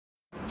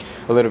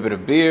a little bit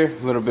of beer,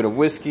 a little bit of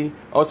whiskey,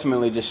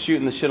 ultimately just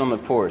shooting the shit on the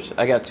porch.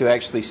 I got to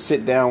actually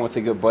sit down with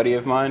a good buddy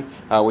of mine.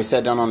 We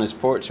sat down on his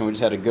porch and we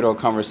just had a good old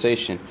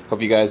conversation.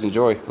 Hope you guys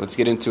enjoy. Let's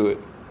get into it.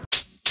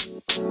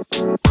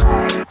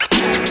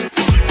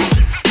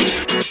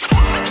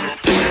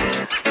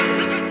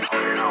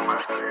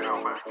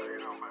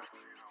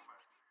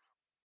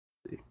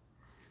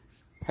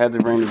 Had to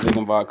bring the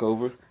Ziegenbach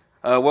over.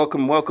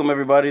 Welcome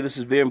everybody. This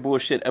is Beer and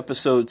Bullshit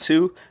episode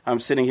 2.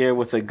 I'm sitting here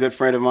with a good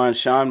friend of mine,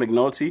 Sean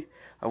McNulty.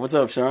 What's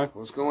up, Sean?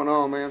 What's going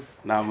on, man?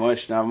 Not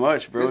much,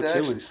 bro. Good to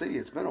actually see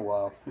you. It's been a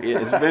while. Yeah,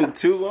 it's been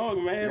too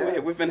long, man. Yeah.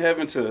 We've been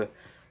having to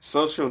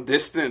social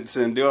distance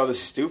and do all this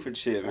stupid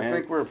shit, man. I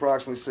think we're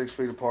approximately 6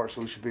 feet apart,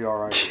 so we should be all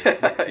right.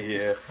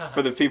 Yeah.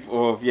 For the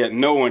people,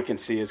 no one can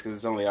see us because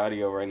it's only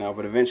audio right now,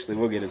 but eventually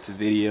we'll get into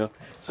video.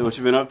 So what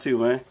you been up to,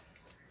 man?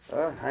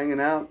 Hanging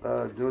out,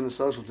 doing the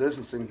social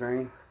distancing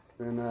thing.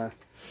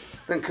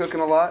 Been cooking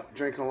a lot,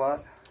 drinking a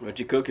lot. What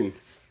you cooking?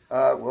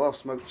 Well, I've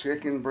smoked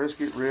chicken,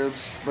 brisket,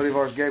 ribs. A buddy of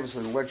ours gave us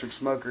an electric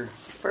smoker.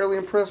 Fairly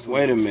impressed with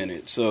Wait it. a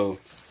minute. So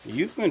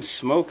you've been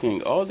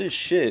smoking all this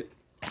shit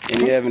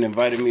and you haven't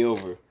invited me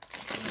over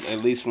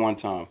at least one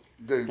time.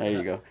 Dude, there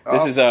you go.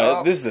 This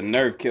is a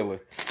nerve killer.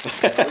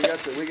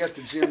 we got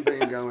the Jim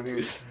Beam going here.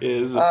 Yeah,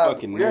 this is a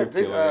fucking nerve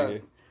killer right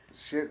here.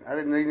 Shit, I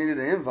didn't know you needed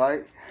an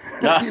invite.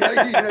 you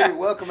know you're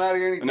welcome out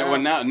here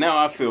anytime.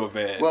 Now I feel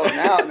bad. Well,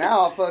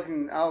 now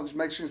I'll just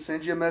make sure to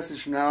send you a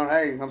message from now on.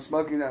 Hey, I'm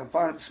smoking. I'm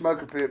finding the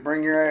smoker pit.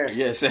 Bring your ass.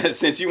 Yes,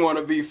 since you want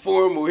to be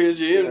formal, here's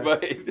your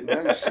invite.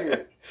 No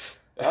shit.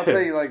 I'll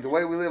tell you, like the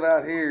way we live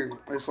out here,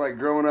 it's like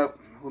growing up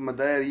with my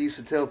dad. He used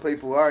to tell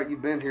people, "All right,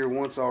 you've been here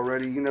once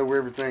already. You know where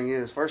everything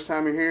is. First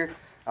time you're here,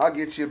 I'll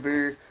get you a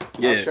beer.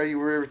 I'll show you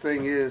where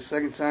everything is.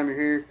 Second time you're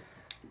here."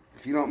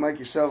 If you don't make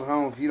yourself at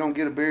home, if you don't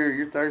get a beer,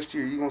 you're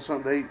thirsty or you want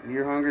something to eat and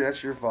you're hungry,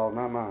 that's your fault,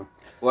 not mine.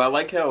 Well, I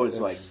like how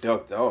it's like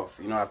ducked off.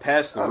 You know, I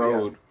passed the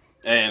road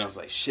and I was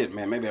like, shit,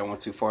 man, maybe I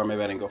went too far.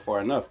 Maybe I didn't go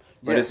far enough.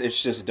 But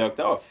it's just ducked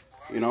off.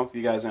 You know,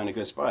 you guys are in a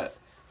good spot.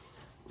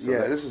 So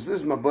this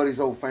is my buddy's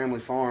old family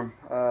farm.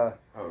 Oh,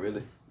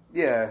 really?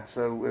 Yeah,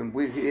 so and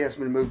he asked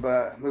me to move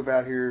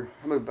out here.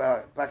 I moved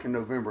out back in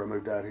November. I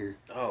moved out here.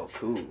 Oh,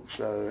 cool.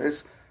 So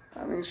it's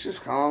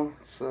just calm.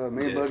 It's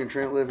me and Bug and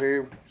Trent live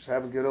here. Just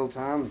have a good old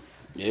time.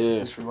 Yeah.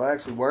 Just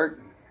relax. We work.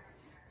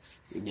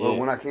 Yeah. Well,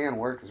 when I can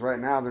work, because right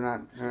now they're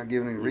not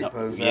giving any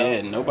repos out.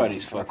 Yeah,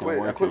 nobody's fucking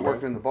working. I quit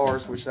working in the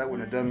bars, which that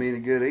wouldn't have done me any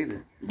good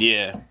either.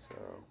 Yeah. So.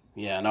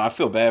 Yeah, no, I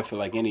feel bad for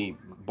like any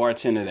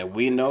bartender that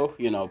we know,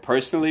 you know,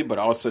 personally, but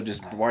also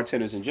just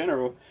bartenders in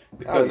general,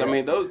 because I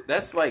mean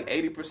that's like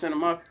 80% of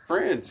my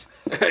friends,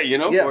 you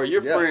know, or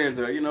your friends,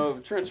 or you know,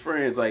 Trent's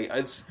friends. Like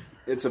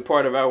it's a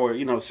part of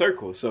our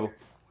circle. So.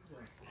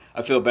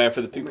 I feel bad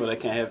for the people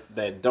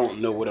that don't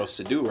know what else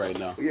to do right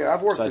now. Yeah,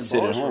 I've worked in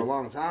bars for a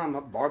long time.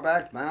 I've bar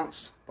backed,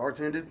 bounced,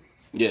 bartended.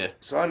 Yeah.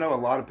 So I know a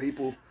lot of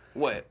people.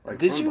 What? Like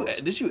did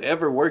you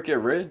ever work at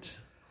Red's?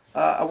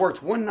 I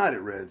worked one night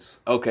at Red's.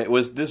 Okay.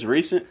 Was this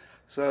recent?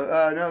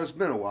 So no, it's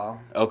been a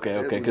while.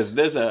 Okay. Because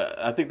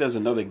I think there's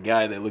another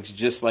guy that looks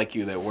just like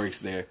you that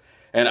works there.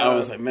 And I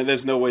was like, man,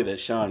 there's no way that's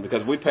Sean,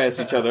 because we passed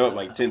each other up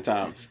like 10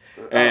 times.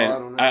 And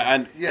I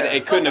don't know.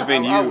 It couldn't have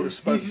been you. I would have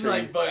spoken He's to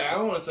like, you. but I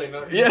don't want to say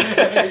nothing.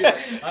 Yeah.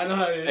 I know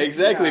how it is.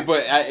 Exactly, yeah.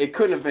 But it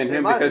couldn't have been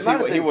him, because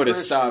he would have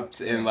stopped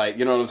and like,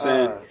 you know what I'm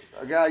saying?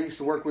 A guy I used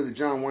to work with at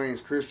John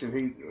Wayne's, Christian,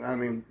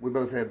 we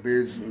both had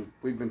beards, and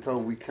we've been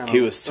told we kind of...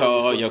 He was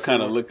tall,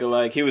 kind of look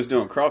alike. He was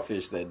doing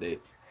crawfish that day.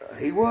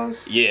 He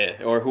was? Yeah,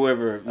 or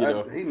whoever,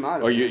 he might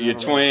have or been, your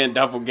twin,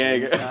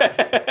 doppelganger.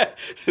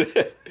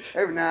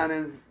 Every now and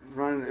then,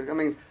 running, I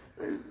mean...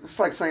 It's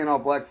like saying all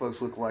black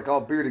folks look alike.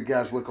 All bearded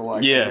guys look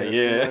alike. Yeah,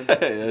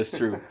 that's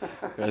true.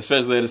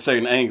 Especially at a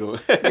certain angle.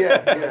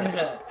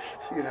 yeah.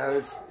 You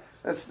know,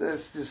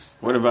 that's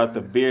just. What about the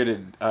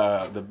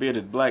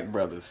bearded black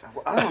brothers?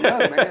 Well, I don't know,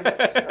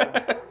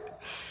 man.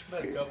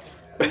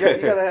 You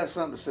got to have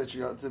something to set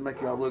you up to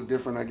make y'all look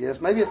different, I guess.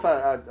 Maybe if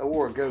I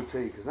wore a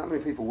goatee, because not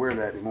many people wear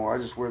that anymore. I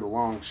just wear the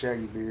long,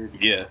 shaggy beard.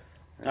 Yeah,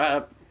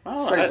 I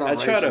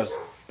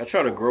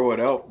try to grow it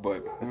out,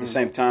 but at the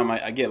same time,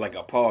 I get like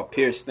a Paul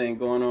Pierce thing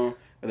going on.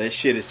 That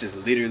shit is just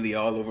literally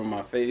all over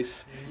my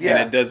face,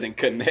 and it doesn't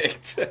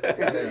connect.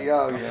 Okay.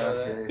 Yeah.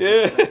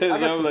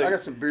 I got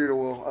some beard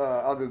oil.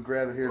 I'll go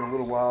grab it here in a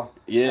little while.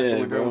 Yeah, after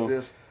we're done with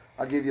this,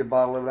 I'll give you a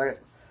bottle of it.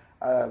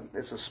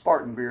 It's a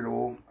Spartan beard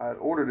oil. I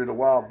ordered it a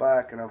while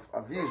back, and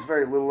I've used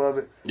very little of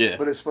it. Yeah.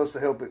 But it's supposed to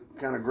help it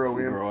kind of grow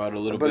out a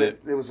little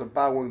bit. But it was a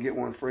buy one get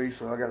one free,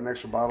 so I got an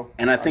extra bottle.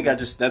 And I think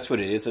that's what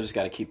it is. I just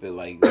got to keep it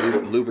like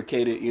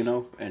lubricated,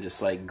 and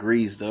just like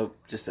greased up,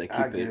 just to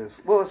keep it.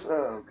 Well, it's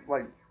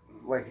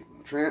like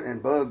Trent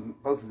and Bug,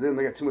 both of them,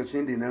 they got too much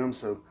Indian in them,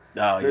 so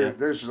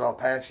theirs is all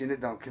patchy and it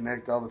don't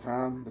connect all the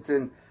time. But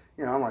then,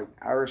 I'm like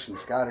Irish and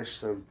Scottish,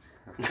 so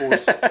of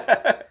course.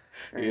 I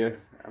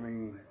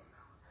mean.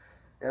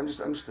 I'm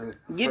just a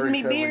give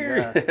me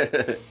beer.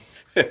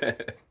 Guy.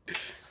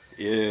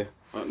 Yeah.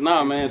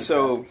 Nah, man.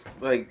 So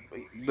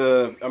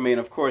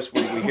of course,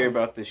 when we hear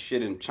about this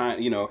shit in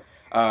China,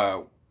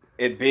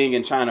 it being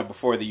in China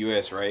before the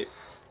U.S., right?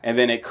 and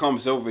then it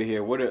comes over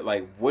here.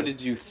 What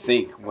did you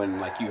think when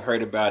like you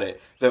heard about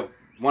it?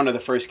 One of the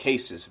first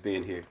cases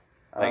being here.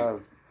 Like,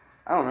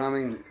 I don't know. I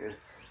mean,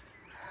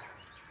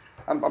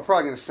 I'm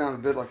probably going to sound a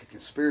bit like a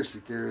conspiracy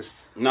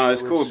theorist. No,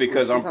 it's cool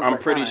because I'm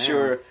pretty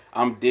sure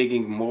I'm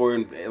digging more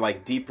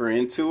like deeper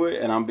into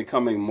it, and I'm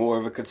becoming more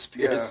of a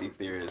conspiracy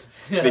theorist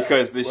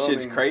because this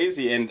shit's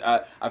crazy, and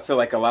I feel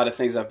like a lot of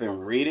things I've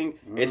been reading,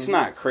 it's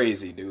not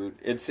crazy, dude.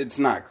 It's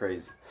not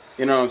crazy.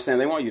 You know what I'm saying?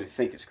 They want you to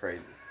think it's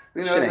crazy.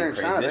 You know, in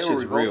China, they were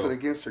revolted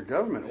against their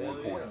government at one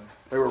point.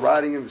 They were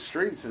riding in the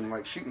streets and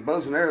like shooting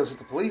bows and arrows at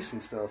the police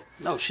and stuff.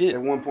 No shit.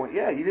 At one point,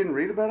 yeah, you didn't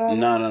read about all that?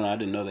 No, I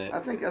didn't know that. I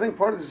think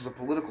part of this is a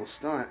political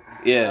stunt.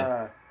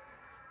 Yeah.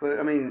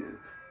 But I mean,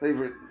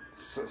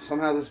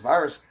 somehow this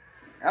virus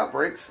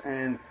outbreaks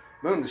and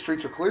boom, the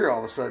streets are clear all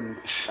of a sudden.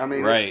 I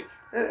mean, right.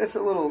 It's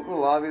a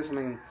little obvious. I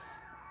mean,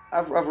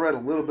 I've read a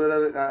little bit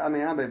of it. I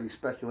mean, I may be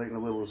speculating a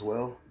little as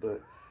well,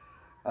 but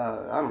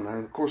I don't know.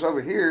 Of course,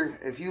 over here,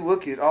 if you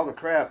look at all the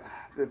crap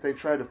that they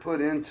tried to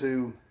put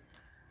into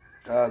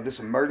this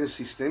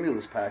emergency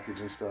stimulus package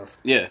and stuff.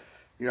 Yeah.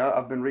 You know,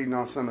 I've been reading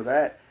on some of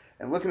that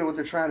and looking at what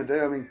they're trying to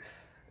do. I mean,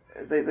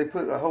 they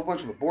put a whole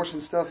bunch of abortion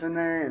stuff in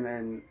there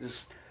and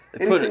just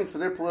anything for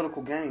their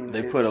political gain.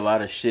 They put a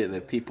lot of shit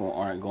that people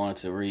aren't going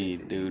to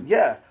read, dude.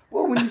 Yeah.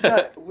 Well, when you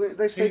got,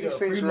 they say these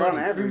things are on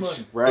average.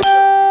 Right.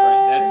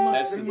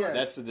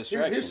 That's the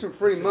distraction. Here's some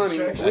free money.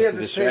 We have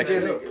this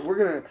pandemic.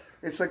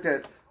 It's like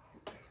that.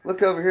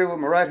 Look over here what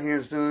my right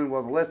hand's doing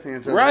while the left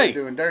hand's over there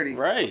doing dirty.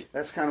 Right.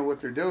 That's kind of what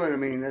they're doing. I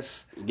mean,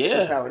 that's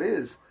just how it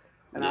is.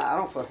 And I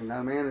don't fucking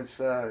know, man.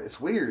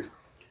 It's weird.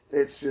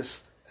 It's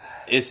just...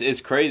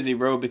 It's crazy,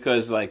 bro,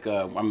 because, like,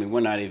 I mean,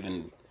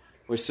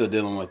 we're still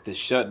dealing with this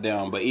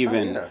shutdown, but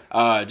even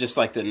just,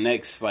 like, the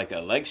next, like,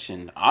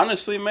 election,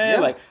 honestly, man,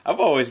 like, I've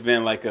always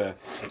been, like,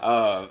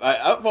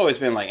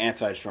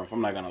 anti-Trump,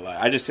 I'm not gonna lie.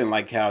 I just didn't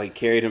like how he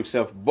carried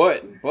himself,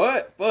 but,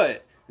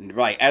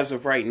 like, as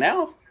of right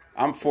now,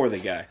 I'm for the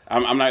guy.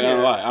 I'm not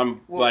gonna lie.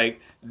 Like,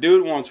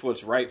 dude wants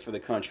what's right for the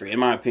country, in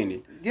my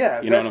opinion.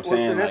 Yeah, you know what I'm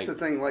saying. And that's the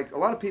thing. Like, a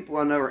lot of people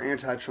I know are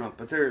anti-Trump,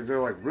 but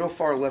they're like real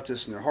far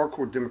leftists and they're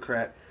hardcore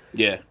Democrat.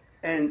 Yeah.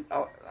 And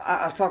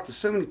I've talked to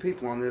so many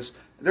people on this.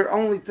 The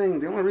only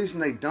reason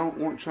they don't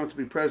want Trump to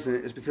be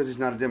president is because he's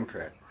not a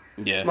Democrat.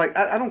 Yeah. Like,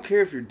 I don't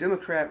care if you're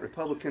Democrat,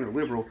 Republican, or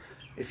liberal.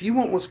 If you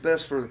want what's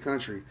best for the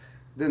country,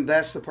 then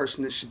that's the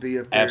person that should be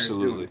up there.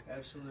 Absolutely.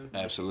 Doing it.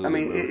 Absolutely. I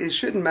mean, it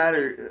shouldn't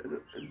matter.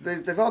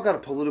 They've all got a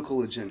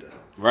political agenda.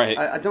 Right.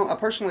 I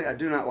personally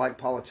do not like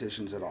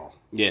politicians at all.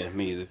 Yeah,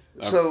 me either.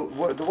 So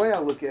the way I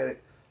look at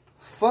it,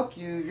 fuck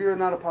you. You're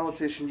not a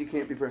politician. You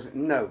can't be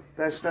president. No,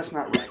 that's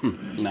not right.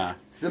 Nah.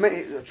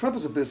 Trump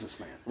is a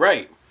businessman.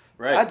 Right.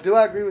 Do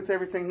I agree with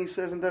everything he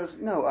says and does?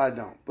 No, I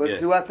don't. But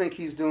do I think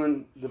he's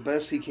doing the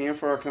best he can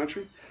for our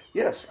country?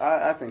 Yes,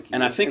 I think he is.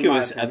 And I think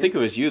it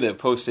was you that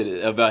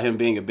posted about him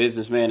being a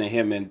businessman and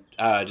him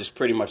just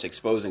pretty much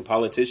exposing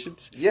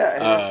politicians.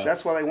 Yeah, and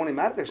that's why they want him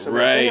out of there. So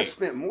they have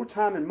spent more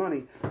time and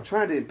money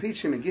trying to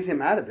impeach him and get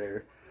him out of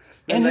there.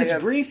 And his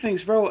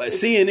briefings, bro.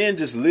 CNN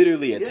just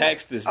literally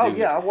attacks this dude. Oh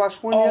yeah, I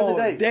watched one the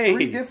other day.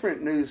 3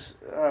 different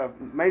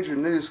major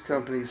news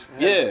companies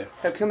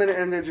have come in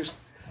and they're just.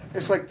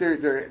 It's like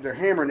they're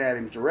hammering at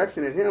him,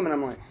 directing at him, and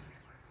I'm like,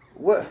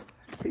 what?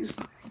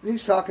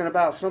 He's talking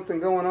about something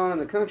going on in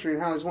the country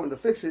and how he's wanting to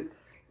fix it.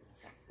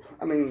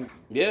 I mean,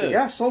 the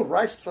guy sold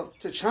rice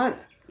to China.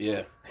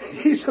 Yeah,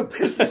 he's a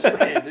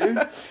businessman,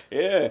 dude.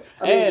 Yeah,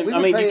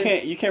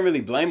 you can't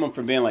really blame him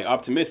for being like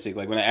optimistic.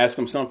 Like when they ask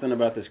him something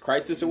about this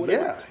crisis or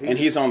whatever, and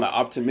he's on the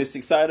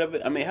optimistic side of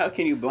it. I mean, how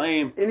can you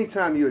blame?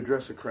 Anytime you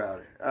address a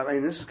crowd, I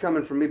mean, this is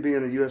coming from me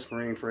being a U.S.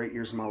 Marine for 8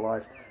 years of my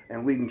life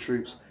and leading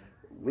troops.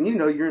 When you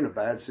know you're in a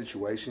bad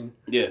situation,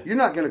 you're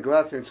not going to go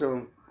out there and tell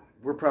them,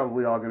 we're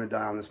probably all going to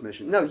die on this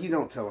mission. No, you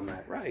don't tell them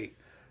that. Right.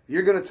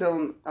 You're going to tell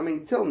them,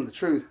 tell them the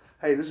truth.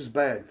 Hey, this is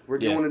bad. We're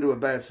going into a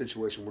bad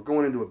situation. We're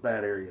going into a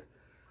bad area.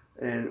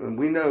 And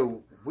we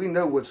know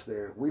what's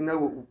there. We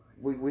know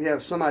we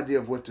have some idea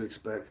of what to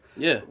expect.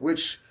 Yeah.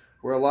 Which,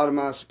 where a lot of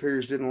my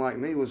superiors didn't like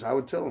me, was I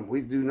would tell them,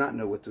 we do not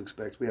know what to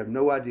expect. We have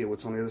no idea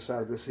what's on the other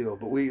side of this hill.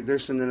 But they're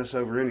sending us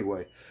over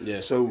anyway. Yeah.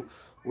 So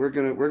we're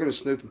gonna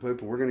snoop and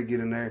poop and we're gonna get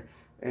in there.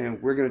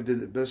 And we're going to do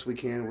the best we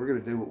can. We're going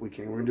to do what we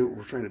can. We're going to do what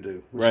we're trying to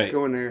do. We're just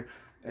go in there.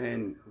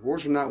 And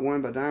wars are not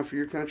won by dying for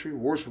your country.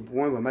 Wars are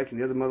won by making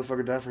the other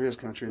motherfucker die for his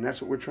country. And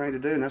that's what we're trying to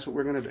do. And that's what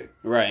we're going to do.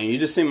 Right. And you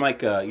just seem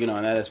like, in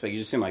that aspect, you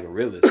just seem like a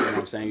realist. You know what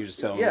I'm saying? You just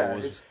tell them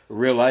what was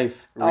real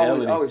life,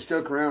 reality. I always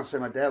joke around and say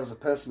my dad was a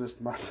pessimist.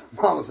 My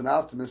mom was an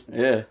optimist.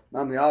 Yeah.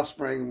 I'm the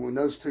offspring. When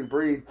those two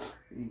breed,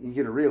 you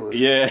get a realist.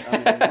 Yeah.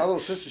 My little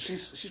sister,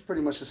 she's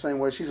pretty much the same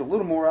way. She's a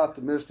little more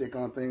optimistic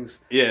on things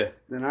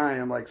than I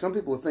am. Like, some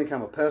people think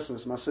I'm a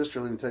pessimist. My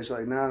sister will even tell you,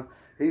 like, no,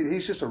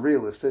 he's just a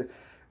realist.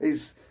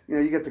 He's...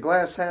 you get the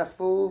glass half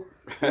full.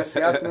 That's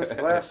the optimist. The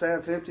glass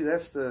half empty.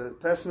 That's the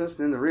pessimist.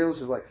 And then the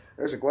realist is like,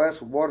 there's a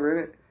glass with water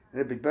in it, and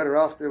it'd be better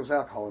off if there was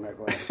alcohol in that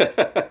glass.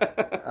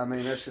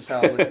 That's just how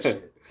I look at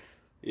shit.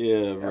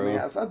 Yeah, bro.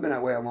 I've been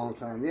that way a long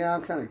time. Yeah,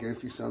 I'm kind of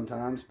goofy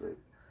sometimes, but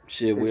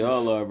Shit, we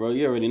all are, bro.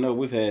 You already know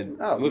we've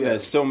had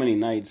so many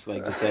nights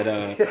like this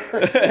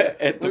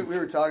we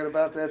were talking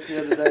about that the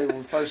other day when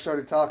we first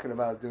started talking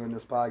about doing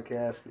this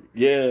podcast.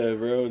 Yeah,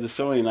 bro. There's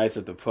so many nights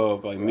at the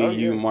pub, like me,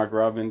 you, Mark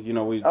Robin. You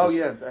know, we.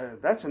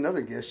 That's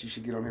another guest you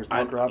should get on here, is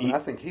Mark Robin. I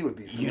think he would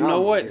be. You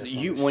know what?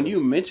 When you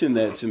mentioned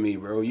that to me,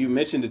 bro, you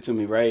mentioned it to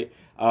me, right?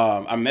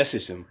 I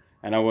messaged him.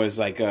 And I was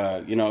like,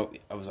 I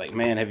was like,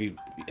 man, have you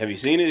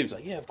seen it? He was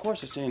like, yeah, of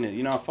course I've seen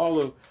it. I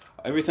follow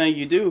everything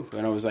you do.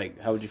 And I was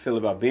like, how would you feel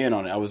about being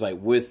on it? I was like,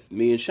 with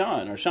me and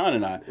Sean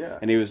and I. Yeah.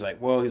 And he was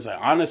like, he's like,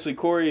 honestly,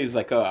 Corey, he was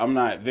like, I'm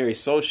not very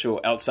social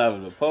outside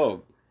of the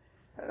pub.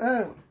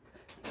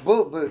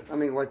 But I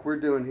mean, like we're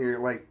doing here,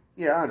 like,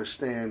 yeah, I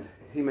understand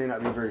he may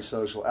not be very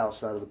social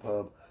outside of the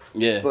pub.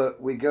 Yeah.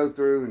 But we go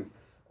through and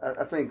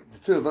I think the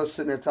two of us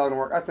sitting there talking to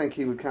Mark, I think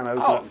he would kind of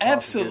open up and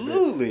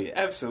absolutely.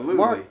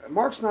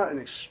 Mark's not an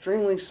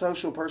extremely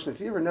social person. If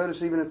you ever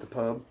notice, even at the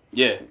pub,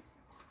 yeah,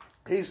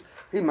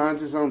 he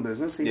minds his own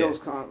business. He holds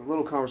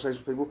little conversations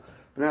with people.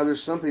 But now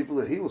there's some people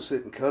that he will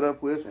sit and cut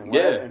up with and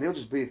laugh, and he'll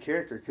just be a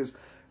character because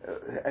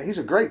he's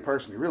a great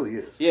person. He really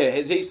is. Yeah,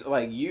 he's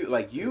like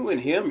you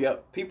and him.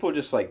 Yep, people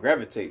just like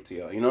gravitate to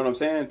y'all. You know what I'm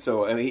saying?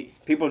 So I mean,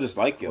 people just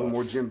like y'all. A little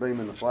more Jim Beam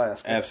in the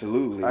flask.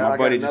 Absolutely. My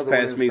buddy just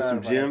passed me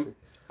some Jim.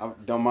 I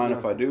don't mind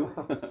if I do.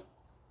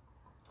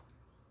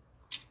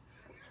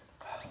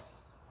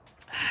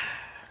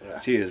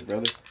 Cheers,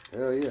 brother.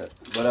 Hell yeah.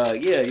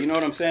 But you know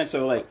what I'm saying?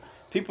 So like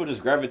people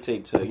just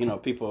gravitate to,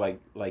 people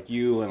like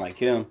you and like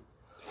him.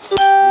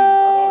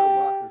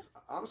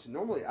 Honestly,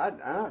 normally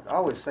I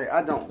always say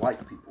I don't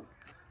like people.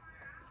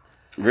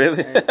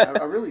 Really?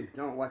 I really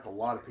don't like a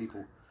lot of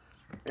people.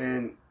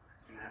 And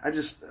a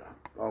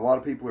lot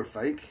of people are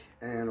fake,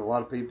 and a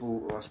lot of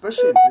people,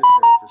 especially in this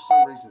area, for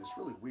some reason, it's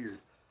really weird.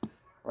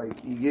 Like,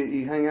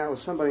 you hang out with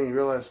somebody and you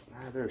realize,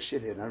 they're a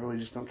shithead, and I really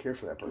just don't care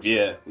for that person.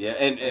 Yeah.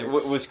 And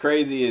what's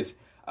crazy is,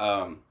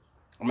 I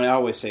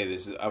always say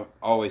this. I've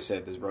always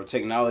said this, bro.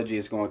 Technology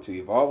is going to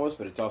evolve us,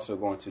 but it's also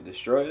going to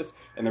destroy us.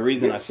 And the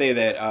reason I say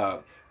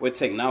that, with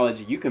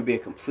technology, you can be a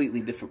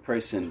completely different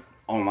person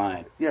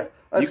online. Yeah.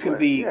 You can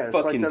be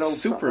fucking like that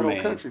Superman. That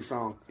old country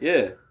song.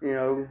 Yeah.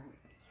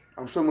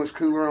 I'm so much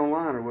cooler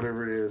online, or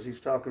whatever it is. He's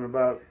talking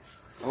about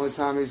the only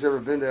time he's ever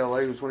been to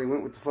L.A. was when he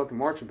went with the fucking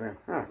marching band.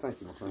 Thank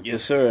you, my friend.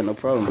 Yes, sir. No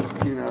problem.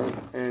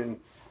 And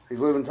he's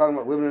talking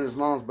about living in his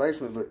mom's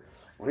basement, but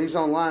when he's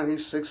online,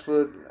 he's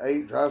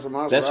 6'8", drives a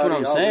Maserati. That's what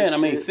I'm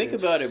saying. Think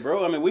about it,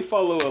 bro. We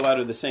follow a lot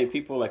of the same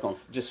people, like on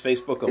just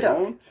Facebook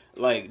alone.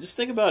 Yeah. Like, just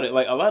think about it.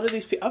 Like, a lot of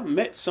these people, I've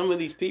met some of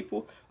these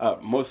people,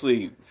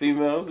 mostly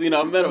females. I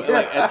met them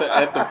like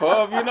at the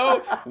pub.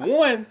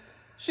 One,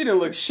 she didn't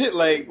look shit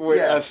like what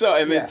I saw,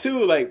 and then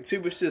two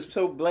was just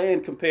so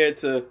bland compared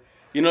to,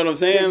 you know what I'm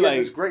saying? Like,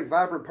 this great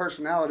vibrant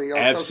personality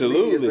on social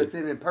media, but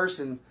then in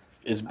person,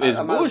 it's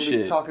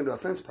bullshit. Talking to a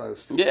fence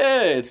post.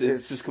 Yeah, it's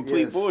just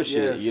complete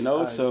bullshit.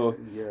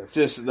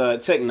 Just the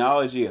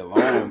technology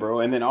alone,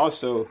 bro, and then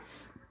also,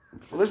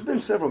 there's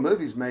been several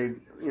movies made,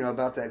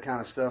 about that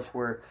kind of stuff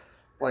where,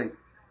 like,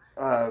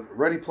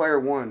 Ready Player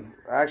One.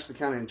 I actually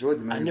kind of enjoyed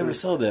the movie. I never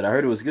saw that. I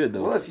heard it was good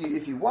though. Well,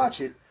 if you watch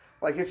it,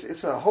 like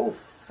it's a whole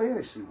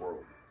fantasy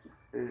world.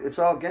 It's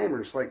all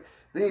gamers. Like,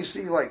 then you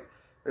see, like,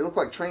 they look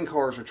like train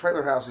cars or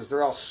trailer houses.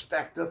 They're all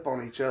stacked up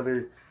on each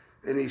other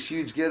in these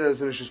huge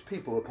ghettos, and it's just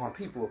people upon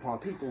people upon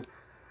people,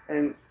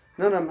 and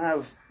none of them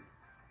have.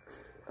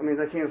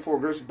 They can't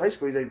afford groceries.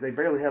 Basically, they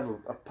barely have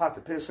a pot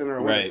to piss in or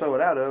a way to throw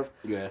it out of.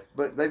 Yeah.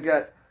 But they've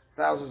got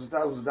thousands and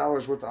thousands of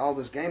dollars worth of all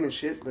this gaming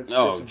shit, but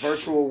it's a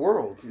virtual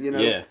world,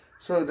 Yeah.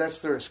 So that's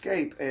their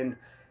escape, and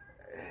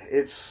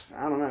it's,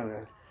 I don't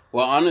know.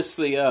 Well,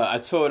 honestly, I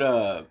told,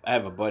 I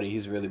have a buddy,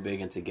 he's really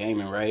big into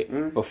gaming, right?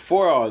 Mm-hmm.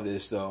 Before all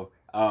this, though,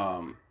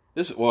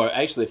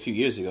 actually a few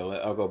years ago,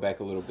 I'll go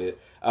back a little bit,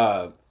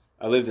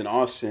 I lived in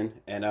Austin,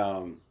 and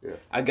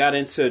I got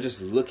into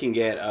just looking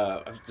at,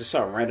 I just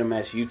saw a random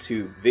ass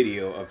YouTube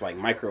video of like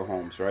micro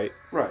homes, right?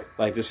 Right.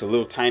 Like just a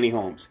little tiny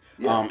homes.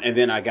 Yeah. And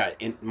then I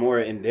got more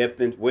in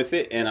depth with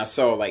it, and I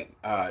saw like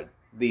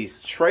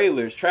these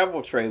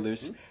travel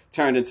trailers,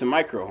 turned into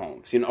micro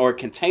homes, or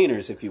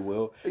containers, if you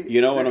will.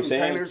 You know what I'm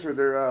saying? Containers, or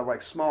they're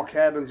like small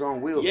cabins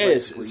on wheels.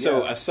 Yes.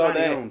 So I saw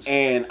that, homes.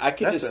 And I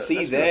could just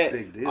see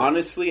that.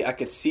 Honestly, I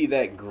could see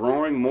that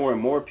growing more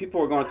and more.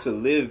 People are going to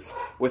live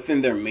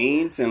within their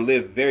means and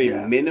live very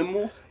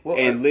minimal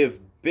and live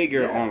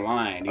bigger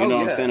online. You know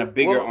what I'm saying? A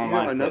bigger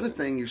online. Another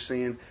thing you're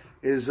seeing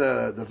is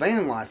the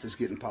van life is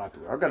getting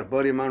popular. I've got a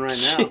buddy of mine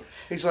right now.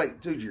 He's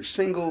like, dude, you're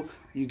single.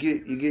 You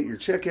get your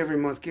check every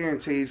month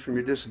guaranteed from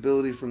your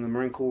disability from the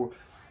Marine Corps.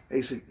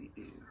 He said,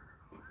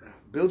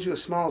 build you a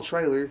small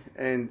trailer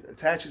and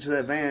attach it to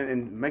that van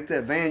and make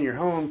that van your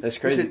home. That's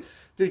crazy. He said,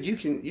 dude,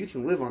 you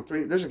can live on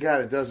there's a guy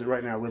that does it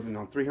right now, living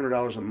on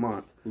 $300 a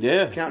month.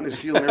 Yeah. Counting his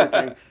fuel and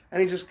everything.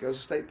 And he just goes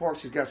to state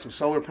parks. He's got some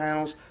solar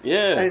panels.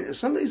 Yeah. And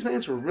some of these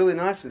vans are really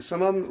nice, and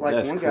some of them, like,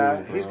 that's one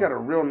guy, he's got a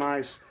real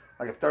nice,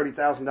 like a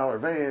 $30,000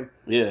 van.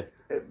 Yeah.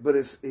 But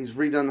he's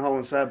redone the whole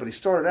inside. But he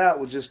started out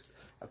with just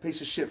a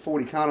piece of shit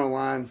Ford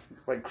Econoline,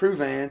 like crew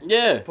van.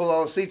 Yeah. Pulled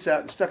all the seats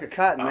out and stuck a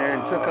cot in there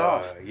and took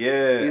off.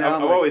 Yeah. You know,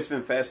 I've always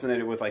been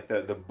fascinated with like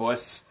the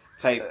bus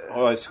type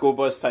or school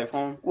bus type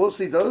home. Well,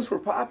 see, those were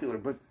popular,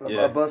 but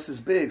a bus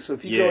is big. So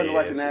if you go into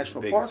like a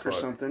national park or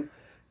something,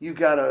 you've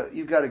got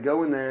to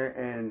go in there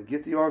and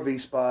get the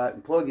RV spot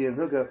and plug in,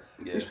 hook up.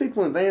 Yeah. These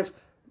people in vans,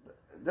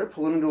 they're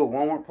pulling into a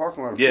Walmart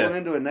parking lot, or pulling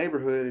into a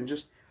neighborhood and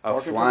just a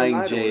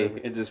Flying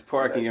J and just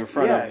parking in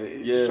front of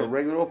it. Yeah, just a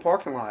regular old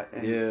parking lot.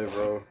 And yeah,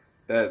 bro,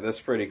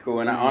 that's pretty cool.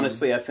 And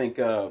I think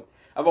I've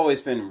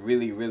always been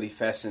really, really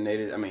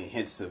fascinated. I mean,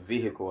 hence the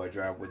vehicle I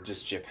drive with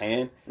just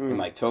Japan and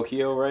like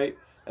Tokyo, right?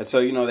 And so,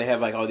 you know, they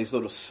have like all these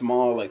little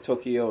small like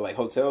Tokyo like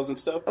hotels and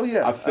stuff. Oh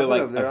yeah, I feel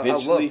like eventually, I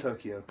love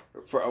Tokyo.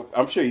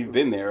 I'm sure you've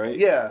been there, right?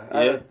 Yeah.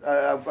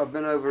 I've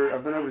been over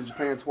to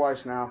Japan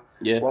twice now.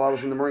 Yeah. While I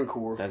was in the Marine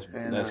Corps.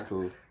 That's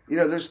cool. You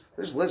know,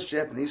 there's less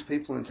Japanese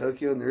people in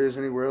Tokyo than there is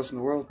anywhere else in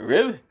the world.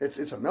 Really?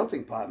 It's a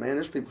melting pot, man.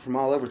 There's people from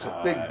all over. It's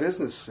a big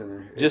business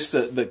center. Just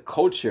the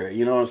culture,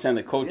 you know what I'm saying?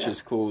 The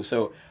culture's cool.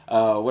 So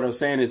what I'm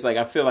saying is, like,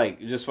 I feel like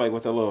just like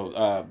with the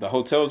little the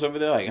hotels over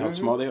there, like how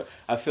small they are,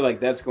 I feel like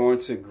that's going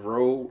to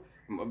grow,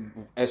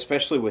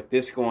 especially with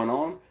this going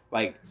on.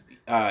 Like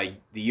the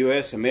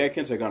U.S.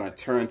 Americans are going to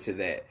turn to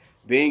that,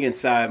 being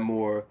inside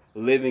more,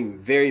 living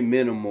very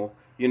minimal.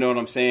 You know what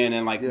I'm saying?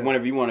 And like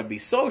whenever you want to be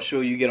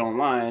social, you get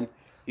online.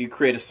 You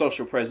create a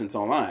social presence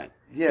online.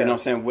 Yeah. You know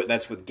what I'm saying?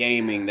 That's with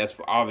gaming. That's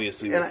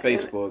obviously with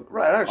Facebook.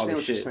 Right, I understand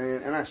what you're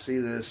saying, and I see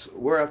this.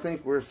 Where I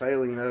think we're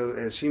failing, though,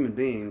 as human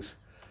beings,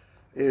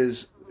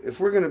 is if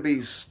we're going to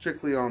be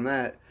strictly on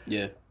that.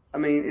 Yeah. I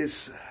mean,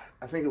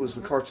 I think it was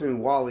the cartoon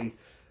WALL-E,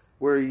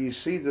 where you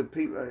see the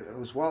people. It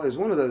was WALL-E. It was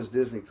one of those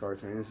Disney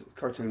cartoon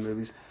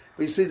movies.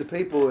 But you see the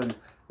people and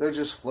they're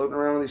just floating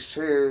around in these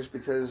chairs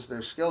because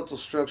their skeletal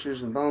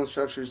structures and bone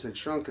structures had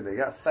shrunk and they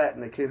got fat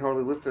and they can't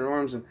hardly lift their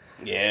arms. And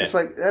it's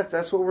like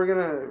that's what we're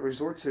gonna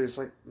resort to. It's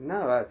like,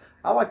 no,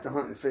 I like to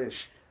hunt and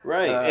fish.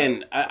 Right,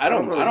 and I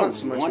don't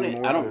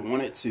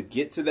want it to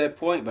get to that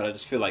point, but I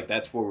just feel like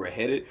that's where we're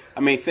headed. I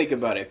mean, think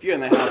about it. If you're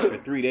in the house for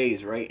 3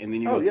 days, right, and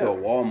then you go to a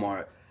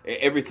Walmart,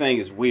 everything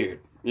is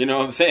weird. You know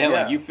what I'm saying?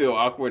 Yeah. Like, you feel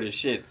awkward as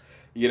shit.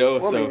 You know,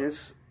 well, I mean,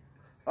 it's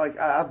like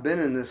I've been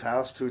in this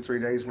house 2 or 3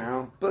 days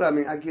now, but I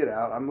mean, I get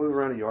out, I move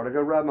around the yard, I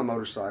go ride my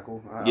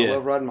motorcycle. I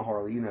love riding my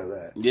Harley, you know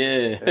that.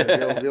 Yeah,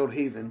 the old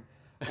heathen,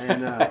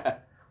 and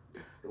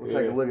we'll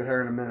take a look at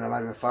her in a minute. I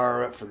might even fire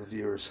her up for the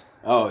viewers.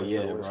 Oh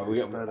yeah,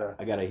 bro.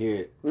 I gotta hear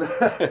it.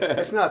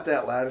 It's not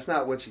that loud. It's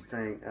not what you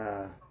think.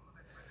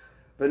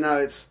 But no,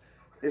 it's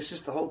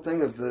just the whole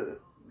thing of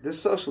this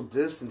social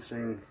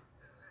distancing.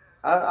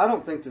 I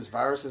don't think this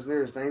virus is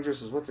near as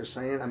dangerous as what they're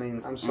saying. I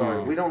mean, I'm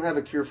sorry. We don't have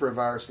a cure for a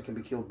virus that can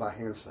be killed by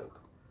hand soap.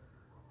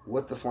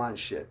 What the flying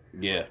shit?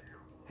 Yeah.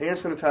 Hand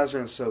sanitizer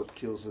and soap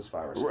kills this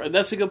virus.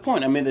 That's a good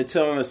point. I mean, they're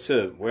telling us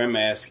to wear a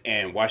mask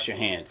and wash your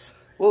hands.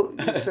 Well,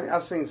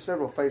 I've seen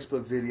several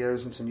Facebook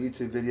videos and some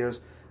YouTube videos.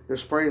 They're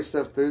spraying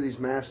stuff through these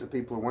masks that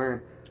people are wearing.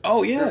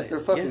 Oh, yeah.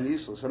 They're fucking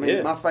useless. I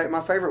mean, my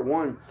favorite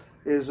one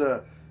is...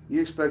 you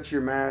expect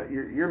your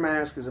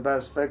mask is about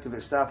as effective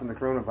at stopping the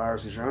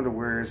coronavirus as your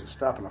underwear is at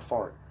stopping a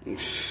fart.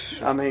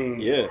 I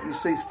mean, you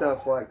see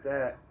stuff like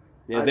that.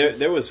 Yeah,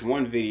 there was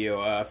one video,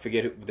 I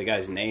forget the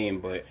guy's name,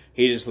 but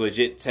he just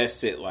legit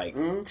tested like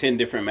 10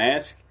 different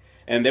masks,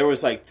 and there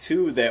was like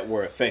 2 that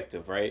were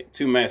effective, right?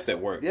 2 masks that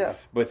worked. Yeah.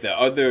 But the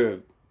other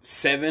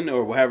 7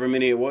 or however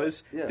many it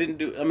was didn't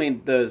do. I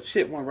mean, the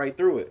shit went right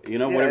through it. You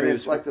know, whatever. And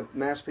it's like the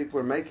masks people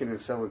are making and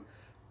selling.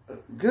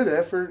 Good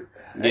effort,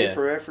 A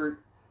for effort.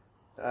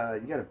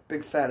 You got a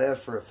big fat F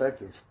for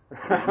effective.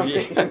 I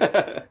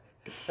mean,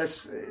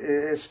 it's.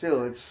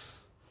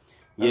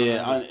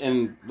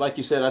 And like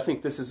you said, I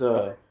think this is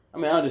I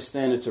mean, I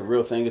understand it's a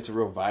real thing, it's a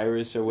real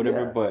virus or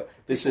whatever, but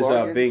this is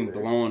being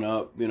blown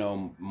up. You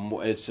know,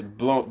 it's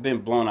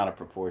been blown out of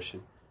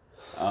proportion.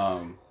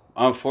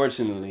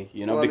 Unfortunately,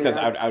 you know, because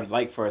I would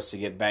like for us to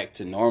get back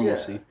to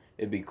normalcy.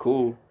 It'd be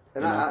cool.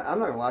 And I'm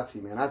not gonna lie to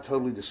you, man. I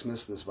totally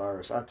dismissed this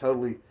virus. I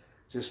totally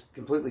just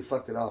completely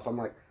fucked it off. I'm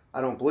like, I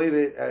don't believe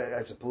it.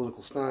 It's a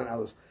political stunt.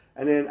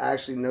 And then I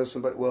actually know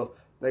somebody. Well,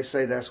 they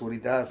say that's what he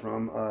died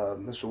from.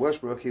 Mr.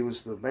 Westbrook. He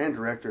was the band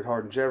director at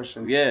Hardin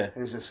Jefferson. Yeah.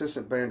 And he's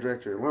assistant band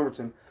director at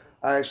Lumberton.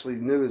 I actually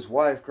knew his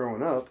wife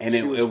growing up. And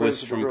it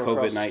was from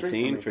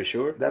COVID-19 for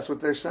sure. That's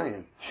what they're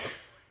saying.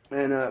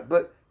 And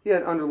but he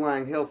had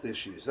underlying health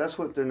issues. That's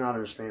what they're not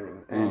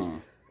understanding.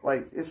 And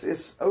like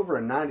it's over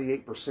a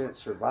 98%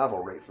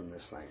 survival rate from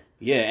this thing.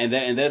 Yeah,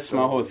 and that's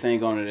my whole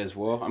thing on it as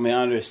well. I mean,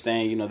 I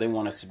understand. You know, they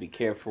want us to be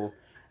careful.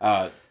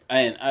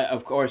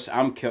 Of course,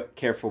 I'm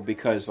careful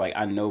because, like,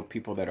 I know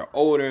people that are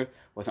older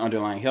with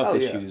underlying health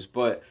issues.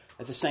 But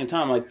at the same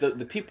time, like,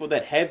 the people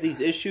that have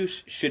these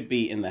issues should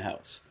be in the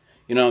house.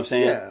 You know what I'm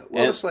saying? Yeah.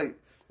 Well, it's like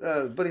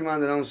a buddy of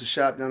mine that owns a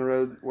shop down the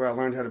road where I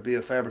learned how to be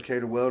a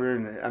fabricator welder.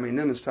 And, I mean,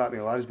 Newman's taught me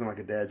a lot. He's been like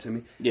a dad to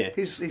me. Yeah.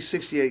 He's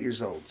 68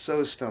 years old.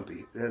 So is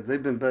Stumpy.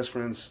 They've been best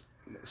friends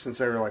since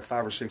they were like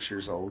 5 or 6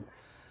 years old.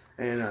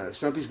 And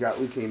Stumpy's got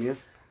leukemia.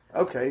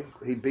 Okay,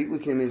 he beat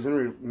leukemia. He's in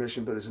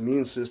remission, but his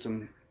immune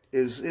system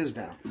is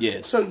down.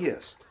 Yeah. So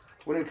yes,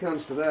 when it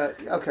comes to that,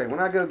 okay, when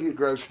I go get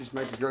groceries,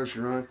 make the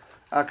grocery run,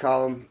 I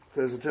call them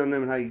because I tell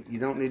them, hey, you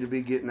don't need to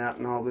be getting out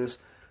and all this.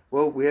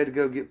 Well, we had to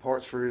go get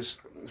parts for his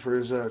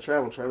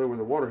travel trailer where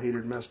the water heater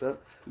had messed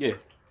up. Yeah.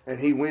 And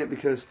he went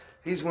because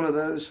he's one of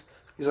those.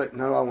 He's like,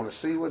 no, I want to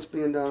see what's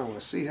being done. I want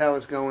to see how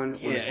it's going.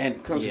 When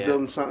it comes to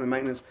building something,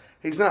 maintenance.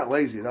 He's not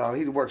lazy at all.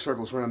 He'd work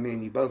circles around me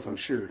and you both, I'm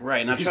sure.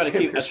 Right, and I try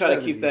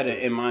to keep that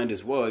in mind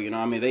as well. You know,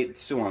 I mean, they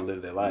still want to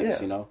live their lives.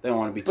 Yeah. You know, they don't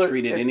want to be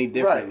treated any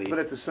differently. Right, but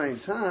at the same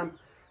time,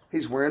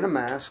 he's wearing a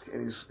mask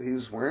and he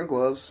was wearing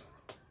gloves,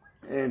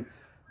 and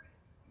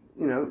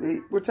you know,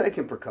 we're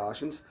taking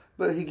precautions,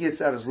 but he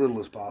gets out as little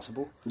as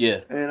possible.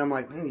 Yeah. And I'm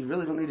like, man, you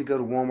really don't need to go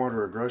to Walmart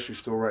or a grocery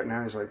store right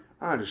now. He's like,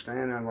 I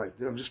understand. And I'm like,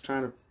 I'm just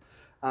trying to.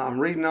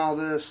 I'm reading all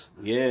this.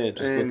 Yeah,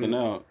 just looking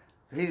out.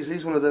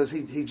 He's one of those.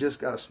 He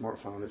just got a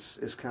smartphone.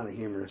 It's kind of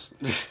humorous.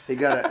 He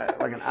got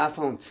like an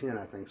iPhone 10,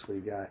 I think, is what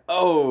he got.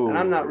 Oh, and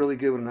I'm not really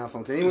good with an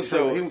iPhone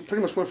 10. He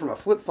pretty much went from a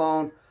flip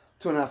phone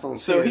to an iPhone 10.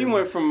 So he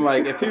went from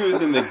like, if he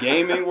was in the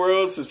gaming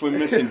world, since we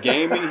mentioned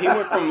gaming, he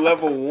went from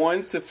level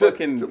 1 to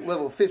fucking to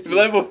level 50.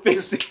 Level 50,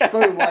 just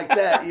boom like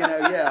that. You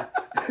know, yeah.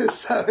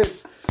 So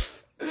it's.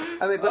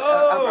 I mean, but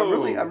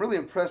I'm really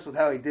impressed with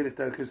how he did it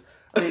though, because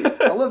I mean,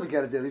 I love the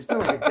guy to death. He's been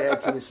like a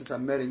dad to me since I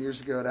met him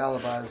years ago at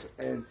Alibis,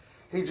 and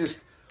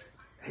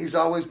he's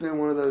always been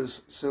one of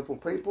those simple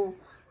people.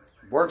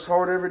 Works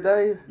hard every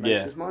day,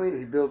 makes his money.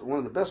 He built one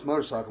of the best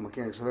motorcycle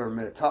mechanics I've ever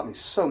met. Taught me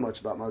so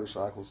much about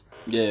motorcycles.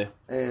 Yeah,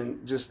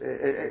 and just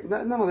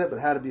not only that, but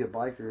how to be a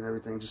biker and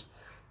everything. Just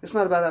it's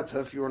not about how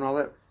tough you are and all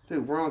that,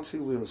 dude. We're on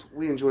two wheels.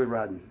 We enjoy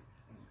riding.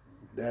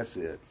 That's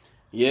it.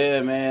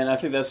 Yeah, man. I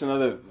think that's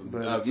another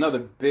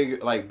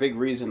big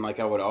reason.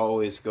 Like I would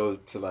always go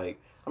to like.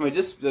 I mean,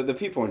 just the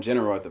people in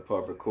general at the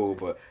pub are cool,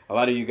 but a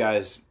lot of you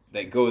guys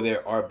that go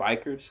there are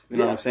bikers. You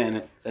know what I'm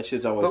saying? That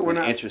shit's always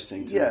been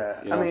interesting to me.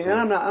 Yeah, you know I mean,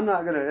 and I'm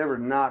not going to ever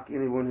knock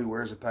anyone who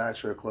wears a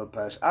patch or a club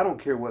patch. I don't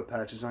care what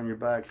patch is on your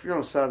back. If you're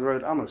on the side of the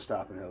road, I'm going to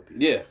stop and help you.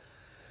 Yeah.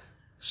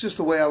 It's just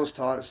the way I was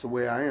taught. It's the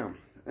way I am.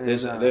 And,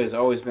 there's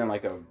always been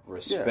like a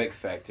respect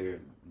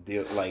factor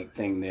deal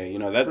thing there. You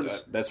know,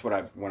 that's what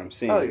I'm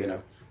seeing, you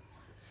know.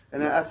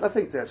 And I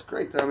think that's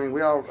great. I mean,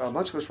 a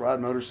bunch of us ride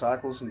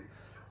motorcycles, and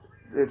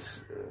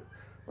it's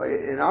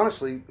and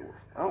honestly,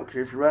 I don't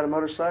care if you ride a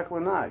motorcycle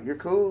or not. You're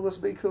cool. Let's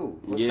be cool.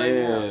 Let's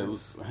hang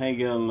out.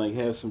 Hang out and like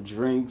have some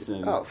drinks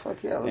and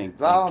fuck yeah!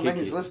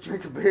 Let's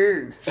drink a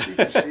beer and shoot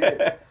the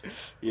shit.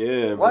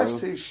 Yeah, life's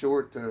too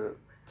short to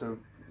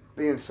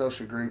be in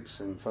social groups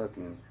and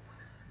fucking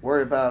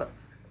worry about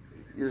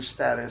your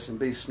status and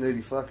be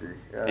snooty fucker.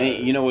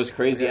 And you know what's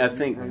crazy? I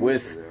think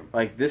with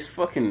like this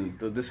whole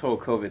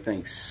COVID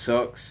thing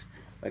sucks.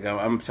 Like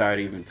I'm tired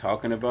of even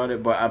talking about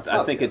it, but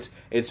I think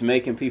it's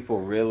making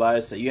people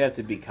realize that you have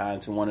to be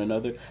kind to one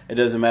another. It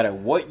doesn't matter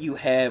what you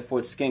have,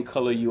 what skin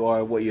color you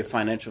are, what your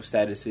financial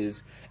status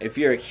is. If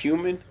you're a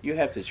human, you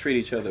have to treat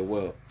each other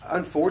well.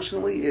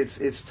 Unfortunately,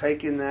 it's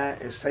taken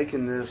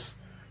this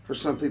for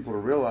some people to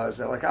realize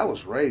that. Like I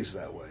was raised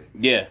that way.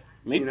 Yeah,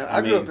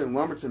 I grew up in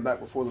Lumberton back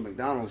before the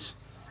McDonald's.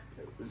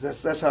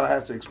 That's how I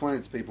have to explain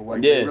it to people.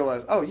 Like they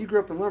realize, oh, you grew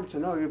up in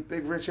Lumberton. Oh, you're a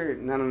big rich area.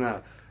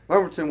 No.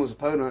 Lumberton was a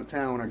podunk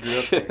town when I grew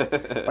up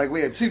there. Like,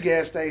 we had 2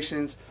 gas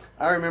stations.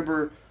 I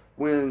remember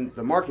when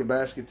the Market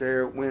Basket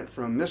there went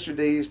from Mr.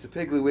 D's to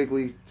Piggly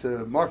Wiggly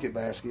to Market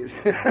Basket.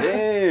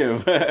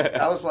 Damn.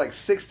 I was like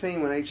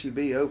 16 when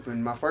HEB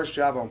opened. My first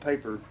job on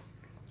paper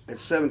at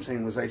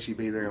 17 was HEB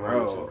there in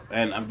Lumberton.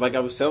 And like I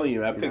was telling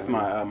you, I picked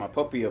my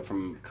puppy up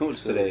from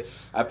Koontz today.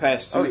 I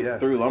passed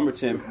through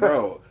Lumberton.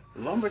 Bro,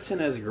 Lumberton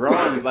has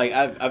grown. Like,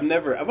 I've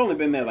only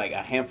been there like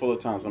a handful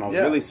of times when I was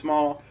really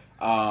small.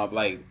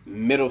 Like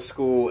middle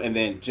school and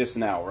then just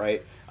now,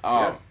 right?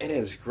 It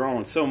has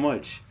grown so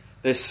much.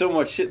 There's so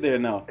much shit there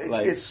now.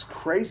 It's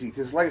crazy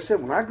because, like I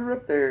said, when I grew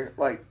up there,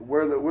 like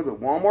where the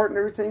Walmart and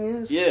everything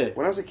is. Yeah.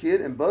 When I was a kid,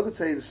 and Bug would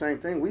tell you the same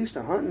thing. We used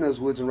to hunt in those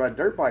woods and ride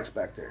dirt bikes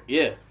back there.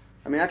 Yeah.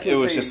 I mean, I can't. It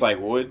was just like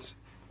woods.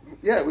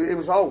 Yeah, it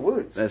was all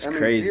woods. That's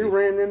crazy. Deer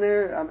ran in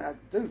there.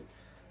 Dude,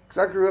 because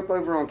I grew up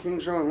over on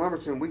Kings Road in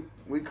Lumberton.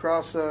 We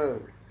cross.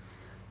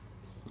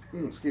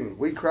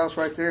 We crossed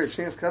right there at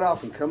Chance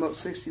Cutoff and come up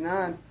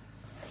 69.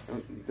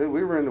 Dude,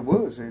 we were in the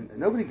woods and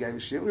nobody gave a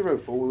shit. We rode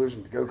 4-wheelers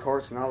and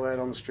go-karts and all that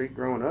on the street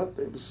growing up.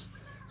 It's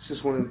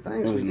just one of the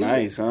things. It was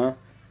nice, huh?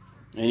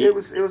 It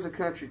was a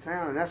country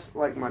town, and that's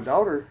like my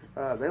daughter.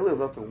 They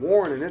live up in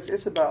Warren, and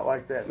it's about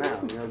like that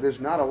now. You know, there's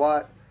not a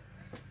lot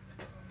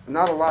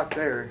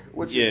there,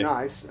 which is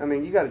nice. I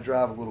mean, you got to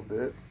drive a little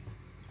bit,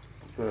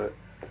 but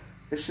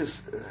it's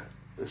just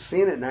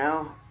seeing it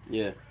now.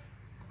 Yeah.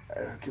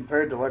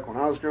 Compared to like when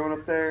I was growing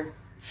up there,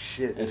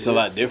 shit. It's a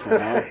lot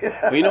different, huh?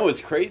 Well, you know what's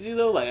crazy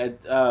though?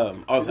 Like,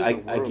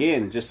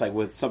 again, just like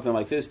with something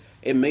like this,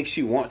 it makes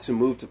you want to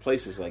move to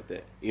places like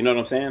that. You know what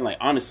I'm saying? Like,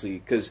 honestly,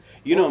 because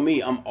you know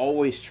me, I'm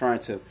always trying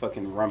to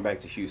fucking run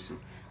back to Houston.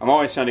 I'm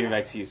always trying to get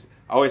back to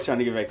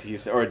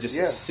Houston. Or just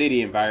a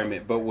city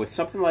environment. But with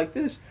something like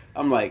this,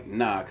 I'm like,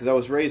 nah, because I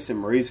was raised in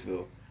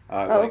Mauriceville.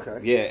 Okay.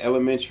 Yeah,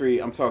 elementary.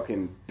 I'm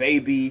talking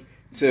baby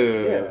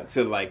to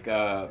like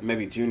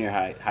maybe junior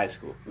high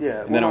school.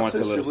 Yeah, and then I my went to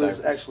sister Little lives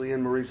Cypress. actually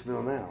in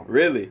Mauriceville now.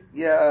 Really?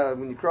 Yeah,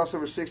 when you cross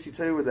over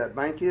 62 where that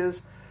bank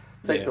is,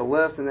 take the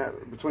left, and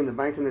that between the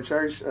bank and the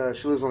church,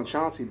 she lives on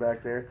Chauncey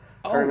back there.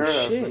 Her and her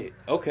shit! husband.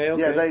 Okay.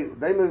 Yeah,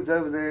 they moved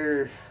over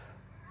there.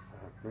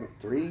 I think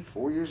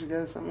 3-4 years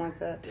ago, something like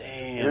that.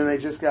 Damn. And then they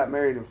just got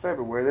married in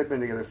February. They've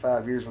been together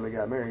 5 years when they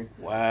got married.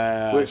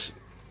 Wow. Which,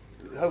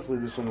 hopefully,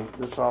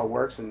 this all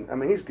works. And I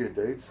mean, he's a good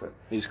dude. So.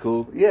 He's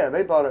cool. Yeah,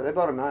 they bought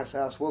a nice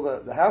house.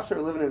 Well, the house they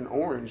were living in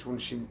Orange when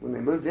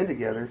they moved in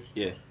together.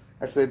 Yeah.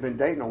 After they've been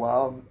dating a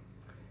while,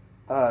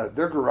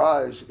 their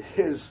garage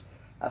is,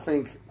 I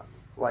think,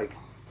 like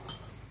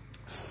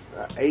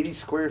 80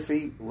 square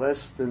feet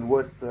less than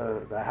what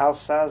the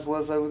house size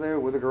was over there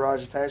with a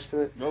garage attached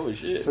to it. Holy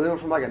shit. So they went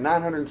from like a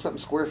 900 and something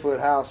square foot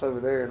house over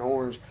there in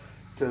Orange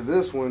to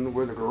this one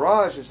where the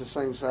garage is the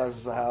same size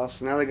as the house.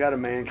 So now they got a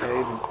man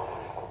cave.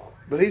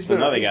 But he's been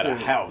a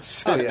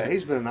house. Oh yeah,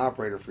 he's been an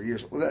operator for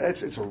years. Well,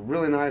 it's a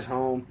really nice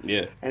home.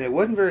 Yeah. And it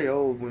wasn't very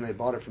old when they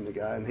bought it from the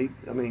guy. And you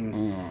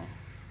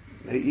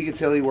could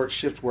tell he worked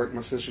shift work,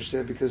 my sister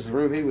said, because the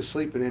room he was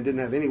sleeping in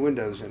didn't have any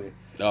windows in it.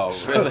 Oh,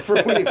 so really?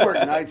 For when he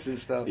worked nights and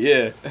stuff.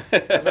 Yeah.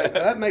 I was like,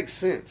 that makes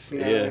sense.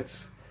 You know,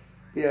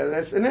 Yeah.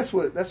 that's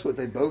what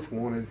they both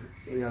wanted.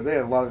 You know, they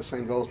had a lot of the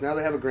same goals. Now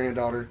they have a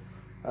granddaughter.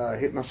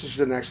 My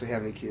sister doesn't actually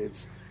have any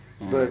kids,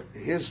 but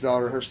his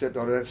daughter, her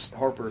stepdaughter, that's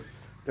Harper.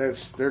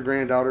 That's their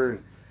granddaughter.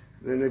 And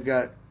then they've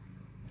got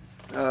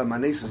my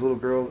niece's little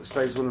girl that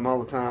stays with them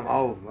all the time.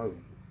 Oh,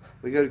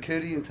 we go to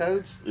Cootie and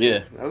Toads?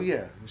 Yeah. Oh,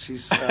 yeah.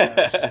 She's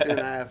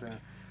 2.5 now.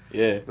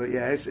 Yeah. But,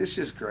 yeah, it's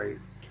just great.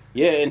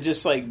 Yeah, and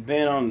just like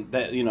being on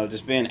that,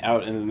 just being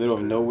out in the middle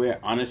of nowhere,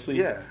 honestly.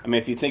 Yeah. I mean,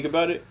 if you think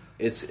about it,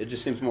 it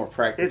just seems more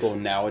practical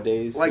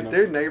nowadays. Like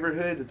their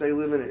neighborhood that they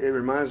live in, it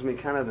reminds me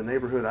kind of the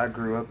neighborhood I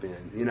grew up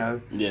in, Yeah.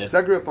 Because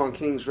I grew up on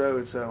Kings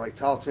Road. It's like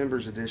Tall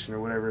Timbers Edition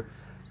or whatever.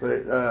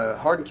 But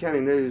Hardin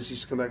County News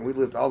used to come back, and we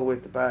lived all the way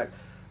at the back.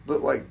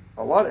 But like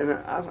a lot, and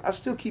I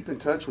still keep in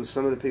touch with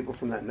some of the people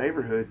from that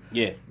neighborhood.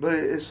 Yeah. But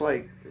it's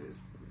like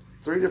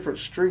 3 different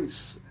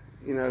streets,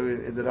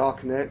 that all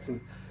connect.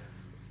 And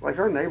like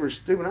our neighbors,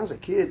 dude, when I was a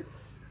kid,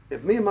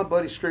 if me and my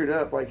buddy screwed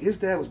up, like his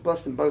dad was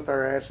busting both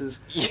our asses.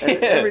 Yeah.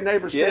 And every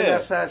neighbor standing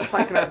outside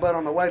spanking our butt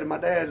on the way to my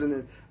dad's,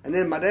 and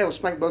then my dad would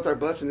spank both our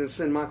butts and then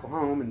send Michael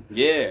home. And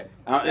yeah,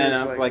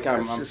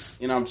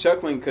 I'm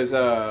chuckling because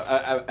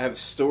I have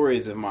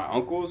stories of my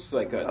uncles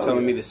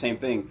telling me the same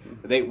thing.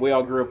 We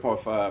all grew up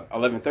off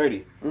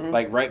 1130,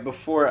 like right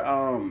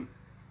before.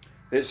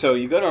 So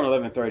you go down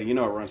 1130, it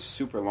runs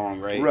super long,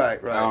 right? Right.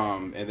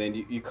 And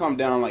then you come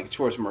down like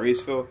towards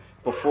Mauriceville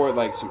before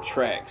like some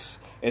tracks.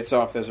 It's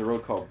off. There's a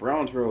road called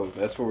Browns Road.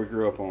 That's where we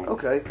grew up on.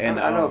 Okay, and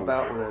I know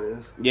about where that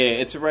is. Yeah,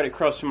 it's right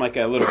across from like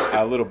a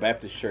little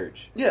Baptist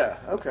church. Yeah.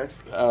 Okay.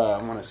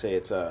 I want to say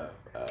it's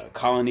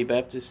Colony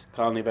Baptist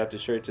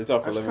Church. It's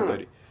off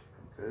 1130.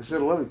 Is it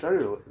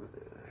 1130?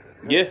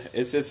 Yeah,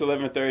 it's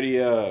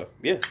 1130.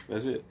 Yeah,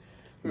 that's it.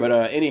 But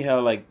anyhow,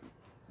 like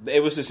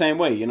it was the same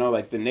way.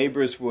 Like the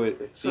neighbors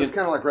would. So it's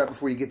kind of like right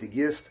before you get to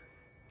Gist.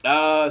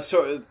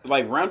 So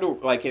like Randall,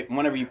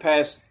 whenever you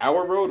pass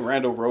our road,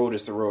 Randall Road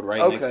is the road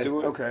next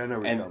to it. Okay, I know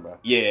what you're talking about.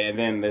 Yeah, and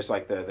then there's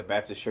like the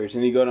Baptist church,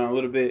 and then you go down a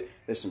little bit.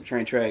 There's some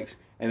train tracks,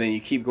 and then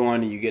you keep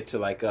going, and you get to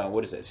like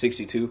what is that,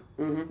 62?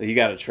 Mm-hmm. You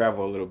got to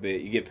travel a little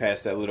bit. You get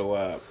past that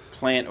little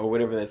plant or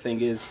whatever that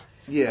thing is.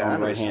 Yeah, on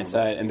the right hand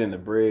side, and then the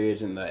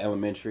bridge and the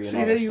elementary. And see,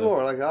 all there that you stuff.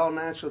 are, like all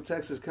natural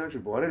Texas country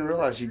boy. I didn't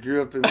realize you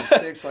grew up in the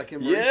sticks, like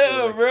in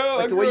Mauriceville. Yeah, bro.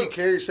 Like the way you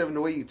carry yourself and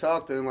the way you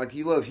talk to them, like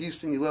you love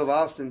Houston, you love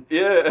Austin.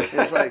 Yeah,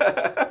 it's like,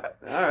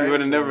 all right. You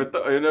would have never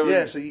thought.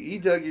 Yeah, so you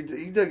dug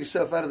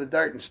yourself out of the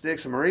dirt and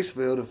sticks of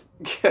Mauriceville to,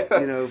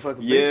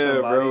 fucking beat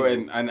somebody. Bro.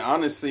 And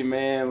honestly,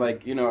 man, I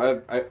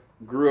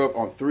grew up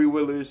on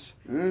 3-wheelers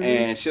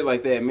and shit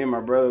like that. Me and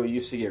my brother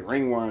used to get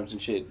ringworms and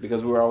shit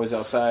because we were always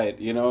outside.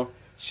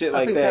 Shit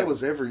like I think that. that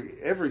was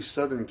every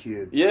Southern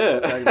kid. Yeah.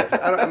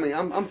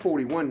 I'm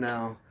 41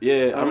 now.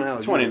 Yeah,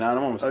 I'm 29.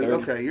 I'm almost 30.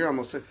 Okay, you're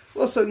almost 30.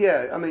 Well, so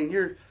yeah, I mean,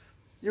 you're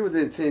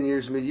within 10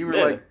 years of me. You were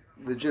like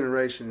the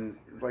generation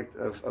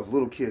of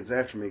little kids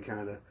after me,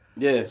 kind of.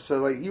 Yeah. So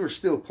like you were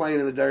still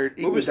playing in the dirt.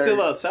 We were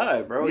still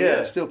outside, bro.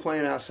 Yeah, still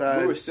playing outside.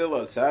 We were still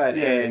outside.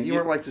 Yeah, and you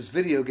weren't like this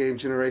video game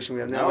generation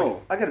we have now.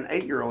 No. Like, I got an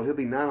 8-year-old. He'll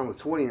be 9 on the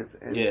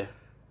 20th. And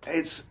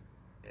it's.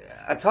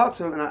 I talk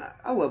to him, and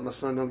I love my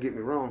son. Don't get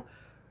me wrong.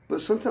 But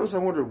sometimes I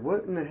wonder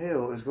what in the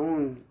hell is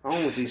going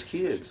on with these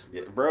kids.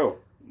 Yeah, bro.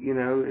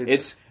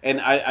 It's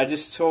and I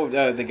just told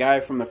the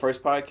guy from the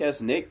first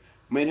podcast, Nick,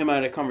 made him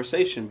out of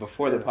conversation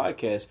before the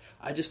podcast.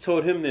 I just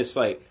told him this,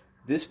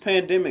 this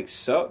pandemic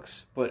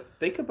sucks, but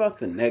think about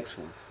the next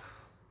one.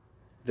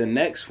 The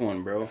next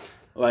one, bro.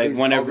 Like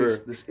whenever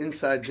this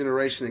inside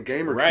generation of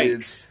gamer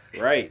kids,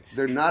 right?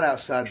 They're not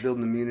outside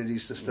building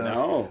immunities to stuff.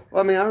 No.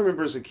 Well, I mean, I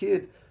remember as a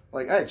kid,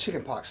 I had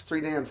chickenpox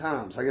 3 damn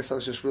times. I guess I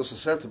was just real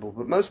susceptible.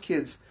 But most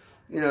kids,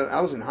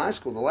 I was in high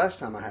school the last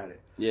time I had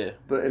it. Yeah.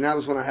 And that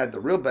was when I had the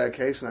real bad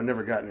case, and I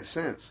never got any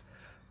since.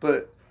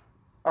 But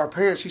our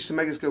parents used to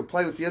make us go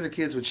play with the other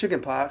kids with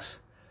chickenpox,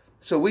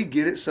 So we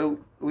get it. So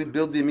we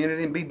build the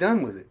immunity and be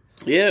done with it.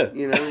 Yeah.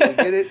 You know, we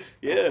get it.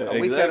 Yeah, a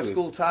week out of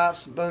school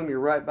tops, boom, you're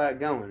right back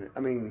going. I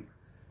mean.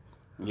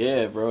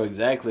 Yeah, bro,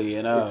 exactly.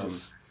 And,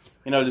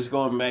 you know, just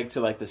going back to,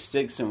 like, the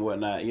sticks and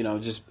whatnot, you know,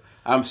 just,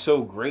 I'm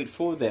so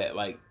grateful that,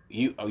 like,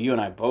 you and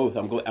I both,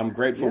 I'm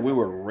grateful we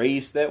were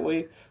raised that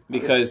way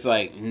because,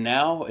 like,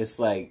 now it's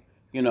like,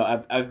 you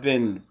know, I've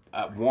been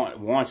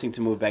wanting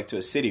to move back to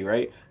a city,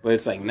 right? But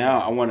it's like now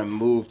I want to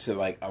move to,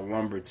 like, a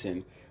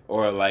Lumberton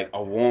or, like,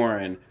 a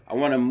Warren. I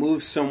want to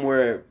move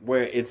somewhere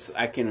where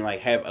I can,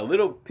 like, have a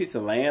little piece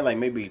of land, like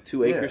maybe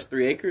 2 acres,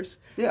 3 acres,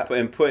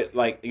 and put,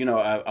 like, you know,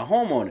 a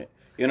home on it.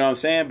 You know what I'm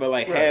saying? But,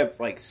 like, have,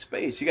 like,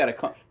 space. You got to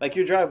come, like,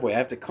 your driveway. I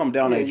have to come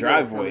down a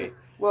driveway.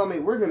 Well, I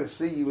mean, we're going to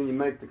see you when you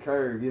make the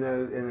curve, you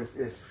know, and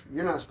if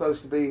you're not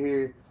supposed to be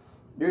here,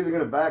 you're either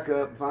going to back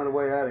up and find a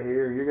way out of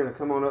here, or you're going to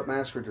come on up and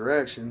ask for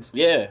directions.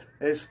 Yeah.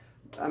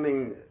 I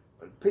mean,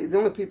 the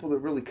only people that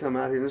really come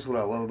out here, and this is what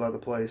I love about the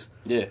place.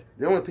 Yeah.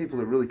 The only people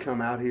that really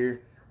come out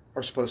here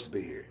are supposed to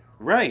be here.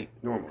 Right.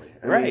 Normally.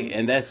 I mean,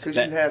 and that's...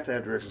 Because you have to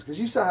have directions. Because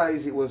you saw how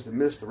easy it was to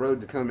miss the road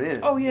to come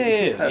in. Oh,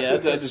 yeah.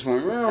 I just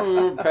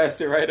went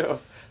past it right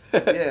off.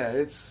 Yeah,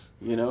 it's...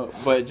 You know,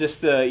 but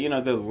just you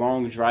know, the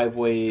long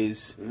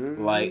driveways,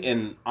 like,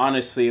 and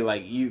honestly,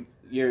 like,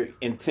 you're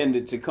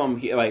intended to come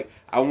here. Like,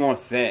 I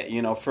want that,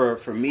 you know, for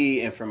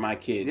me and for my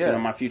kids, you know,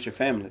 my future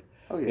family.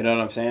 Oh, yeah. You know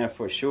what I'm saying?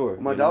 For sure.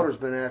 My daughter's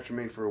been after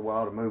me for a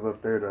while to move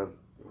up there to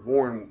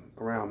Warren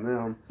around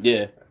them.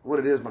 Yeah. What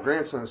it is, my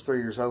grandson's 3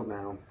 years old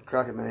now.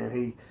 Crockett,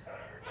 man,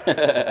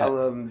 I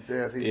love him to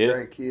death. He's a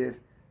great kid.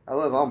 I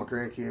love all my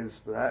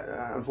grandkids, but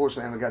I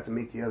unfortunately haven't got to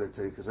meet the other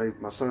two because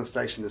my son's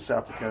stationed in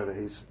South Dakota.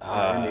 He's in the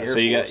Air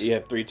Force. So you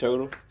have 3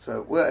 total?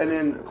 So, well, and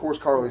then, of course,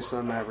 Carly's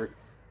son, Maverick,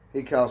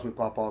 he calls me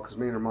Pawpaw because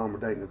me and her mom were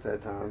dating at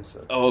that time.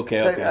 So,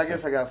 okay. I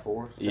guess I got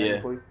 4,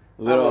 technically.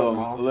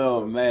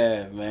 Little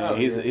man. Oh,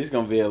 he's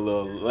gonna be a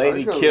little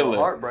lady killer, a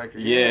little heartbreaker.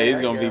 Yeah, he's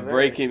gonna be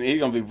breaking. He's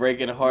gonna be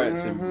breaking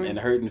hearts and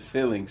hurting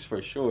feelings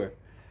for sure.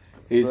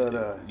 He's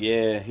gonna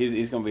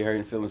be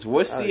hurting feelings.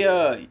 What's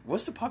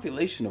the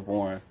population of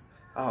Warren?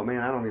 Oh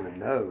man, I don't even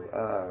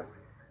know.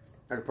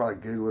 I could probably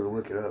Google it or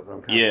look it up, but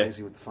I'm kind of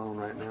lazy with the phone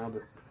right now.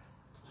 But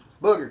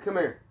Booger, come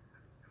here.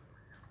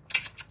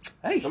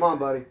 Hey, come on,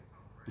 buddy.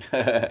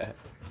 I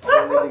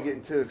don't need to be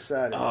getting too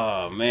excited.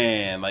 Oh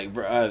man, like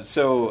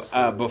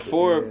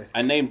before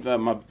I named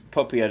my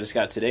puppy I just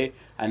got today,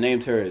 I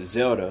named her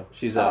Zelda.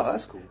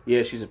 That's cool.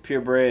 Yeah, she's a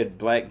purebred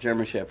black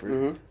German Shepherd.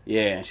 Mm-hmm.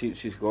 Yeah, and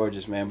she's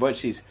gorgeous, man. But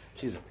she's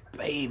a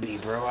baby,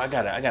 bro. I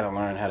gotta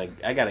learn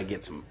I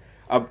gotta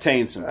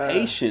obtain some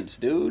patience,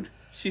 dude.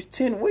 She's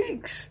 10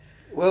 weeks.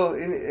 Well,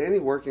 any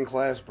working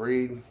class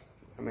breed,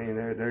 I mean,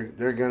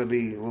 they're gonna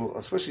be a little,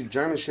 especially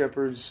German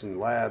Shepherds and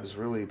Labs.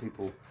 Really,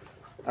 people.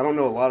 I don't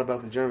know a lot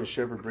about the German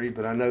Shepherd breed,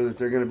 but I know that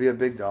they're going to be a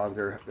big dog.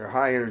 They're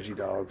high energy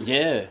dogs.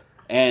 Yeah,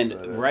 and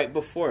right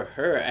before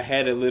her, I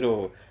had a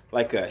little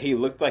he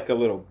looked like a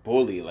little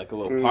bully, like a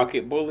little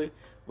pocket bully,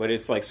 but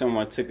it's like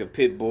someone took a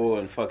pit bull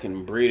and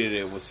fucking breeded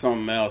it with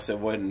something else that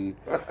wasn't.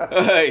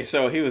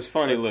 So he was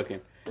funny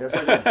looking. That's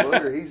like a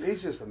booger.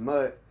 He's just a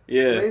mutt.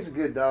 Yeah, I mean, he's a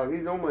good dog.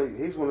 He's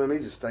one of them. He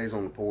just stays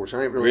on the porch.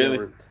 I ain't really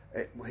ever.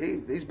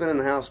 He's been in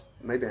the house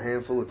maybe a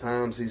handful of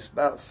times. He's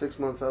about 6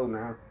 months old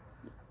now.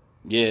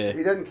 Yeah.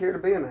 He doesn't care to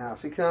be in the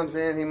house. He comes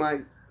in, he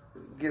might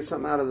get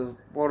something out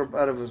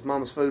of his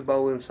mama's food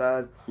bowl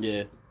inside.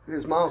 Yeah.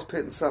 His mom's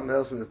pitting something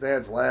else in his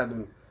dad's lab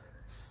and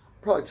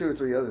probably 2 or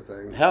 3 other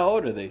things. How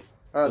old are they?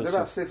 They're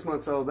about 6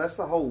 months old. That's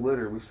the whole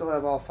litter. We still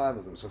have all 5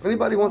 of them. So if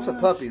anybody wants a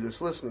puppy that's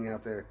listening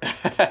out there,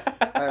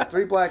 I have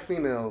 3 black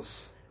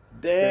females.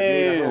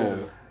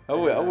 Damn. I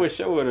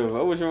wish I would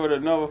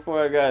have known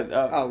before I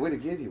got. We'd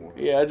have give you one.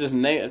 Yeah, I just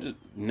named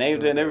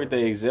it and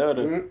everything,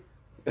 Zelda.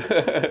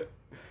 Mm-hmm.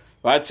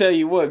 Well, I tell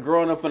you what,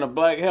 growing up in a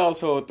black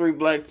household, 3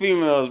 black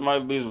females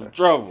might be some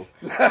trouble.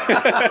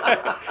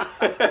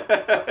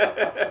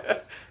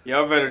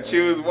 Y'all better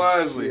choose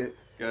wisely. Shit.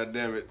 God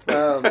damn it.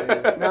 Oh,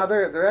 man. No,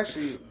 they're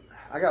actually,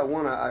 I got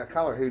one, I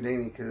call her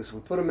Houdini because we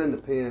put them in the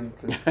pen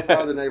because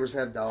all the neighbors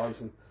have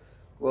dogs. And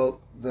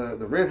well,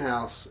 the rent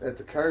house at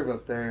the curve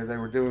up there, they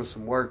were doing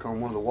some work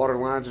on one of the water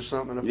lines or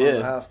something up on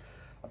the house.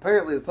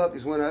 Apparently the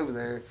puppies went over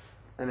there.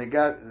 And they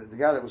got the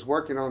guy that was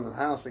working on the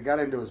house. They got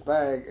into his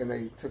bag and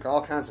they took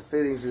all kinds of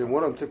fittings. And then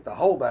one of them took the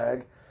whole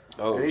bag.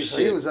 Oh, and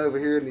he was over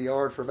here in the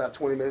yard for about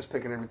 20 minutes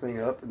picking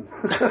everything up. And,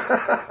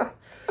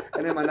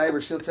 and then my neighbor,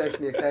 she'll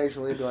text me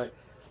occasionally. Be like,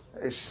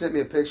 she sent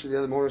me a picture the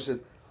other morning. And said,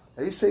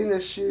 "Have you seen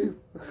this shoe?"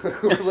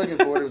 We were looking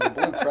for it. It was a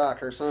blue Croc.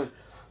 Her son,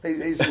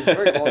 he's a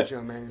very large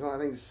young man. I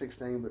think he's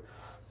 16, but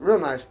real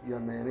nice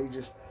young man.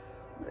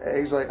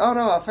 He's like, "Oh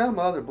no, I found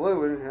my other blue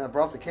one, and I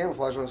brought the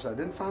camouflage one." So I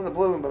didn't find the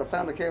blue one, but I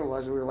found the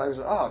camouflage one. We were like,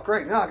 "Oh,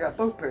 great! Now I got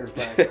both pairs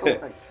back."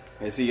 Like,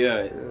 is he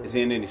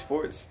in any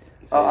sports?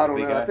 I don't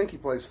know. Guy? I think he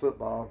plays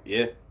football.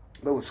 Yeah,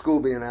 but with school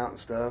being out and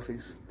stuff,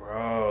 he's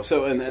bro.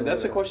 So and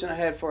that's a question I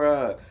had for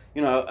a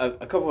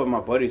couple of my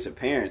buddies are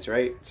parents,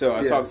 right? So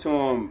I talked to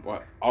them.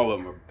 Well, all of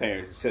them are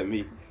parents except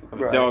me.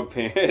 I'm a dog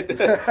parent.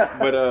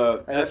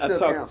 But that still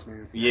counts,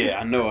 man. Yeah,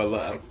 I know.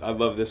 I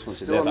love this one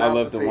to Still death. I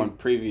love the feed. one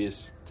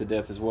previous to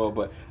death as well.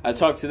 But I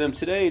talked to them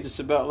today just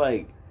about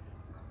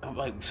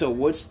so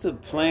what's the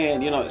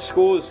plan? You know,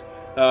 schools.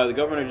 The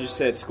governor just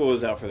said school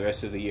is out for the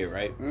rest of the year,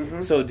 right?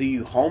 Mm-hmm. So do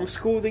you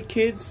homeschool the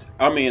kids?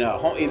 I mean,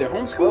 either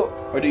homeschool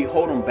or do you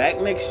hold them back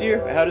next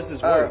year? How does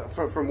this work?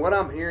 From what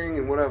I'm hearing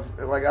and what I've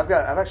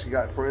actually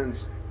got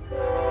friends.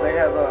 They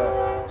have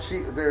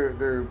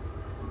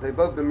they've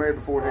both been married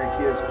before and had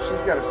kids. But she's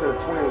got a set of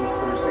twins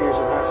that are seniors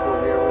in high school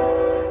at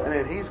Nearland, and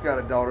then he's got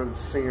a daughter that's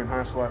a senior in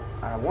high school.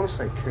 I want to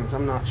say Coons.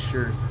 I'm not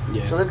sure.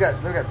 Yeah. So they've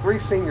got 3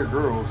 senior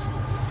girls.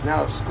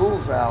 Now if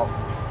school's out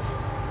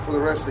for the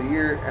rest of the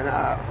year, and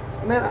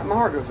man, my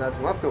heart goes out to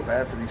them. I feel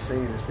bad for these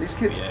seniors. These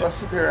kids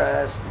busted their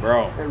ass,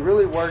 bro, and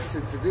really worked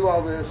to do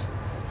all this,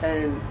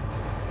 and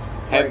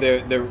have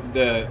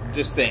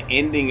just the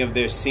ending of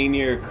their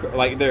senior,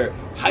 like their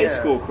high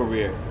school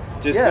career,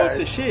 just go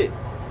to shit.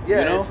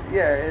 Yeah, you know?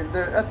 And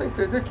I think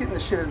they're getting the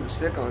shit in the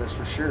stick on this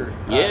for sure.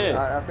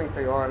 Yeah, I think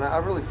they are, and I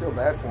really feel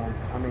bad for them.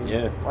 I mean,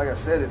 like I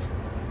said,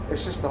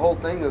 it's just the whole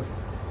thing of.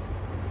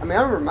 I mean,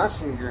 I remember my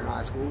senior year in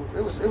high school.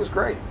 It was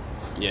great.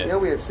 Yeah. You know,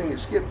 we had senior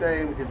skip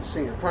day. We did the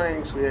senior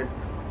pranks. We had,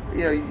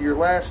 your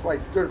last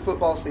during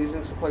football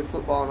season. So I played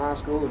football in high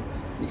school, and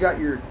you got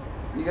your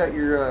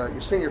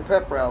senior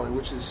pep rally,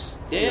 which is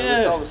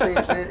that's all the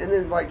seniors, and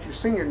then your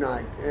senior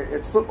night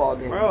at the football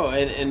games. Bro,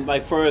 and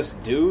like for us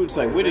dudes,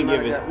 like we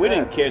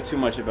didn't care too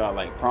much about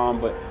like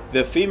prom, but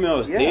the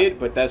females did.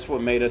 But that's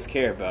what made us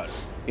care about it.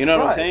 You know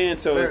what I'm saying?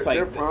 So it's like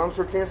their proms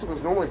were canceled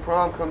because normally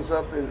prom comes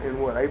up in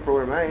what, April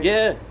or May.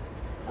 Yeah.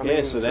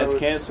 So that's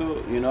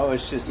canceled. You know,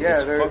 it's just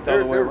they're fucked all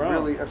the way around.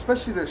 Really,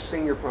 especially their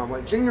senior prom,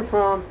 like junior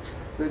prom,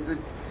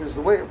 because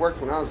the way it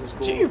worked when I was in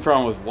school, junior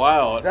prom was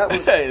wild. That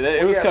was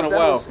it was kind of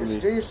wild for me. It's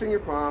junior senior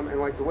prom, and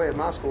like the way at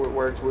my school it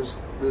worked was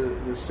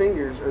the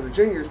seniors or the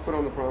juniors put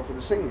on the prom for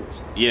the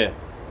seniors. Yeah,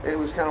 it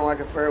was kind of like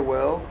a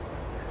farewell.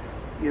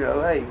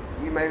 Hey,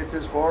 you made it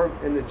this far,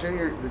 and the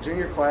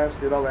junior class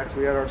did all that because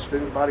we had our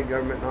student body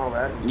government and all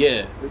that.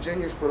 Yeah, the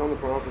juniors put on the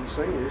prom for the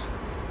seniors.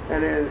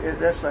 And then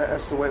that's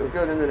the way it would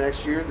go. And then the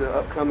next year, the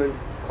upcoming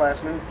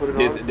classmen put it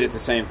on. Did the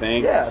same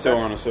thing. Yeah, so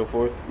on and so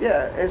forth.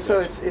 Yeah, and so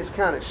it's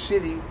kind of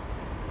shitty,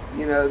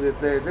 that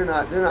they're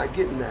not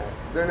getting that.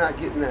 They're not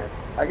getting that.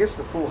 I guess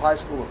the full high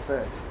school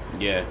effect.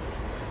 Yeah.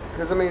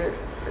 Because I mean,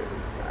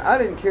 I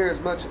didn't care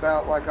as much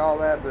about like all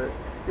that, but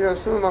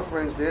some of my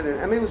friends did, and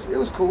I mean it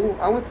was cool.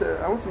 I went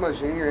to my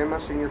junior and my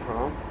senior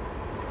prom.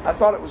 I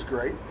thought it was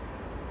great.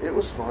 It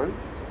was fun,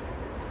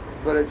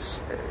 but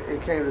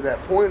it came to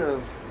that point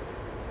of.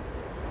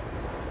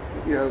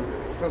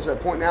 It comes to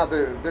that point now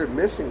they're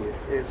missing it.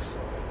 It's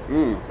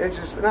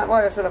just not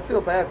like I said. I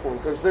feel bad for them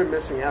because they're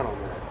missing out on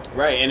that.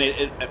 Right, and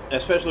it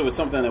especially with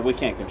something that we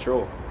can't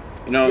control.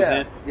 You know what I'm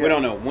saying? Yeah. We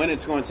don't know when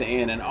it's going to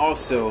end, and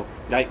also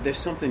like there's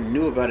something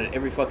new about it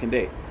every fucking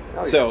day.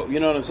 Oh, so you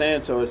know what I'm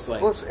saying? So it's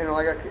like,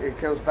 it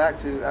comes back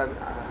to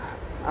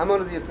I'm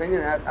under the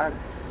opinion.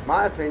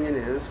 My opinion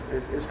is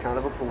it's kind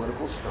of a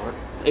political stunt.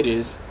 It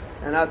is,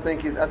 and I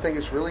think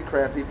it's really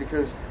crappy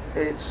because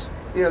it's.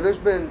 There's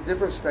been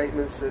different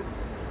statements that,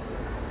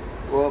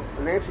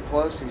 Nancy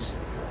Pelosi's,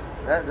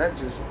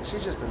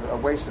 she's just a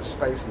waste of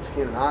space and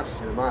skin and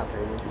oxygen, in my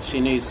opinion. She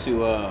needs to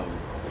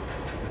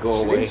go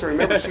away. She needs to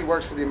remember she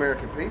works for the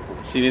American people.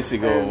 She needs to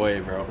go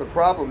away, bro. The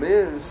problem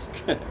is,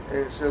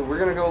 and so we're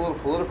going to go a little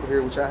political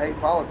here, which I hate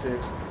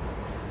politics,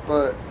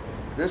 but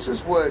this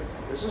is what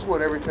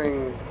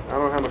everything. I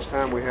don't know how much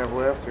time we have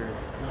left or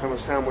how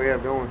much time we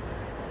have going,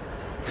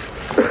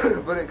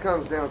 but it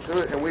comes down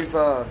to it, and we've.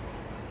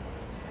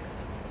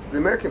 The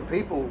American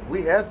people,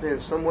 we have been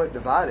somewhat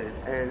divided,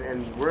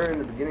 and we're in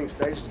the beginning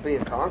stages of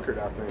being conquered,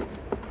 I think.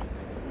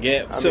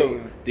 Yeah, I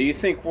mean, do you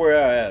think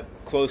we're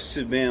close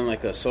to being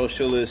like a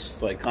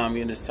socialist, like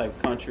communist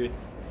type country?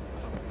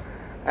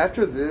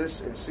 After this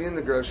and seeing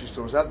the grocery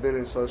stores, I've been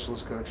in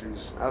socialist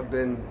countries. I've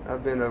been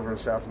over in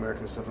South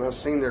America and stuff, and I've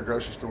seen their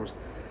grocery stores.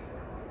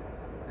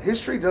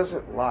 History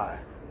doesn't lie.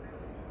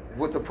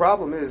 What the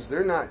problem is,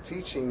 they're not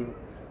teaching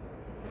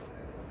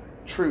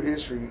true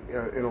history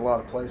in a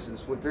lot of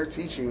places. What they're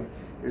teaching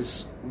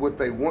is what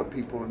they want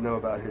people to know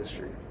about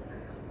history.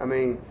 I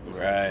mean,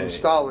 from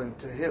Stalin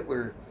to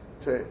Hitler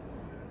to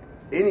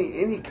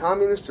any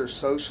communist or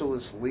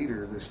socialist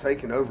leader that's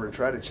taken over and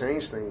tried to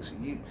change things,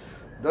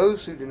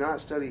 those who do not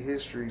study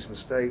history's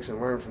mistakes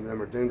and learn from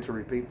them are doomed to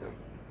repeat them.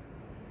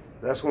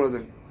 That's one of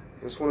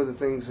the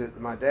things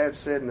that my dad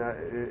said, and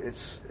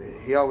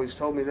he always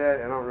told me that,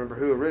 and I don't remember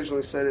who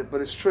originally said it, but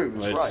it's true.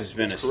 It's right. It's just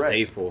been a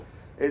staple.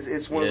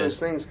 It's one of those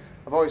things.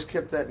 I've always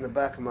kept that in the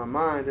back of my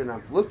mind, and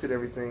I've looked at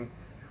everything,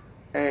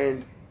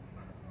 and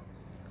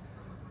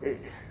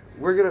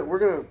we're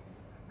gonna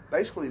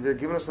basically they're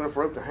giving us enough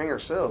rope to hang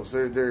ourselves.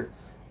 They're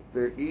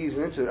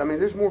easing into it. I mean,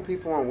 there's more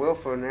people on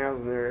welfare now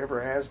than there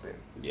ever has been.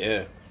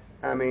 Yeah.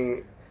 I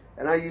mean,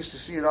 and I used to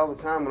see it all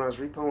the time when I was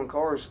repoing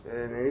cars,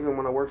 and even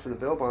when I worked for the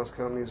bail bonds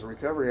company as a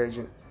recovery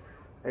agent,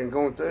 and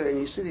going through, and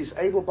you see these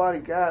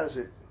able-bodied guys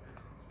that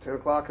 10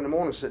 o'clock in the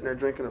morning sitting there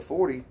drinking a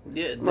 40.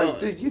 Yeah, I'm like,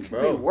 dude, you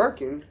could be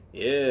working.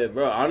 Yeah,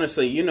 bro.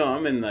 Honestly, you know,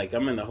 I'm in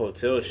the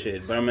hotel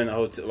shit, but I'm in the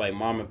hotel, like,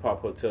 mom and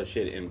pop hotel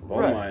shit in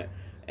Beaumont. Right.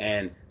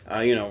 And,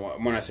 you know,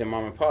 when I say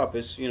mom and pop,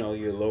 it's, you know,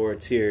 your lower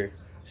tier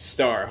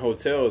star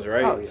hotels,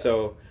 right? Oh, yeah.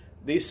 So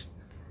these,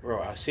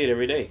 bro, I see it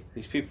every day.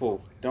 These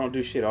people don't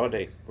do shit all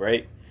day,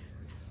 right?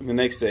 The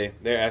next day,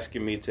 they're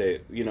asking me to,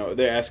 you know,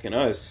 they're asking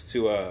us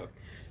to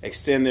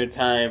extend their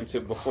time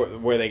to before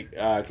where they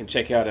can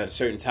check out at a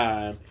certain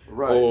time,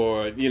 right?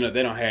 Or, you know,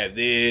 they don't have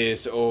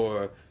this,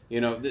 or,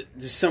 you know,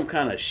 just some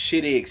kind of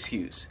shitty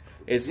excuse.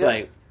 It's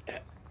like,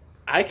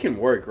 I can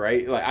work,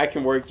 right? Like, I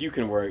can work, you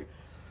can work.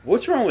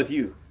 What's wrong with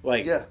you?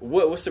 Like,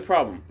 what's the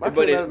problem?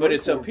 But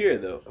it's up here,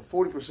 though.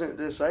 40%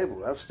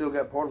 disabled. I've still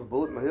got part of a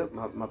bullet in my hip.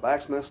 My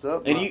back's messed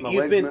up. And my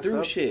you've leg's been messed through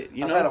up. shit. You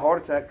know? I've had a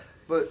heart attack.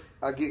 But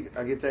I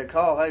get that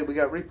call. Hey, we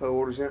got repo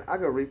orders in. I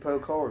go repo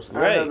cars.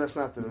 Right. I know that's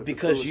not the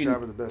coolest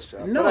job or the best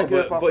job. No, but I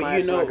get up off my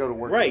ass you know, and I go to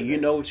work. Right, you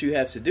know what you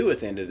have to do at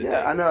the end of the day.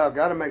 Yeah, I know. I've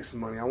got to make some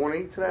money. I want to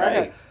eat today.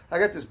 Right. I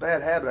got this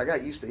bad habit. I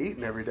got used to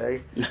eating every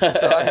day,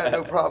 so I got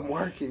no problem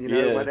working. You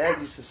know, my dad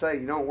used to say,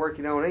 "You don't work,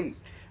 you don't eat,"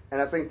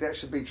 and I think that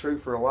should be true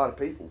for a lot of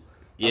people.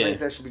 I think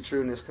that should be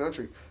true in this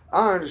country.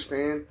 I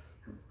understand.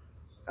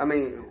 I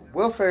mean,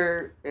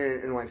 welfare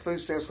and like food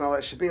stamps and all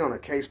that should be on a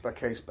case by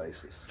case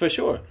basis. For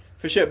sure.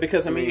 For sure,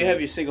 because, I mean, you have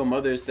your single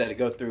mothers that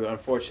go through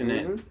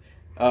unfortunate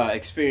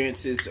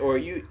experiences, or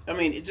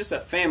just a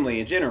family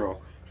in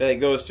general that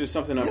goes through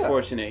something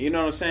unfortunate. You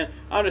know what I'm saying?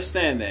 I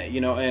understand that, you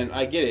know, and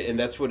I get it, and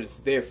that's what it's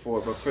there for.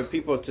 But for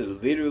people to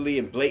literally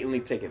and blatantly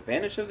take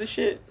advantage of the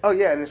shit... Oh,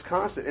 yeah, and it's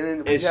constant.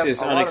 And then it's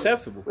just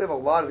unacceptable. We have a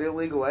lot of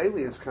illegal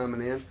aliens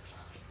coming in,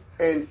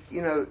 and,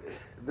 you know,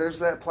 there's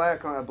that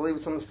plaque, I believe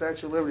it's on the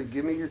Statue of Liberty,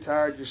 give me you're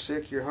tired, you're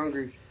sick, you're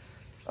hungry.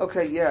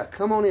 Okay, yeah,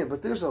 come on in,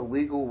 but there's a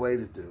legal way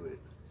to do it.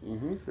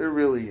 Mm-hmm. There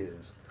really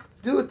is.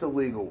 Do it the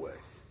legal way.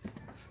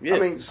 Yeah. I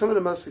mean, some of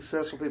the most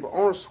successful people,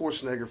 Arnold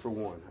Schwarzenegger for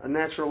one, a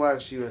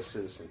naturalized U.S.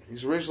 citizen.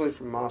 He's originally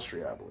from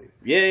Austria, I believe.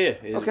 Yeah.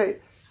 Okay,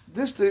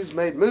 this dude's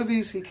made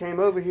movies. He came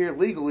over here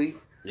legally,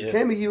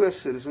 became a U.S.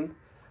 citizen.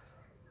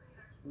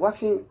 Why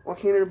can't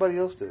everybody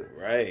else do it?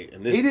 Right.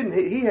 And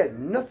he had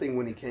nothing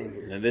when he came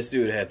here. And this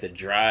dude had the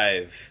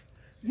drive.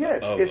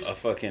 Yes, it's a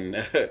fucking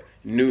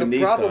new Nissan.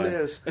 The problem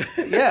is,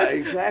 yeah,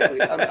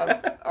 exactly.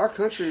 Our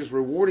country is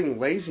rewarding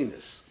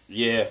laziness.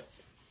 Yeah.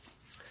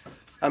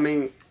 I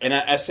mean, and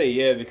I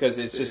say because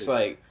it's just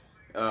like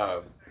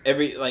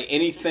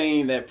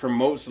anything that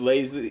promotes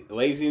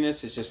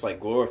laziness is just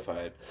like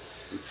glorified.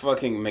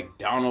 Fucking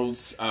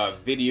McDonald's,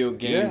 video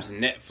games,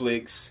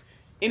 Netflix,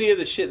 any of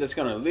the shit that's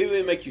gonna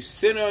literally make you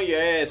sit on your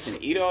ass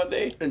and eat all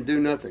day and do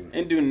nothing.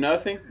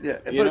 Yeah,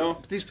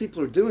 but these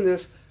people are doing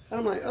this. And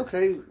I'm like,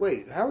 okay,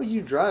 wait, how are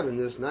you driving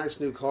this nice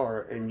new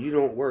car and you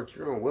don't work,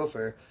 you're on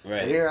welfare?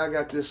 Right. And here I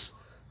got this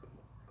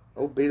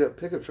old beat-up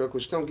pickup truck,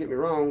 which don't get me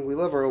wrong, we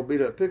love our old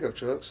beat-up pickup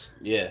trucks.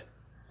 Yeah.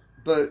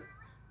 But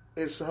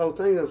it's the whole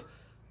thing of,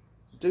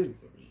 dude,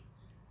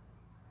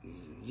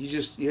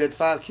 you had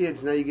 5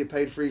 kids, now you get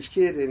paid for each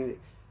kid, and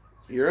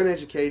you're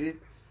uneducated,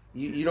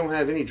 you don't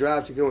have any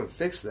drive to go and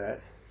fix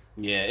that.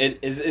 Yeah,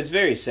 it's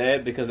very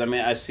sad because, I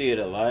mean, I see it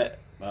a lot.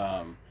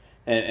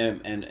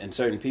 And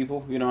certain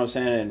people, you know what I'm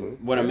saying?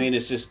 And what I mean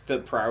is just the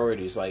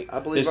priorities. Like, I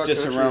believe our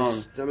country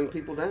is dumbing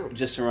people down.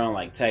 Just around,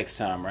 like, tax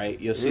time, right?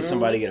 You'll see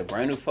somebody get a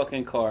brand new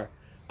fucking car,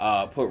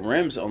 put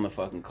rims on the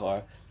fucking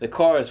car. The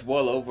car is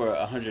well over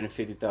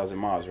 150,000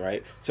 miles,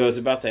 right? So it's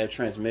about to have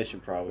transmission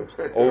problems.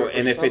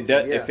 And if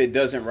it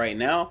doesn't right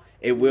now,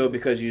 it will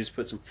because you just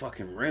put some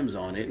fucking rims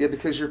on it. Yeah,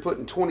 because you're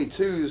putting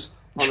 22s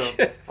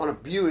on a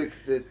Buick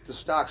that the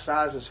stock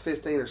size is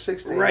 15 or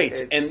 16. Right,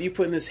 and you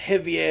putting this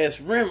heavy ass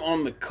rim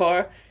on the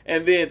car,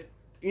 and then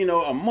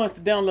a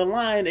month down the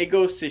line it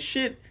goes to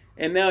shit,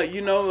 and now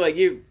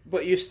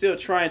but you're still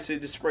trying to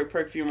just spray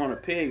perfume on a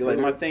pig. Like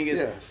my thing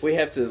is, we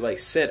have to like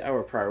set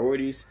our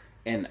priorities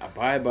and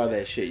abide by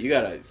that shit.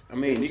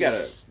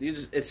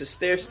 It's a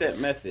stair step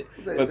method,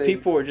 but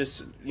people are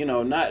just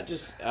not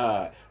just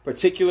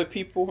particular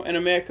people in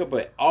America,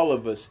 but all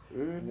of us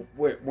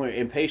we're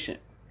impatient.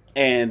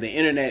 And the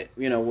internet,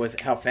 with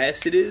how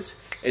fast it is,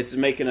 it's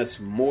making us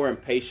more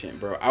impatient,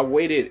 bro. I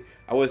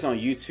was on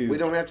YouTube. We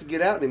don't have to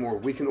get out anymore.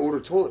 We can order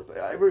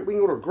we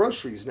can order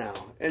groceries now,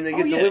 and they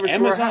get delivered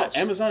to our house.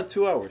 Amazon,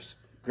 2 hours.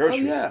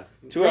 Groceries. Oh,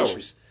 yeah. 2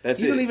 hours. That's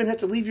it. You don't even have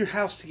to leave your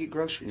house to get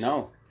groceries.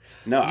 No.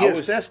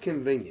 Yes, that's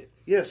convenient.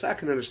 Yes, I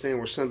can understand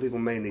where some people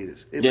may need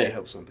us. It may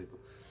help some people.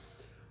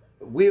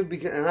 We've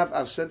begun, and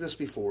I've said this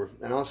before,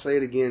 and I'll say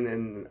it again,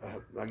 and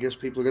I guess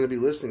people are going to be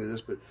listening to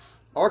this, but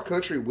our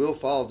country will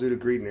fall due to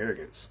greed and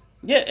arrogance.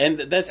 Yeah, and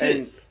that's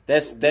it.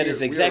 That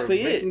is exactly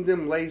it. We are making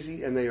them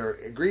lazy, and they are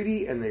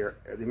greedy, and the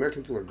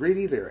American people are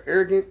greedy. They are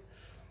arrogant.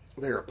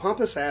 They are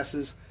pompous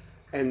asses,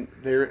 and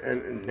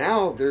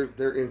now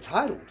they're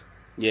entitled.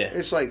 Yeah,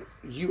 it's like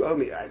you owe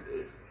me.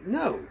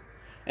 No.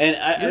 And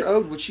you're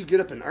owed what you get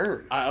up and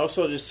earn. I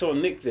also just told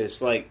Nick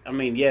this. Like, I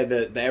mean, yeah,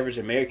 the average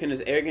American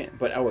is arrogant,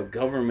 but our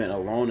government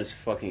alone is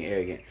fucking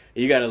arrogant.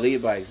 You got to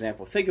lead by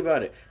example. Think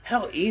about it.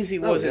 How easy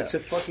was it to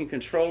fucking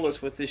control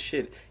us with this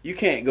shit? You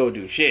can't go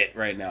do shit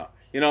right now.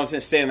 You know what I'm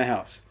saying? Stay in the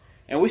house.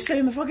 And we stay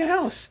in the fucking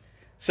house.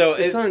 So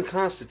it's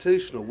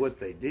unconstitutional what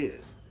they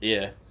did.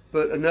 Yeah.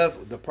 But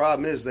the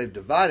problem is they've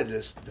divided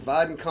us,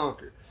 divide and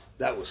conquer.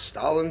 That was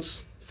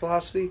Stalin's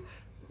philosophy.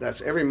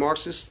 That's every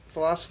Marxist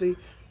philosophy.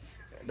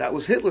 That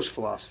was Hitler's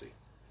philosophy.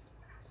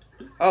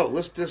 Oh,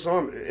 let's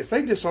disarm. If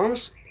they disarm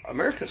us,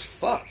 America's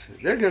fucked.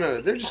 They're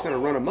just gonna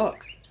run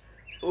amok.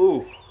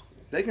 Ooh.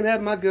 They can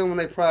have my gun when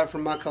they pry it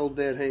from my cold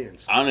dead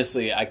hands.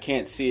 Honestly, I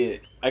can't see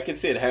it. I can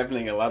see it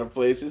happening in a lot of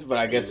places, but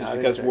I guess it's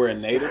because we're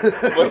native.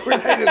 We're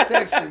native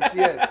Texans,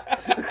 yes.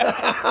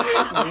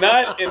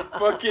 Not in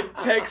fucking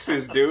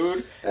Texas,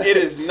 dude. It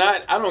is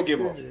not. I don't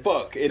give a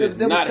fuck. It is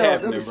not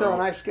happening, They'll be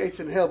selling ice skates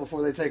in hell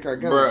before they take our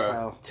guns,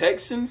 pal.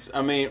 Texans?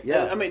 I mean,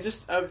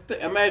 just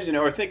imagine it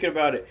or thinking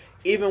about it.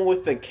 Even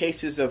with the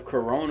cases of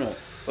corona,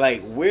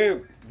 like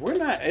we're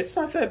not. It's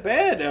not that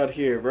bad out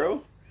here,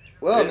 bro.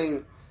 Well, I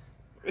mean,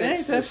 it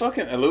ain't that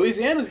fucking.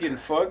 Louisiana's getting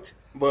fucked.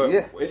 But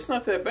it's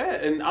not that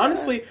bad. And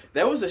honestly,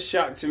 that was a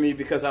shock to me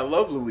because I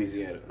love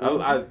Louisiana.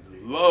 I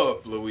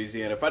love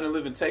Louisiana. If I didn't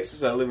live in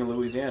Texas, I'd live in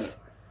Louisiana.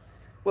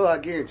 Well, I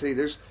guarantee you,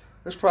 there's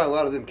probably a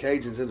lot of them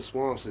Cajuns in the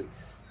swamps that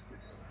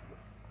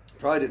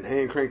probably didn't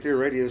hand crank their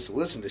radios to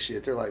listen to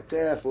shit. They're like,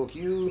 yeah, fuck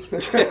you.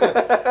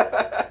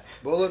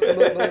 Bull up the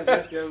motherfuckers,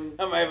 let's go. I'm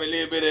going to have a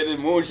little bit of this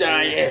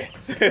moonshine, yeah.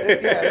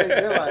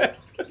 They're like,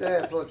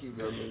 yeah, fuck you,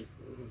 government.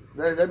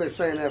 They've been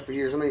saying that for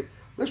years. I mean,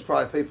 there's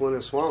probably people in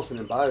the swamps and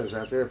in bayous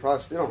out there that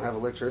probably still don't have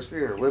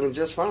electricity and are living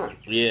just fine.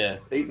 Yeah.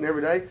 Eating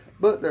every day,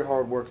 but they're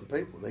hard-working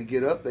people. They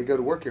get up, they go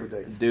to work every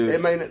day. Dude.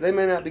 They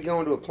may not be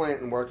going to a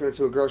plant and working or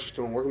to a grocery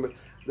store and working, but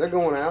they're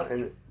going out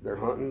and they're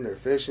hunting, they're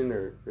fishing,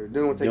 they're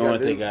doing what they got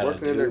to do,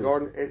 working in their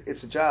garden.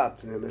 It's a job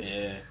to them.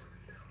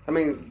 I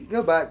mean, you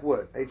go back,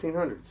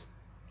 1800s?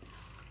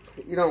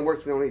 You don't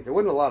work, you don't eat. There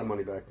wasn't a lot of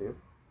money back then.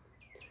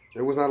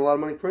 There was not a lot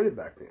of money printed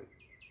back then.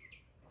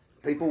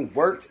 People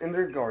worked in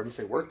their gardens.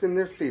 They worked in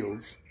their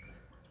fields.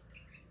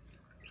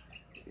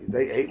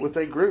 They ate what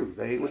they grew.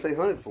 They ate what they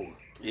hunted for.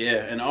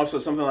 Yeah, and also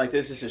something like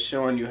this is just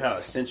showing you how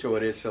essential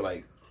it is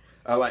to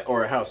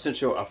or how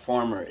essential a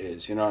farmer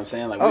is. You know what I'm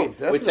saying?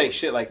 Like we take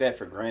shit like that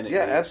for granted.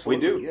 Yeah,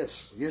 absolutely. We do.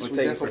 Yes, we take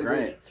definitely it for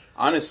granted.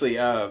 Honestly,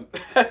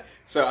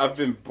 so I've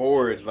been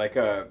bored,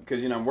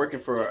 because I'm working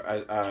for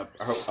a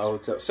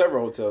hotel,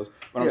 several hotels,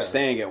 but I'm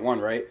staying at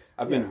one, right?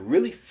 I've been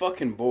really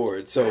fucking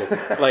bored, so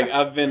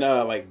I've been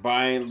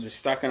buying, just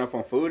stocking up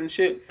on food and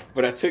shit.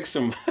 But I took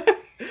some,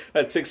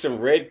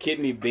 red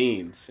kidney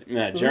beans and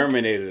I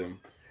germinated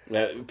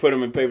them, put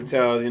them in paper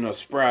towels,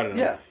 sprouted them.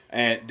 Yeah.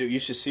 And dude, you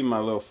should see my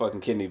little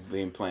fucking kidney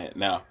bean plant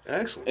now.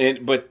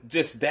 Excellent. But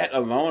just that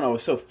alone, I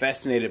was so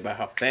fascinated by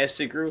how fast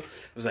it grew. I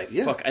was like,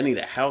 fuck, I need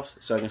a house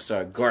so I can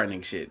start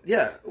gardening shit.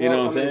 Yeah. You know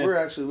what I'm saying? We're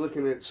actually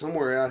looking at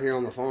somewhere out here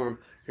on the farm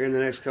here in the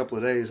next couple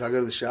of days. I'll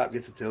go to the shop,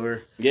 get the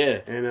tiller. Yeah.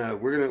 And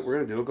we're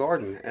gonna do a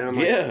garden. And I'm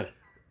like,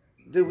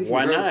 dude, we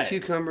can grow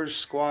cucumbers,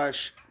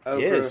 squash,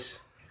 okra. Yes.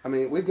 I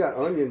mean, we've got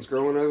onions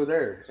growing over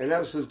there, and that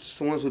was just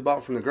the ones we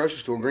bought from the grocery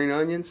store, green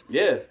onions.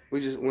 Yeah.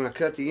 We just, when I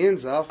cut the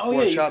ends off,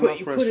 before I chop them up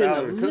for a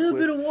salad to cook with. a little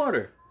bit of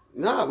water.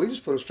 Nah, we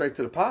just put them straight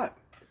to the pot.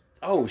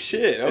 Oh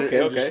shit!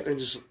 Okay,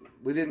 and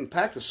we didn't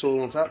pack the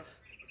soil on top.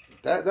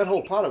 That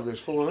whole pot over there is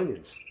full of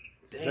onions.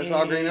 Damn. That's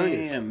all green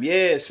onions.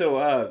 Yeah. So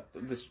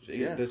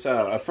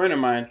a friend of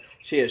mine,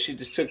 she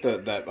just took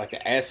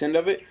the ass end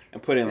of it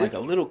and put in a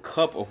little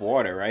cup of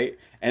water, right?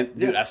 And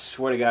dude, I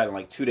swear to God,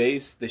 in 2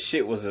 days, the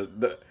shit was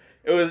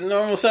it was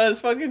normal size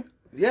fucking.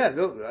 Yeah,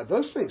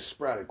 those things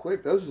sprouted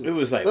quick. Those have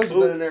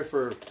been in there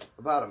for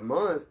about a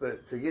month,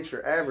 but to get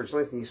your average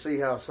length, and you see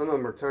how some of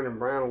them are turning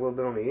brown a little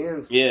bit on the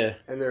ends. Yeah.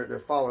 And they're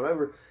falling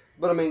over.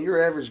 But I mean,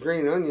 your average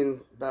green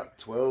onion, about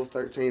 12,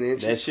 13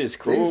 inches. That shit's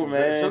cool,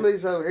 man. Some of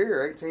these over here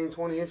are 18,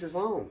 20 inches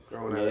long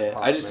growing out of that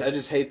pot. I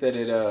just hate that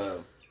it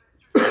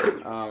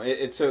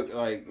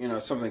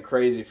took something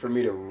crazy for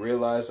me to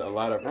realize a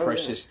lot of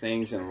precious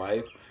things in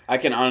life. I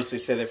can honestly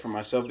say that for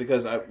myself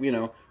because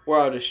we're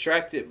all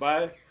distracted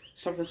by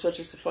something such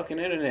as the fucking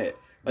internet.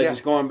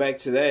 Just going back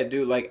to that,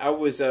 dude, I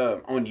was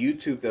on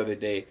YouTube the other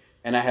day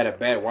and I had a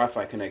bad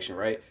Wi-Fi connection,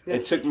 right? Yeah.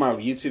 It took my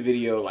YouTube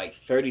video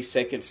 30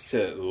 seconds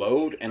to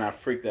load and I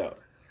freaked out.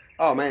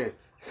 Oh, man.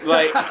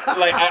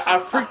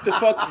 I freaked the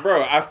fuck,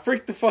 bro. I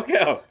freaked the fuck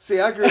out. See,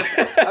 I grew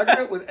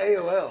up with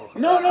AOL.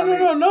 No.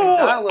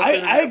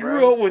 I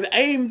grew up with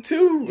AIM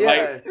too.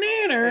 Yeah.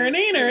 Neener.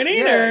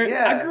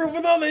 I grew up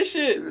with all that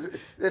shit.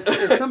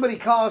 If somebody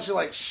calls, you're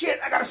like, shit,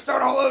 I gotta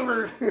start all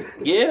over.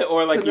 Yeah,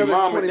 or your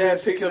mom or dad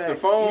picks up the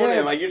phone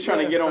and you're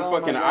trying to get on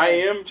fucking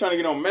IM, trying to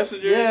get on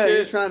Messenger. Yeah, and shit.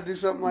 You're trying to do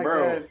something like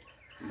that.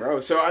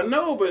 Bro, so I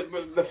know,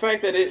 but the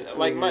fact that it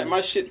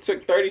my shit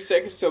took 30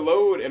 seconds to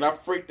load and I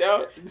freaked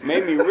out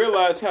made me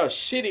realize how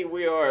shitty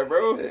we are,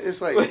 bro. It's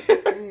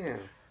damn.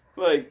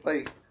 I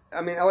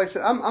mean, like I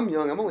said, I'm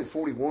young. I'm only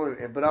 41,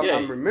 but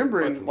I'm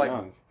remembering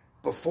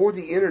before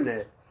the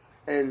internet,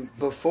 And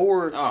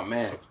before... Oh,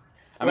 man.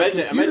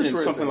 Imagine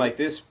something like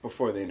this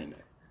before the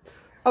internet.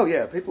 Oh,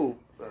 yeah. People...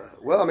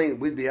 well, I mean,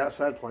 we'd be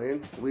outside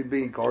playing. We'd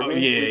be gardening. Oh,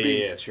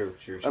 yeah. True.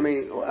 I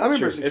mean, I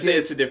remember as a kid...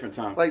 It's a different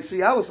time. Like,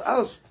 see, I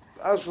was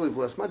really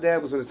blessed. My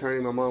dad was an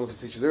attorney. My mom was a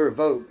teacher. They were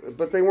both...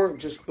 But they weren't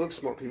just book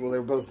smart people. They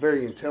were both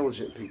very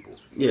intelligent people.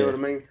 You know what I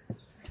mean?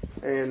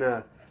 And,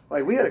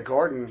 like, we had a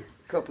garden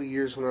a couple of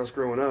years when I was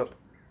growing up.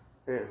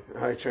 And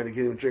I was trying to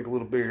get him to drink a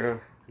little beer, huh?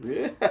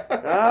 Yeah.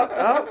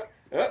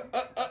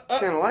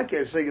 Kind of like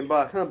that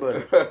Ziegenbach, huh,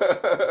 buddy?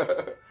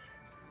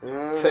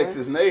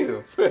 Texas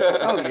native.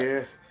 Oh,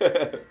 yeah.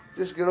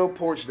 Just good old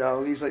porch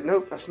dog. He's like,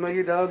 nope, I smell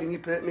your dog and you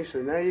pet me,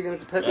 so now you're going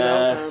to have to pet me all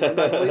the time. I'm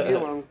not going to leave you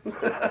alone.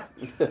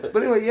 But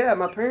anyway, yeah,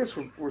 my parents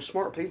were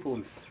smart people.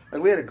 And,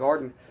 like, we had a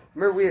garden.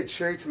 Remember, we had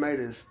cherry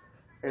tomatoes,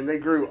 and they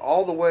grew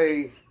all the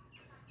way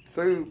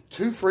through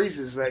 2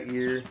 freezes that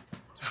year.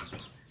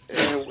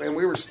 And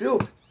we were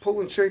still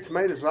pulling cherry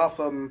tomatoes off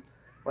of them.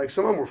 Like,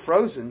 some of them were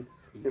frozen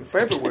in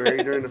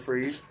February during the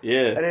freeze.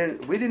 Yeah. And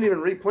then we didn't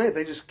even replant.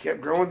 They just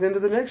kept growing into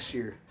the next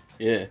year.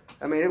 Yeah.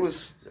 I mean, it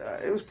was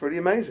pretty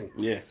amazing.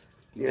 Yeah.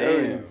 You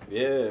know, Damn.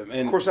 Yeah.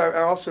 And of course,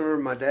 I also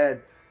remember my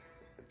dad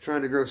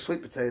trying to grow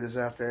sweet potatoes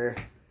out there.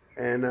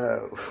 And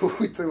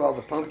we threw all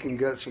the pumpkin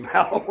guts from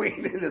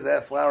Halloween into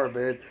that flower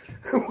bed.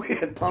 We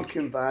had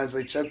pumpkin vines.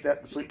 They choked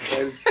out the sweet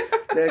potatoes.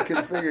 Dad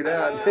couldn't figure it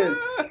out. And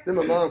then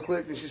my mom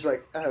clicked, and she's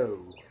like,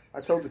 oh, I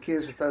told the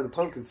kids to throw the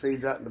pumpkin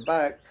seeds out in the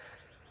back.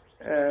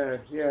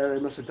 Yeah, they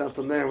must have dumped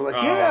them there. And we're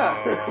like,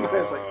 yeah.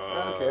 It's like,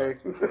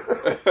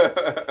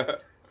 okay.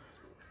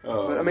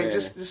 But I mean,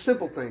 just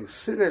simple things.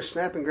 Sitting there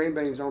snapping green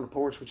beans on the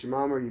porch with your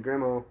mom or your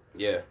grandma.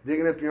 Yeah.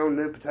 Digging up your own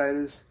new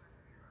potatoes.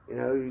 You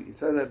know, you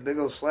throw that big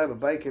old slab of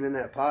bacon in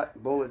that pot,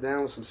 boil it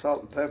down with some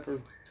salt and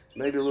pepper,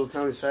 maybe a little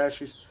Tony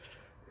Chachere's.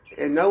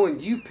 And knowing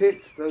you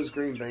picked those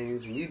green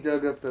beans and you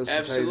dug up those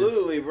potatoes.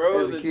 Absolutely, bro.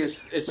 As a kid.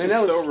 It's just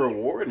so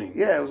rewarding.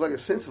 Yeah, it was like a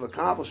sense of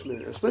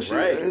accomplishment.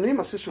 Especially, and me and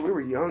my sister, we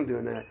were young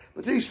doing that.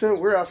 But then we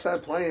were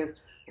outside playing.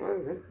 Well,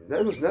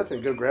 that was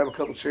nothing. Go grab a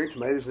couple cherry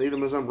tomatoes and eat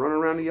them as I'm running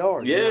around the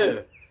yard. Yeah. You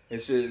know?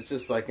 It's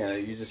just like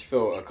you just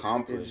feel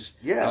accomplished.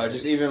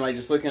 Just even like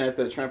just looking at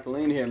the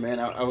trampoline here,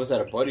 man. I was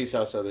at a buddy's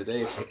house the other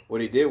day.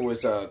 What he did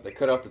was they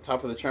cut out the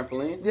top of the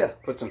trampoline. Yeah.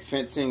 Put some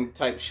fencing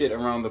type shit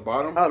around the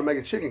bottom. Oh, to make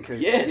a chicken coop.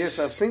 Yes,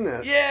 I've seen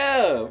that.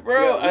 Yeah,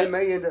 bro. Yeah, they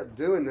may end up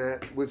doing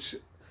that, which,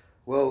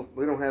 well,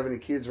 we don't have any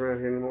kids around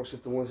here anymore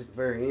except the ones at the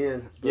very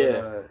end.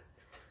 But,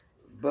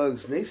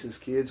 Bug's niece's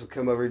kids will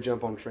come over and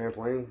jump on the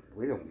trampoline.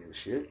 We don't give a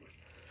shit.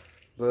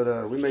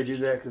 But we may do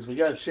that because we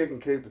got a chicken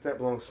coop, but that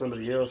belongs to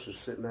somebody else that's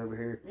sitting over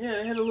here. Yeah,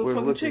 they had a little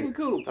fucking chicken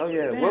coop. Oh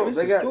yeah, damn, well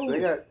they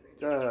got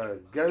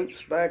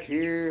goats back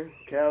here,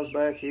 cows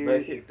back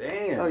here.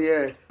 Damn. Oh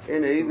yeah,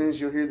 in the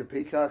evenings you'll hear the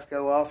peacocks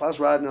go off. I was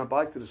riding my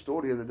bike to the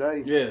store the other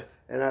day. Yeah.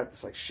 And I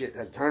was like, shit, I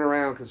had to turn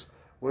around because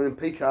one of them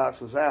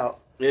peacocks was out.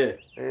 Yeah.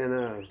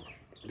 And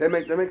they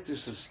make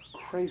just this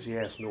crazy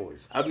ass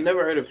noise. I've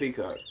never heard of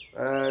peacock.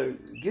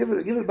 Give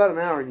it about an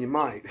hour and you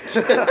might.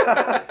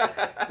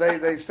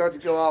 They start to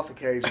go off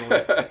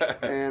occasionally,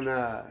 and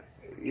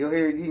you'll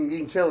hear you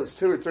can tell it's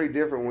 2 or 3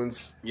 different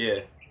ones.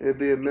 Yeah, it'd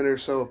be a minute or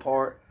so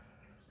apart.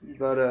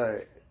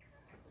 But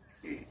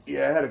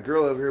yeah, I had a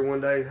girl over here one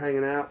day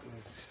hanging out.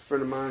 A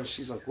friend of mine,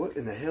 she's like, "What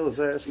in the hell is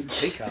that?" It's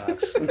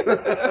peacocks. See,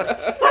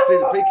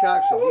 the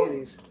peacocks are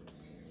guineas.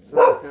 So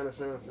that kind of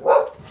sounds.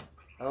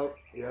 Oh,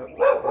 yep.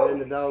 And then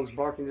the dogs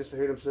barking just to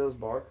hear themselves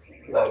bark.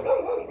 You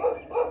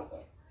know.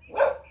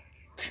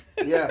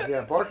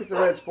 Yeah, bark at the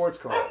red sports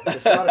car.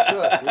 It's not a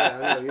truck. Yeah,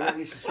 I know. You're not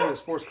used to seeing a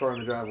sports car in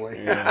the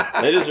driveway.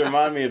 Yeah. They just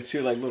remind me of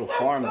 2 like little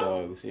farm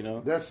dogs, you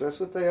know? That's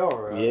what they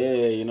are, right?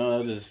 Yeah, you know,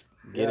 they'll just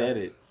get at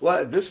it.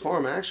 Well, this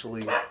farm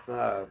actually, we've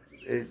got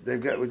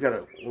what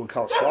we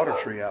call it slaughter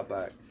tree out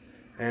back.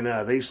 And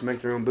they used to make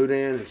their own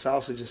boudin and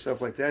sausage and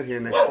stuff like that here,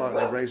 and they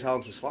raise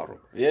hogs and slaughter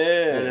them.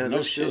 Yeah, and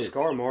there's still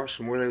scar marks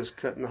from where they was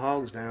cutting the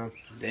hogs down.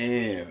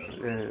 Damn.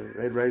 And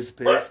they'd raise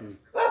the pigs, and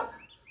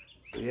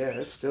yeah,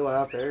 it's still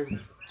out there.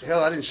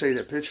 Hell, I didn't show you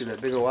that picture of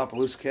that big old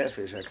Opelousca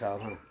catfish I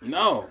caught, huh?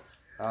 No.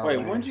 Oh, wait,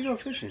 man. when did you go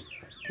fishing?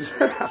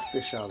 I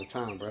fish all the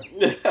time, bro.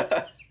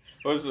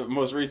 What was the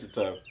most recent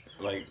time?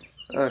 Like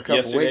a couple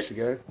yesterday? Weeks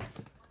ago.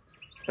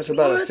 That's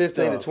about a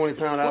 15 to 20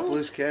 pound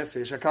Opelousca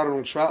catfish. I caught it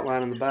on trot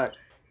line in the back.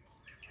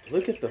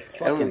 Look at the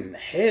fucking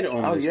head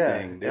on this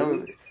thing,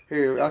 dude.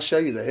 Here, I'll show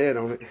you the head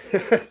on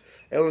it.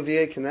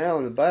 LNVA Canal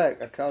in the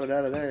back. I caught it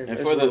out of there. And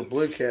for the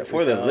blue cat.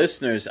 For the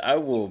listeners, I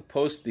will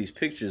post these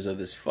pictures of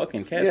this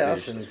fucking catfish. Yeah, I'll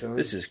send it to them.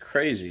 This is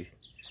crazy.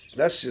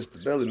 That's just the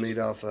belly meat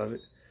off of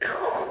it.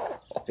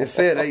 It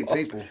fed 8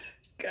 people.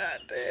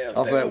 God damn.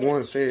 Off that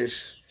one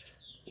fish.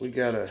 We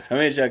got a... How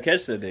many did y'all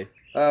catch that day?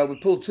 We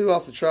pulled 2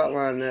 off the trot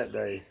line that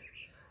day.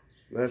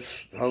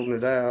 That's holding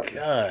it out.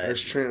 God.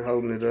 There's Trent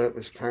holding it up.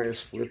 It's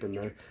flipping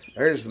though.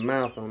 There's the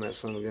mouth on that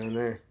son of a gun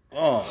there.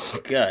 Oh,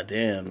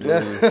 goddamn, dude.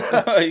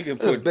 You can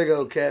put a big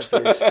old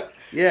catfish.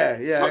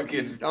 Yeah. I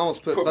could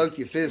almost put both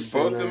your fists in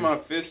there. Both of my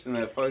fists in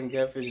that fucking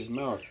catfish's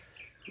mouth.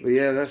 But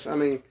yeah,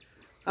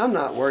 I'm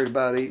not worried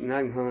about eating.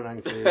 I can hunt, I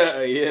can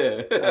fish.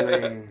 Yeah. I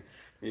mean,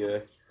 yeah.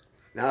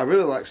 Now I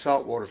really like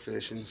saltwater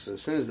fishing. So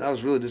as soon as I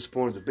was really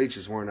disappointed the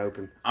beaches weren't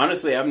open.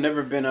 Honestly, I've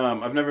never been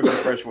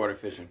freshwater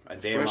fishing. A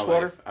day in my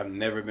life. I've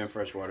never been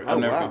freshwater. I've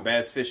never been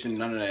bass fishing.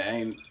 None of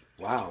that.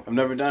 Wow. I've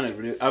never done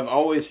it. I've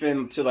always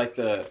been to like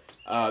the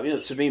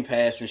Sabine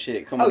Pass and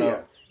shit coming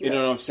up. You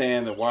know what I'm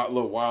saying? The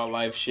little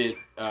wildlife shit.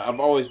 I've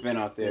always been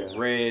out there. Yeah.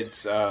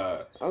 Reds.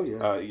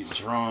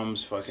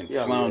 Drums. Fucking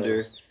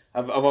flounder. Yeah.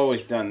 I've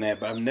always done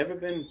that, but I've never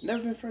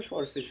been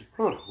freshwater fishing.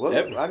 Huh. Well,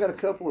 ever. I got a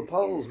couple of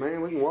poles,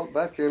 man. We can walk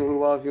back there in a little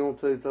while if you want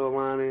to throw a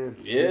line in.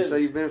 Yeah. You say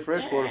you've been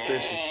freshwater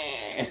fishing.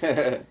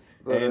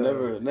 But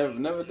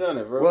never done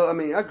it, bro. Well, I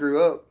mean, I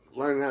grew up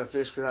learning how to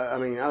fish because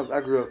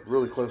I grew up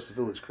really close to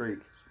Village Creek.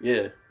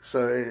 Yeah. So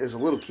as a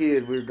little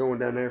kid, we were going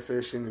down there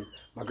fishing, and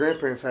my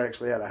grandparents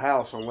actually had a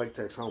house on Lake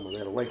Texoma. They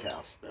had a lake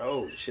house.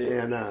 Oh shit!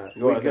 And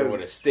we go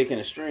with a stick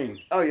and a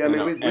string. Oh yeah, I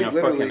mean we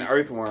literally fucking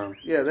earthworm.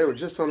 Yeah, they were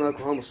just on the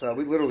Oklahoma side.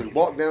 We literally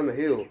walked down the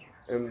hill,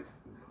 and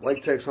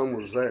Lake Texoma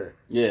was there.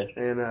 Yeah.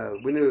 And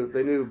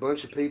they knew a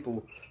bunch of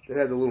people that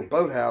had the little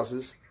boat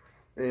houses,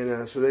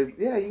 and so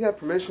you got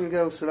permission to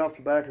go sit off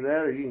the back of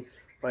that, or you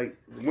like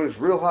when it's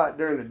real hot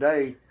during the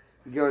day,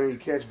 you go in and you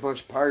catch a bunch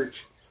of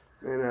perch.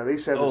 And they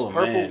used to have this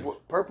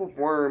purple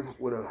worm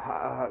with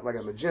like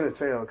a magenta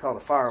tail called a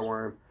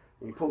fireworm.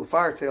 And you pull the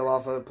fire tail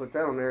off of it, put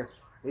that on there,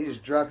 and you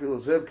just drop your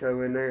little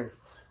Zebco in there,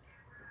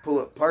 pull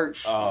up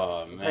perch,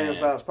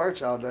 pan-sized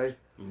perch all day.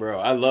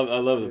 Bro, I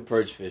love the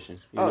perch fishing.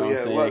 You know what I'm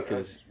saying?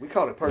 Well, we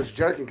called it perch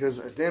jerking because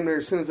damn near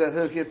as soon as that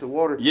hook hit the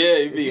water,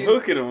 you'd be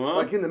hooking them, huh?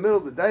 Like in the middle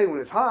of the day when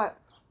it's hot,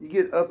 you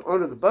get up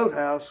under the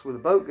boathouse where the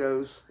boat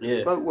goes. If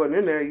the boat wasn't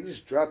in there, you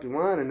just drop your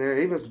line in there.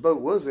 Even if the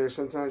boat was there,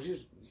 sometimes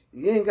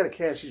you ain't got to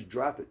cast, you just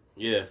drop it.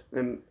 Yeah.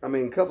 And, I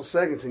mean, a couple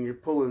seconds and you're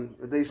pulling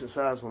a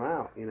decent-sized one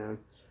out, you know.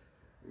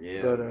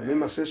 Yeah. But me and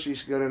my sister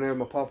used to go down there with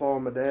my papa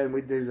and my dad, and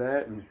we'd do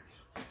that. And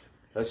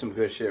that's some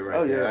good shit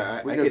right there.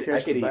 Yeah. I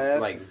could eat,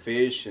 like,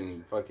 fish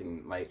and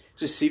fucking, like,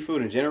 just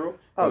seafood in general.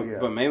 Oh, yeah.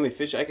 But mainly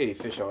fish. I could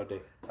eat fish all day.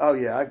 Oh,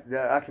 yeah.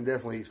 I can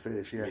definitely eat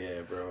fish, yeah.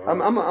 Yeah, bro.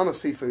 I'm a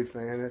seafood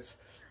fan.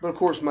 But of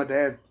course, my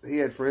dad, he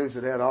had friends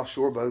that had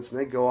offshore boats, and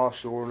they'd go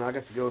offshore, and I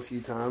got to go a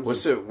few times.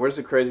 Where's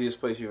the craziest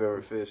place you've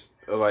ever fished?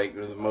 Or like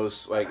the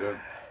most,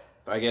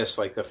 I guess,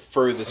 like the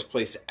furthest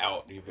place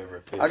out you've ever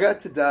fished? I got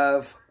to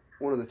dive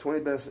one of the 20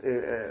 best,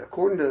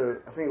 according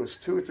to, I think it was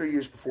 2 or 3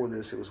 years before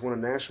this, it was one of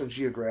National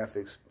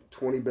Geographic's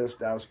 20 best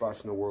dive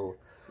spots in the world.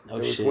 It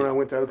was when I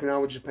went to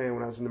Okinawa, Japan,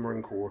 when I was in the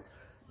Marine Corps.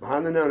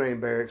 Behind the no-name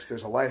barracks,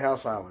 there's a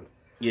lighthouse island.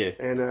 Yeah.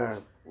 And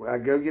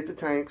I'd go get the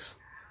tanks,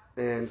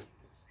 and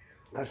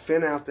I'd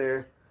fin out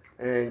there,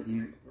 and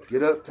you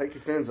get up, take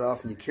your fins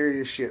off, and you carry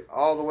your shit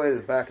all the way to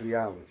the back of the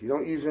island. You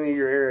don't use any of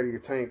your air out of your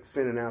tank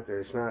finning out there.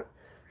 It's not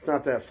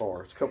that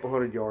far. It's a couple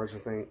hundred yards, I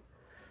think.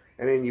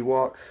 And then you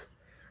walk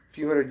a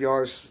few hundred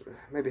yards,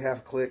 maybe half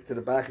a click, to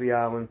the back of the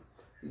island.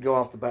 You go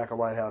off the back of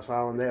Lighthouse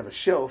Island. They have a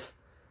shelf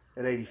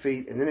at 80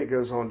 feet, and then it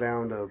goes on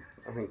down to,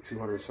 I think,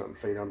 200-something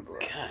feet.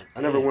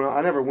 I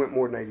never went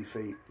more than 80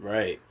 feet.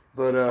 Right.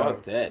 But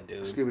fuck that,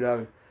 dude. Scuba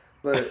diving.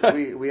 But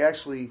we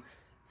actually,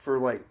 for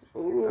like,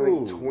 I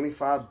think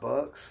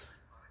 $25,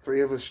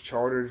 3 of us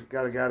chartered,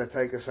 got a guy to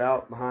take us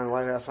out behind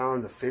Lighthouse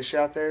Island to fish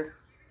out there.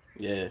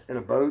 Yeah. In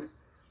a boat.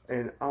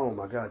 And, oh,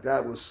 my God,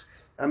 that was,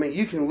 I mean,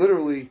 you can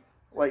literally,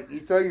 like, you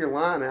throw your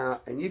line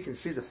out, and you can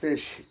see the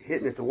fish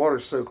hitting it. The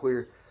water's so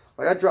clear.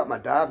 Like, I dropped my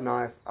dive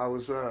knife. I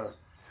was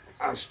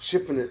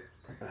chipping it,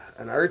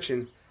 an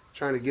urchin,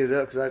 trying to get it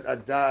up, because I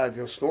dived,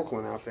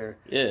 snorkeling out there.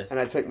 Yeah. And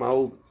I'd take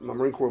my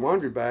Marine Corps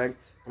laundry bag,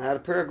 and I had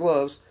a pair of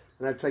gloves,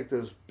 and I'd take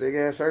those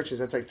big-ass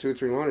urchins. I'd take 2 or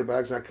 3 laundry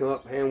bags, and I'd come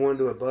up, hand one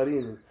to a buddy,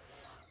 and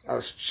I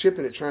was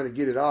chipping it, trying to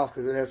get it off,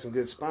 because it had some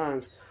good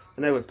spines,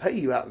 and they would pay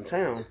you out in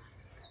town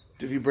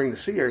if you bring the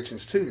sea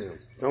urchins to them.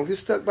 Don't get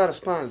stuck by the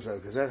spines, though,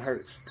 because that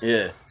hurts.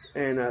 Yeah.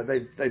 And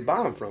they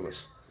buy them from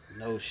us.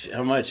 No shit.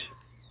 How much?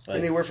 Like,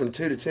 anywhere from $2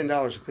 to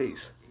 $10 a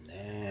piece.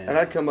 Damn. And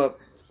I'd come up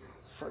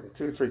fucking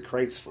 2 or 3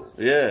 crates full.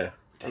 Yeah.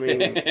 I mean,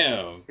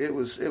 damn. It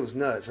was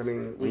nuts. I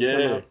mean, we'd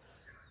come up,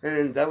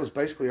 and that was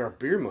basically our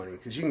beer money,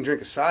 because you can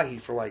drink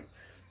Asahi for like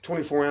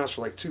 24 ounce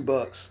for like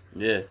 $2.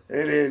 Yeah.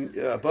 And then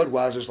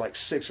Budweiser's like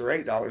 $6 or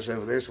 $8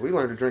 over there, so we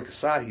learned to drink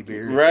Asahi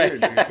beer. Right.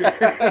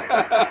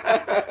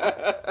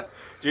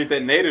 Drink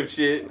that native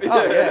shit.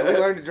 Oh yeah, we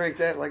learned to drink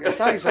that. Like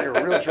Asahi's like a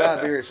real dry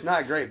beer. It's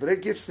not great, but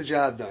it gets the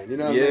job done. You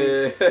know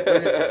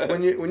what I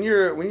mean? When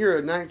you're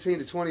a 19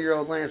 to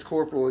 20-year-old Lance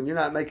Corporal and you're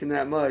not making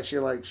that much,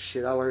 you're like,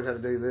 shit, I learned how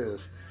to do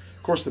this.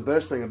 Of course, the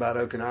best thing about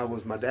Okinawa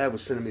was my dad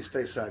was sending me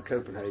stateside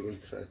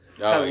Copenhagen, so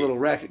had a little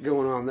racket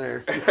going on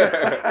there.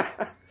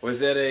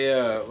 Was that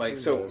a like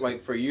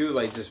for you,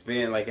 like just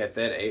being like at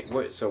that age?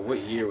 What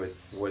year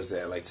was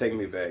that? Like, take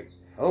me back.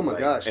 Oh my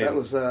gosh, that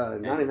was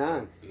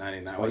 99.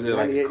 99. Was it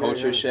like a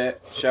culture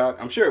shock?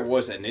 I'm sure it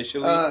was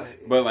initially,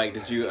 but like,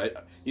 did you?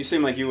 You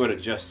seem like you would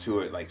adjust to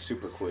it like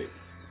super quick.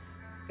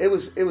 It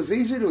was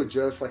easier to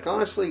adjust. Like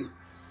honestly,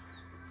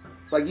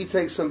 like you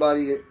take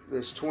somebody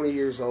that's 20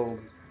 years old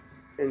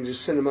and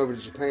just send them over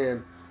to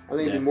Japan. I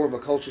think it'd be more of a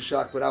culture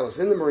shock. But I was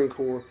in the Marine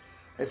Corps,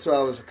 and so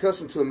I was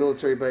accustomed to a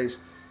military base.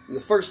 And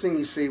the first thing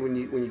you see when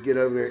you get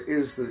over there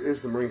is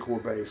the Marine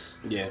Corps base.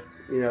 Yeah.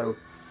 You know,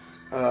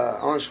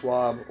 on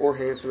Schwab or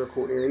Hanson or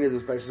Courtney or any of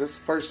those bases, that's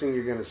the first thing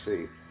you're going to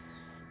see.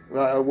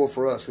 Well,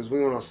 for us, because we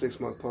went on a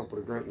 6-month pump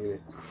with a grunt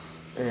unit.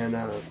 And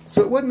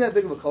so it wasn't that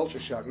big of a culture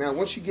shock. Now,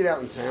 once you get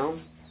out in town,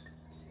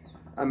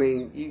 I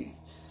mean,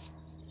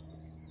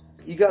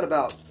 you got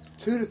about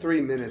 2 to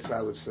 3 minutes,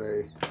 I would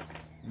say,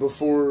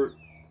 before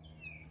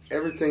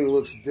everything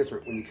looks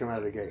different when you come out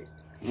of the gate.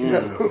 You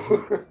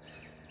know?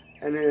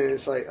 And then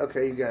it's like,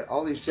 okay, you got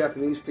all these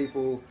Japanese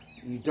people.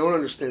 You don't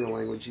understand the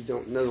language. You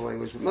don't know the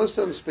language. But most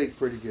of them speak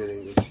pretty good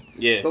English.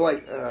 Yeah. But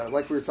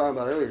like we were talking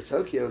about earlier,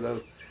 Tokyo,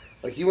 though,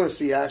 like you want to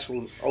see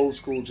actual old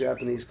school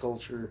Japanese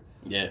culture.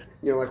 Yeah.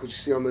 You know, like what you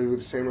see on the movie with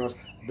the samurais.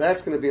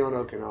 That's going to be on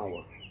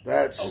Okinawa.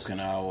 That's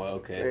Okinawa,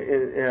 okay.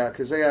 And, yeah,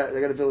 because they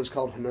got a village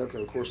called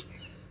Hanoko. Of course,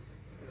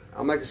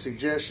 I'll make a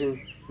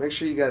suggestion. Make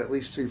sure you got at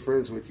least 2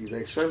 friends with you.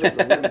 They serve it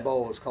in a wooden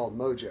bowl. It's called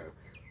mojo.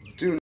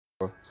 Do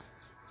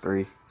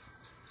 3,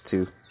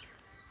 2.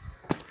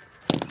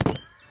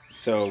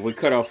 So we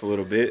cut off a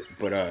little bit,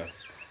 but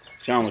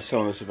Sean was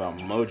telling us about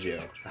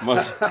Mojo.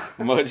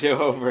 Mojo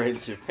over in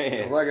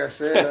Japan. Like I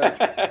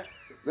said,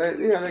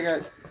 they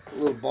got a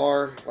little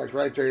bar like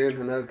right there in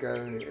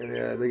Hanoko,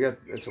 and they got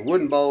it's a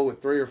wooden bowl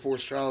with 3 or 4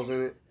 straws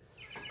in it.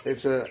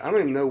 It's I don't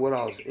even know what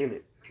all's in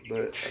it,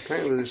 but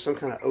apparently there's some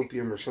kind of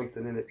opium or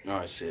something in it.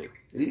 Oh shit!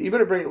 You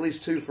better bring at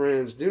least 2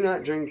 friends. Do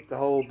not drink the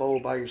whole bowl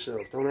by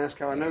yourself. Don't ask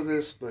how I know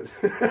this, but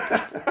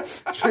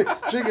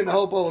drinking the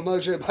whole bowl of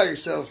Mojo by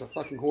yourself is a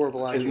fucking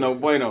horrible idea. It's no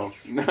bueno.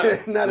 Not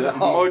at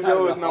all.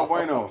 Mojo is no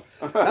bueno.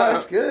 No,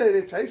 it's good.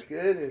 It tastes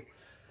good.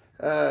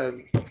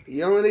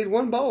 You only need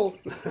 1 bowl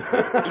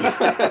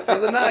for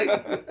the night.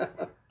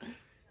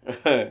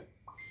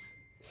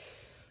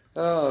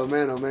 Oh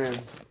man.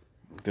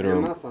 Good Yeah,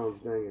 my phone's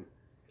dinging.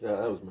 Yeah,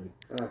 that was me.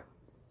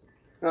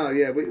 Oh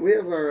yeah, we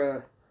have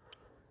our.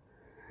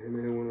 Hey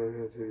man,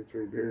 1, 2,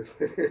 3 beers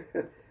later.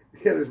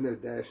 Yeah, there's no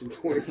dash in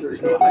 23.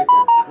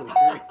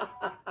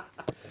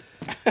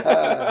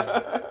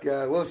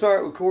 God. Well,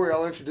 sorry with Corey.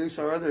 I'll introduce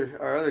our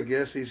other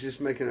guest. He's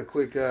just making a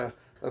quick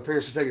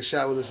appearance to take a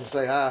shot with us and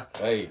say hi.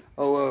 Hey.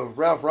 Oh,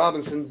 Ralph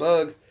Robinson,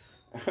 Bug.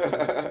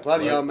 A lot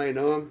of y'all may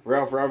know him.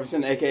 Ralph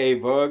Robinson, a.k.a.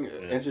 Bug.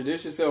 Yeah.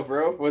 Introduce yourself,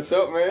 bro. What's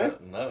up, man?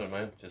 Nothing,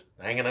 man. Just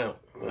hanging out.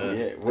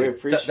 Yeah, we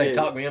appreciate They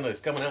talked me into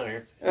coming out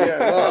here. Yeah,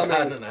 well, I was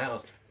hiding in the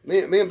house.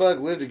 Me and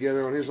Bug live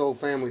together on his old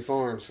family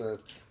farm, so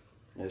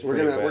we're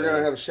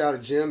gonna have a shot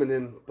at Jim, and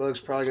then Bug's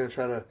probably gonna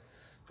try to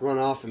run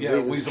off and leave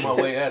us. Weasel my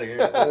way out of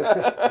here.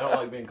 I don't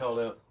like being called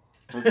out.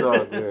 It's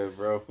all good,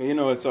 bro. You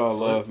know it's all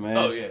love, man.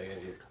 Oh yeah.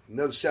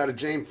 Another shot of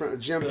Jim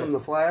from the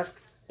flask.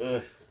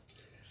 Yeah,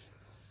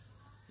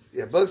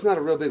 Bug's not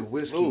a real big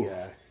whiskey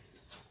guy.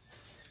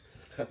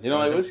 You don't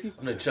like whiskey?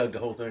 I'm gonna chug the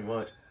whole thing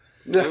much.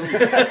 What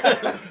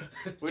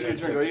do you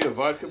drink? Are you a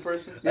vodka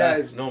person?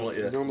 Yeah, normally.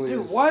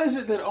 Dude, why is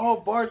it that all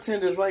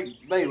bartenders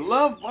they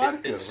love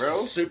vodka, it's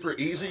bro? super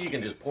easy. You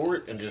can just pour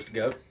it and just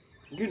go.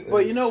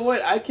 But you know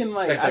what? I can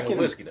with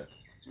whiskey though.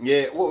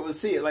 Yeah, well,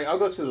 see, like I'll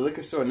go to the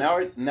liquor store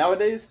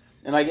nowadays,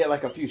 and I get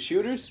like a few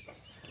shooters.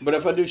 But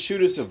if I do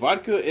shooters of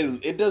vodka,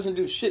 it doesn't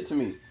do shit to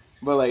me.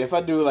 But like if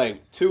I do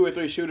like 2 or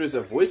 3 shooters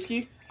of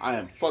whiskey, I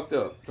am fucked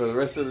up for the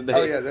rest of the day.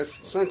 Oh yeah, that's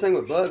the same thing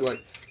with Bug.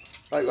 Like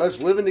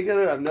us living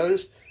together, I've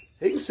noticed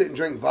he can sit and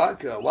drink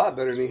vodka a lot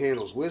better than he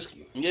handles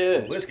whiskey.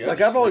 Yeah, whiskey.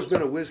 Like I've always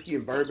been a whiskey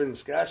and bourbon and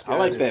scotch guy. I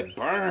like that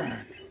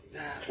burn.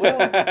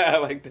 Well, I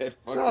like that.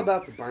 It's not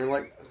about the burn.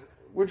 Like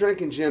we're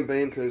drinking Jim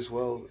Beam because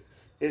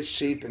it's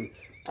cheap and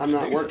I'm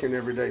not working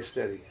every day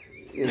steady.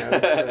 You know,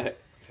 so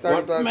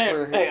 $30 man,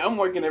 for a hey, I'm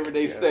working every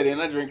day steady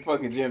and I drink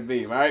fucking Jim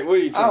Beam. All right, what are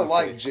you trying to say? I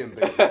like Jim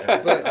Beam,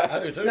 but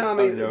I do too. no, I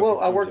mean,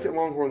 I worked at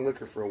Longhorn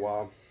Liquor for a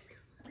while.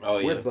 Oh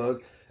yeah, with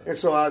Bug, and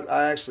so I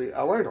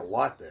learned a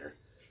lot there.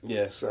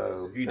 Yeah.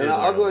 So, and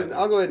I'll go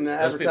ahead and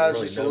advertise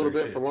really just a little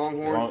bit for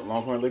Longhorn.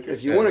 Longhorn Liquor.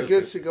 If you want a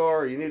good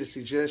cigar, or you need a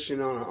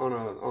suggestion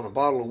on a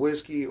bottle of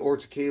whiskey or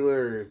tequila,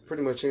 or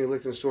pretty much any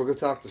liquor in the store, go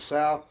talk to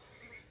Sal.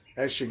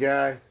 That's your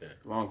guy.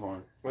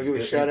 Longhorn. I'll give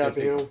a shout out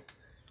to him.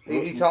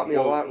 He taught me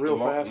a lot real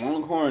fast.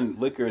 Longhorn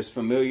Liquor is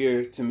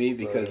familiar to me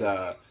because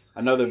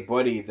another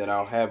buddy that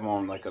I'll have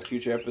on like a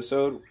future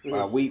episode.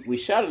 We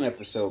shot an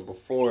episode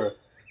before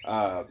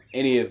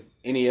any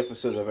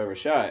episodes I've ever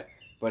shot.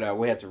 But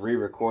we had to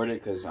re-record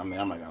it because I'm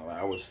not gonna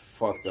lie, I was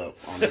fucked up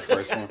on the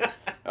first one.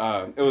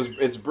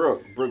 It's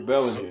Brooke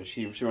Bellinger.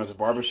 She runs a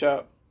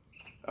barbershop.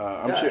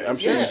 I'm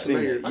sure you've seen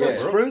it. Yeah,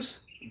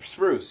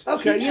 Spruce.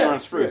 Okay, she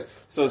runs Spruce. Yes.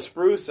 So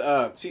Spruce,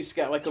 she's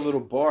got like a little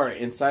bar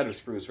inside of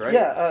Spruce, right?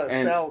 Yeah,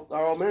 Sal,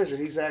 our old manager,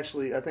 he's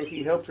actually, I think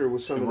he helped her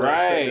with some of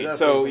that. Right.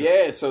 So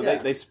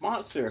they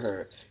sponsor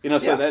her.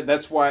 So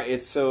that's why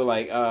it's so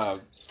like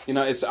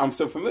I'm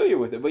so familiar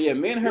with it. But yeah,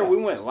 me and her we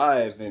went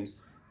live and.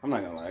 I'm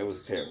not gonna lie, it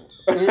was terrible.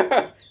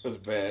 It was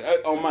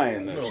bad on my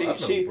end though.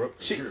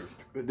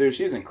 Dude,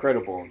 she's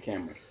incredible on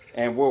camera,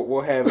 and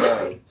we'll have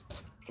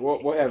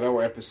we'll have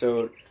our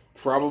episode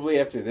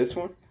probably after this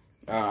one.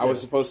 I was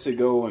supposed to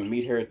go and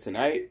meet her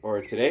tonight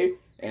or today,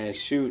 and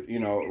shoot,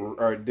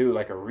 or do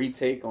like a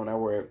retake on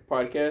our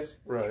podcast.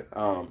 Right.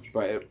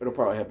 But it'll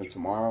probably happen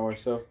tomorrow or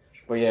so.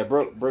 But yeah,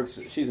 Brooks,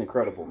 she's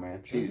incredible,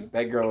 man.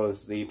 That girl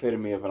is the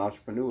epitome of an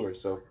entrepreneur.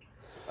 So,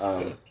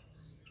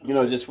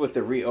 just with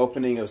the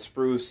reopening of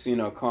Spruce,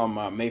 come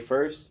May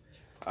 1st,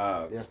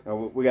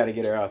 we got to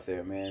get her out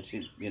there, man.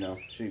 She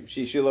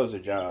loves her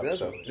job.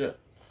 Definitely. So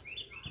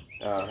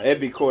it'd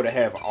be cool to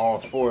have all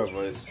four of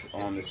us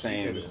on the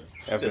same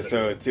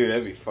episode too.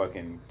 That'd be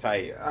fucking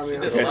tight. I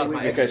mean,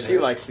 because she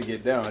likes to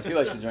get down. She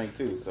likes to drink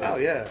too. So. Oh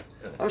yeah,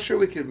 I'm sure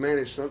we could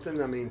manage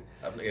something. I mean,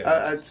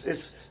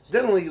 it's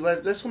definitely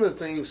that's one of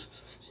the things.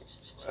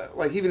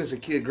 Like even as a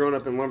kid growing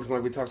up in Lumberton,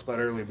 like we talked about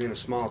earlier, being a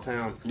small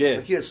town. Yeah.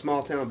 Like you had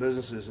small town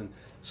businesses, and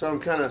so I'm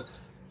kind of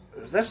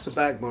that's the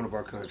backbone of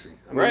our country.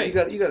 I mean, right.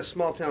 You got a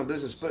small town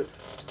business, but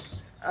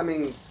I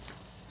mean.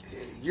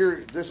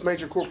 This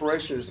major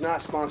corporation is not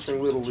sponsoring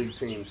little league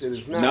teams. It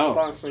is not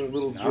sponsoring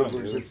little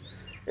dribblers.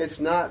 It's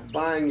not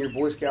buying your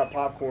Boy Scout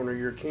popcorn or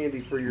your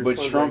candy for your.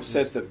 But Trump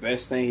said the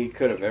best thing he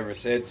could have ever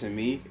said to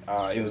me.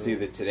 It was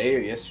either today or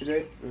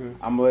yesterday.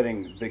 Mm-hmm. I'm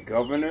letting the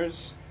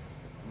governors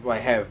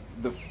have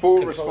the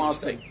full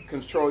responsibility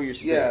control your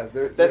state. Yeah,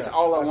 that's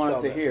all I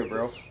wanted to hear,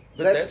 bro.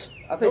 But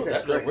I think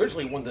that's great.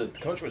 Originally, when the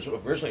country was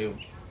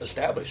originally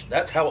established,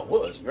 that's how it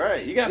was.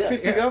 Right. You got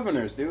 50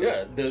 governors, dude.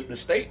 Yeah. The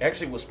state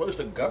actually was supposed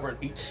to govern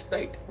each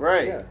state.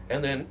 Right. Yeah.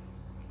 And then,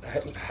 I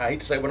hate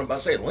to say what I'm about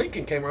to say,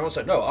 Lincoln came around and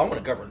said, no, I want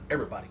to govern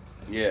everybody.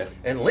 Yeah.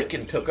 And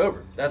Lincoln took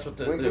over. That's what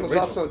Lincoln was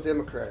also a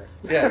Democrat.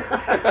 Yeah.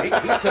 he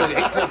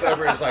took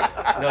over and was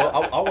like, no,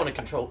 I want to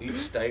control each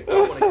state. I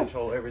want to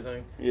control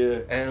everything.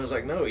 Yeah. And it was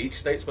like, no, each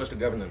state's supposed to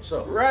govern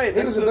themselves. Right.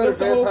 He was a better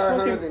vampire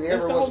hunter than he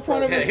ever was a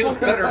president. Yeah, he was a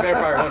better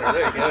vampire hunter.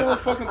 There you go. That's the whole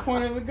fucking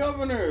point of the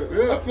governor.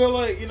 Yeah. I feel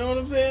like, you know what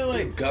I'm saying?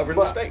 Like, govern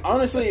the state.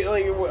 Honestly,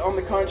 on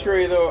the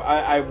contrary, though,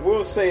 I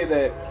will say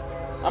that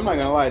I'm not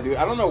gonna lie, dude.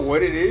 I don't know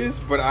what it is,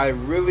 but I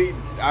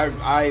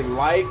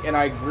like and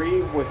I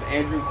agree with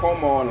Andrew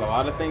Cuomo on a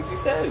lot of things he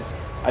says.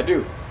 I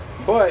do,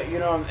 but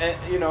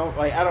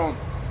I don't,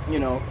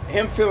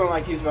 him feeling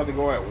like he's about to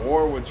go at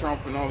war with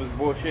Trump and all this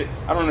bullshit.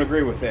 I don't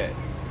agree with that,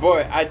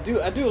 but I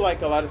do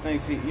like a lot of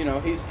things.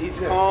 He's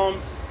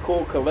calm,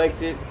 cool,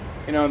 collected.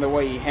 In the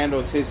way he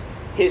handles his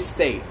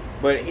state,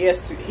 but he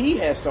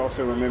has to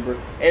also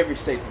remember every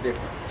state's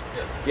different.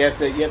 Yeah.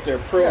 You have to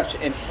approach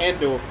and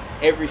handle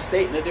every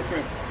state in a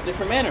different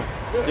manner,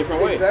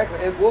 different way. Exactly,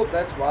 and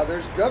that's why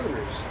there's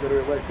governors that are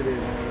elected in,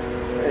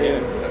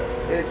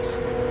 and it's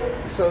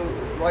so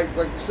like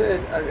you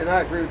said, and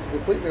I agree with you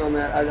completely on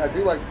that. I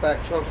do like the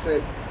fact Trump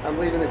said, "I'm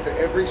leaving it to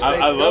every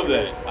state." I love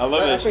that. I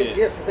love that shit.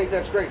 Yes, I think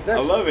that's great. I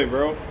love it,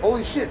 bro.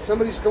 Holy shit!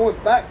 Somebody's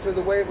going back to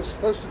the way it was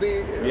supposed to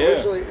be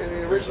originally in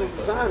the original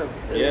design of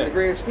in the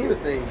grand scheme of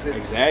things.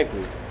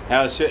 Exactly.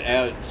 How it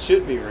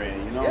should be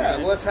ran, Yeah,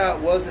 well, that's how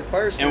it was at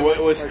first. And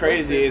what's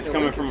crazy is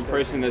coming from a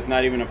person that's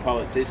not even a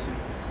politician.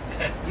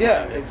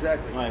 Yeah,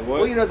 exactly. Like,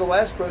 what? Well, the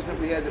last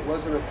president we had that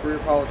wasn't a career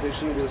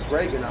politician was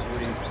Reagan, I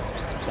believe.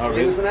 Oh,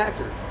 really? He was an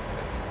actor.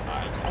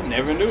 I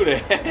never knew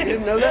that. You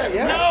didn't know that?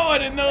 Yeah. No, I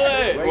didn't know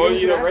that.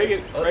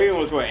 Reagan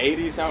was what,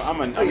 80s? I'm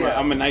a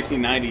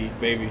 1990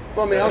 baby.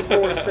 Well, I mean, I was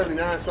born in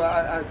 '79, so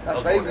I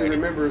vaguely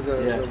remember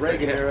the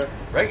Reagan era.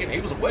 Reagan, he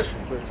was a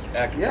Western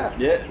actor. Yeah.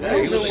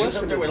 He was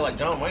up there with like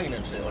John Wayne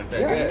and shit like that.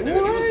 Yeah.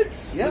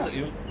 What?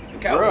 He was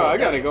cowboy. Bro, I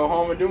gotta go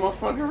home and do my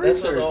fucking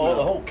research. That's the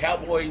whole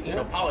cowboy,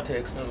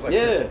 politics, and it was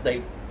like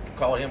they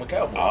call him a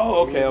cowboy.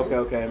 Oh,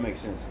 okay, that makes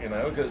sense.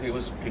 Because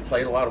he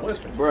played a lot of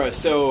westerns. Bro,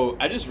 so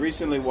I just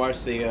recently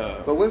watched the.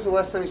 But when's the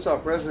last time you saw a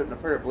president in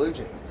a pair of blue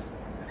jeans?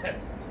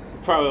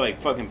 Probably like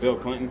fucking Bill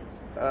Clinton.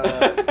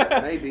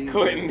 Maybe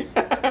Clinton.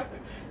 But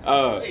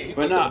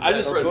no, I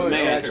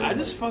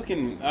just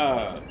fucking.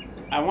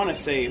 I want to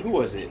say, who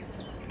was it?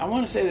 I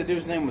want to say the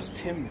dude's name was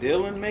Tim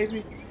Dillon,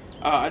 maybe.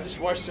 I just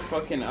watched the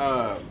fucking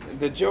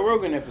the Joe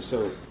Rogan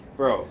episode.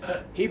 Bro,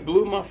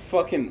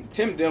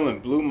 Tim Dillon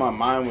blew my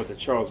mind with the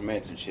Charles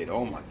Manson shit.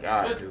 Oh my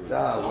god, dude.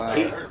 Oh,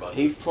 wow.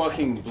 He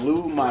fucking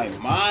blew my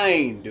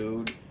mind,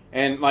 dude.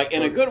 And like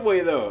in a good way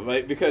though,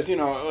 like because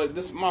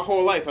this my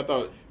whole life I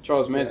thought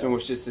Charles Manson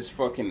was just this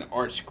fucking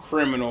arch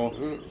criminal,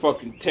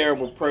 fucking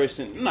terrible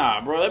person.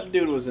 Nah, bro, that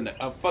dude was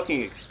a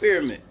fucking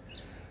experiment.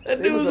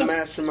 That dude was a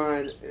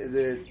mastermind.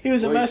 He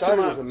was a mastermind. He thought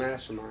he was a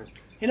mastermind.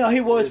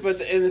 He was, but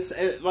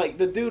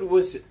the dude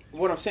was.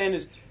 What I'm saying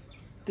is,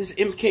 this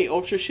MK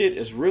Ultra shit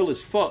is real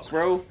as fuck,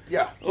 bro.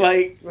 Yeah.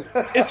 Like,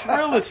 it's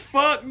real as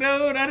fuck, dude.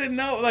 I didn't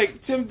know.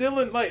 Like, Tim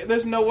Dillon, like,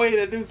 there's no way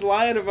that dude's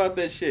lying about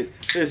that shit.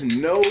 There's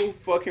no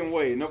fucking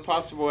way, no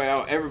possible way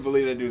I'll ever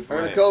believe that dude's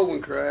lying. Heard a cold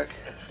one crack.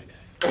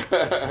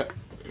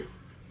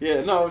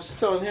 Yeah, no, I was just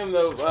telling him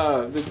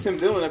though the Tim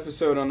Dillon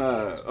episode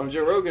on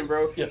Joe Rogan,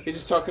 bro. Yeah. He's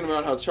just talking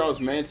about how Charles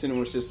Manson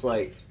was just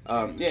like,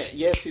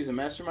 yes, he's a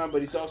mastermind,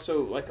 but he's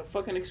also like a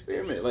fucking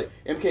experiment. Like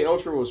MK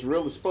Ultra was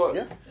real as fuck.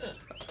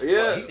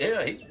 Yeah.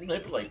 He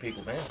manipulated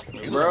people, man.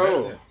 He was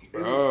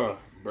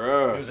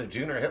Bro. He was a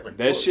junior Hitler.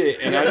 That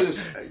shit, and I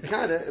just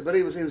kind of, but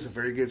he was a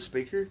very good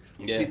speaker.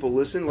 Yeah. People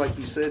listened, like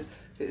you said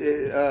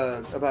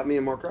about me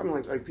and Mark Robin,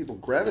 like people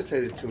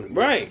gravitated to him.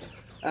 Right.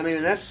 I mean,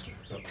 and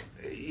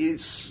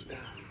it's.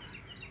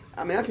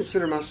 I mean, I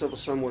consider myself a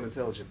somewhat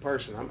intelligent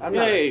person. I'm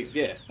not.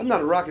 I'm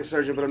not a rocket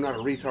surgeon, but I'm not a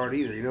retard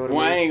either. You know what I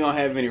mean? I ain't gonna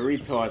have any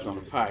retards on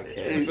the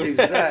podcast.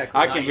 Exactly.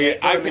 I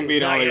can be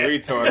the only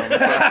retard on the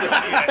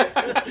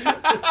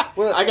podcast.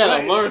 Well, I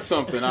gotta learn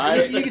something. All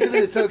right? You get to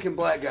be the token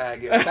black guy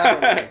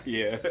again.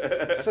 Yeah.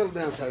 Settle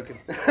down, token.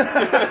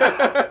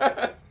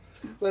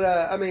 But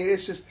I mean,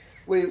 it's just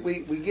we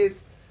get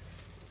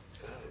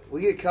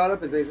caught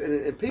up in things,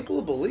 and people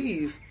will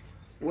believe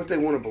what they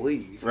want to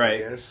believe. Right. I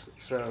guess.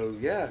 So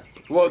yeah.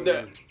 Well,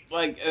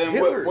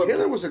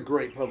 Hitler was a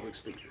great public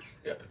speaker.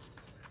 Yeah.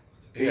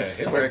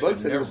 Hitler actually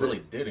said never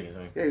really did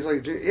anything. Yeah,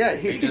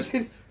 he's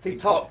like he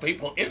talked.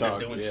 People into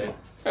doing shit.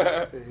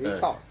 He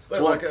talks.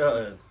 But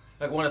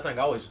like one thing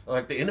I always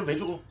like, the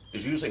individual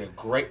is usually a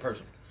great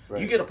person.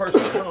 Right. You get a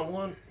person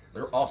one-on-one,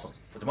 they're awesome.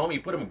 But the moment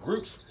you put them in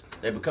groups,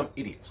 they become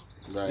idiots.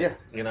 Right. Yeah.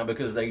 You know,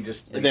 because they're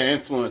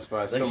influenced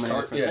by so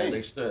many different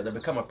things. They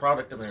become a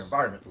product of their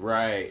environment.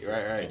 Right.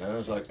 You know,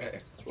 it's like,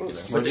 hey.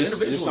 But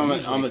just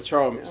on the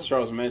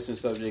Charles Manson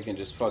subject and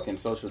just fucking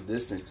social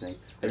distancing.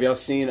 Have y'all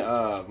seen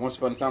Once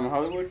Upon a Time in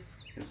Hollywood?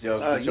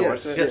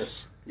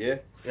 Yes. Yeah.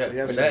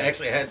 Yeah, but that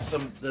actually had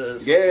some.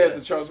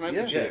 The Charles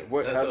Manson shit.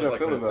 How'd y'all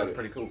feel about it? That's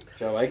pretty cool.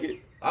 Y'all like it?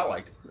 I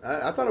liked it.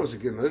 I thought it was a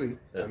good movie.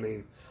 Yeah. I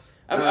mean,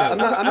 I'm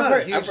not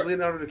a huge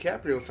Leonardo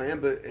DiCaprio fan,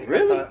 but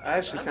really, I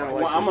actually kind of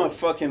like. Well, I'm a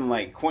fucking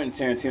like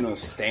Quentin Tarantino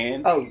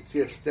stan. Oh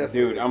yes,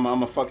 definitely, dude. I'm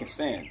a fucking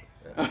stan.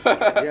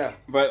 Yeah.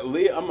 But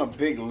Leo, I'm a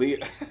big Leo.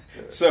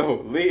 So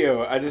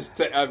Leo, I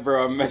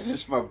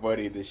messaged my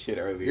buddy this shit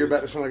earlier. You're about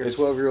to sound like a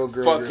 12-year-old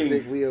girl. You're a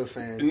big Leo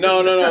fan.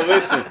 No.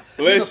 Listen.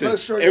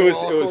 It was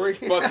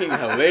fucking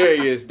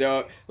hilarious,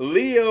 dog.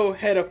 Leo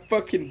had a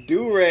fucking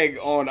do-rag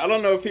on. I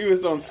don't know if he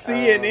was on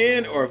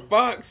CNN or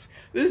Fox.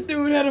 This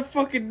dude had a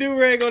fucking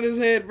do-rag on his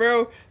head,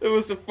 bro. It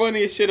was the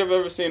funniest shit I've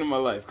ever seen in my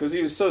life because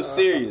he was so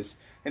serious,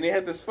 and he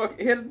had a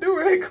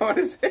do-rag on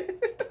his head.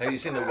 Have you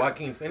seen the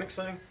Joaquin Phoenix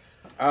thing?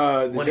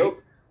 The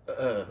joke.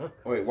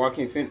 Wait,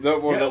 Joaquin Phoenix?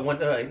 But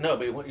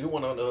you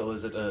went on,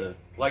 was it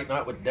Late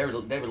Night with David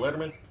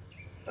Letterman?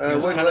 It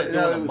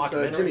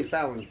was Jimmy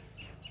Fallon.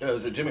 Yeah,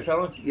 was it Jimmy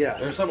Fallon?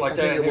 Yeah. Or something like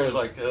that. It was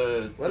like,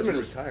 Letterman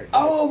retired.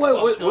 Oh,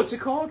 wait, what's it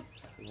called?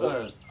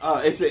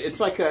 It's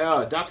like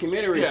a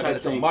documentary type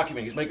it's thing. A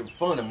mockumentary. He's making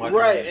fun of Michael.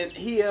 Right, and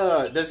he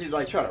does he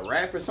like try to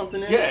rap or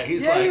something?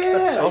 He's like,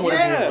 I want to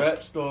be a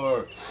rap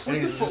star. And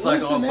he's just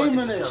like, what's the name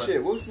of that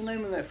shit? What was the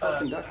name of that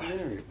fucking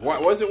documentary?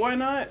 Was it Why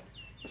Not?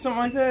 Or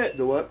something like that.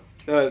 The what?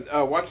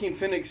 Joaquin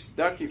Phoenix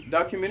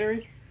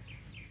documentary.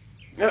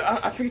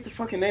 I forget the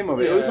fucking name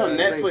of it. It was on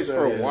Netflix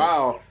for a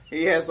while.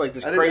 He has like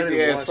this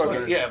crazy ass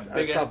fucking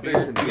big ass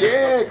beard.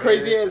 Yeah,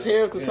 crazy ass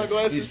hair with the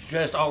sunglasses. He's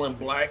dressed all in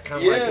black,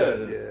 kind of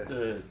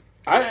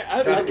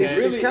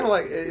It's kind of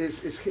like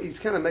he's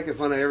kind of making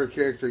fun of every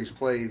character he's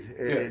played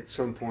at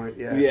some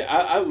point.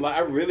 I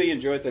really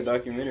enjoyed that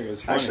documentary. It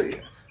was funny.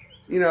 Actually,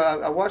 you know,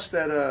 I watched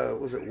that.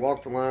 Was it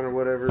Walk the Line or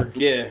whatever?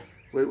 Yeah.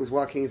 It was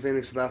Joaquin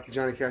Phoenix about the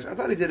Johnny Cash. I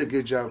thought he did a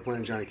good job of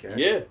playing Johnny Cash.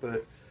 Yeah.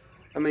 But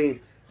I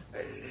mean,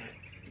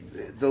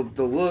 the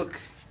look.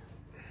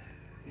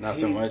 Not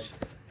so much.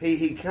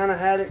 He kind of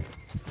had it,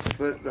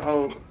 but the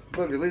whole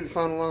booger, leave the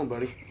phone alone,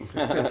 buddy.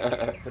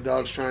 The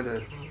dog's trying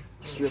to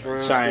sniff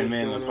around. Chime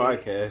in the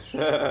podcast.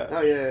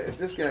 Oh yeah, if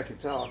this guy could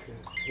talk,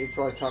 he'd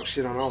probably talk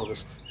shit on all of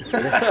us.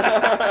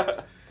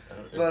 But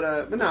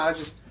no,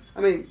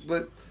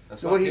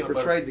 the way he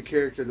portrayed the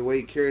character, the way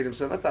he carried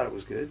himself, I thought it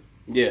was good.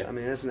 Yeah. I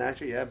mean, as an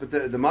actor, yeah. But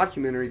the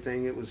mockumentary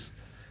thing,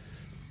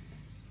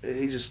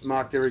 he just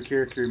mocked every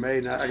character he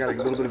made, and I got a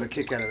little bit of a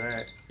kick out of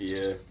that.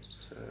 Yeah.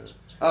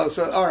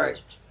 So all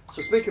right.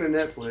 So speaking of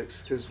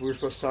Netflix, because we were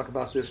supposed to talk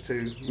about this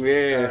too.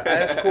 Yeah. I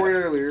asked Corey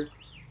earlier,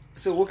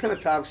 so what kind of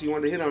topics you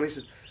wanted to hit on? He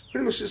said,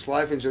 pretty much just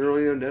life in general,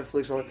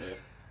 Netflix, all that.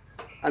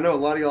 Yeah. I know a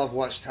lot of y'all have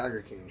watched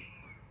Tiger King.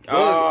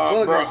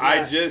 Bug bro,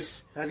 have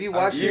you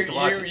watched it?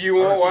 You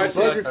won't watch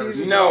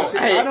it? No,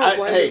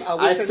 hey,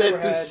 I said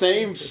the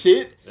same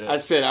shit. Yeah. I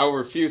said I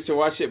refuse to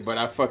watch it, but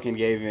I fucking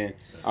gave in.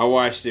 I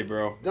watched it,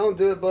 bro. Don't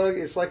do it, Bug.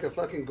 It's like a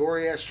fucking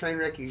gory ass train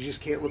wreck you just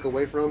can't look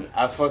away from.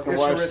 I fucking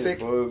watched horrific.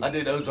 It, Bug. I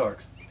did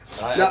Ozarks.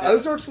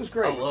 Ozarks was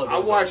great. I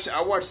watched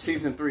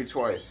season 3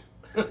 twice.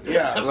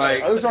 Yeah,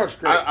 like Ozark's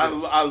great.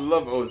 I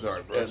love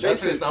Ozark, bro. Yeah,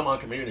 Jason, I'm on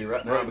Community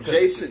right now. Bro,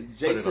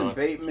 Jason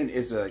Bateman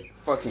is a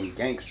fucking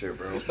gangster,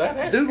 bro.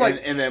 Dude,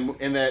 like in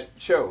that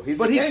show, he's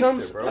a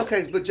gangster, bro.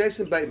 Okay, but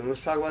Jason Bateman.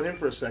 Let's talk about him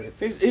for a second.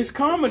 He's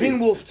comedy. Teen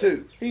Wolf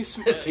 2.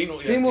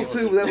 Teen Wolf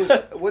 2.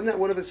 Wasn't that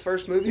one of his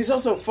first movies? He's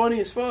also funny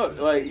as fuck.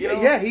 Like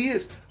yeah, he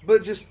is.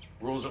 But just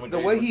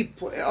the way he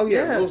plays. Oh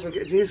yeah,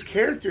 his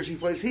characters he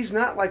plays. He's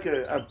not like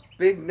a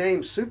big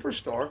name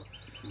superstar.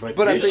 But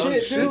I think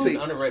he should be.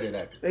 Underrated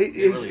actor.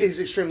 He's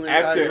extremely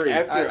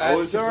underrated. I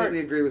completely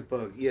agree with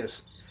Bug.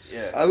 Yes.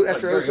 Yeah.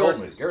 After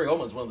Ozark, Gary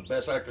Oldman's one of the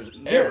best actors ever.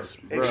 Yes,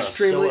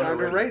 extremely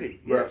underrated.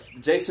 Yes.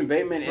 Jason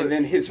Bateman and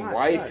then his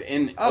wife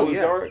in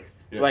Ozark.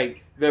 Yeah.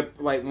 Like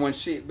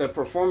the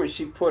performance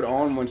she put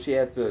on when she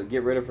had to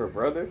get rid of her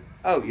brother.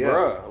 Oh yeah,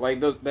 bruh, like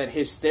that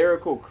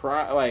hysterical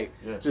cry, like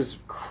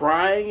just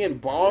crying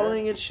and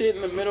bawling and shit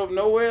in the middle of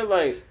nowhere.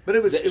 Like,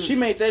 but she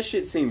made that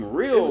shit seem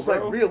real. It was bro.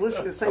 like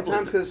realistic at the same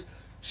time because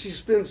she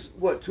spends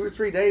 2 or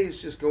 3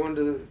 days just going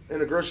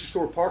in a grocery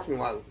store parking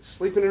lot,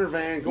 sleeping in her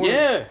van,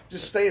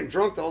 just staying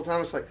drunk the whole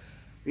time. It's like,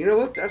 you know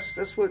what?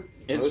 That's what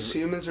most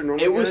humans are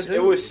normally going to do.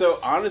 It was so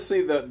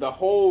honestly the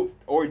whole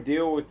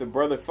ordeal with the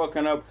brother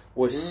fucking up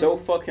was so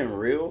fucking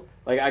real.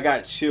 Like I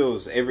got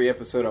chills every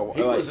episode.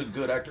 He was a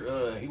good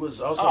actor. He was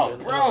also.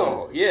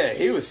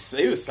 He was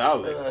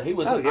solid. He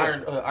was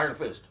Iron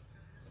Fist.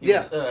 He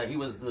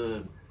was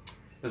the.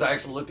 Because I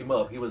actually looked him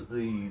up. He was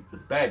the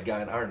bad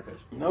guy in Iron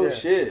Fist. No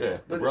shit. Yeah.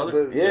 But,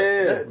 brother.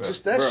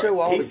 That show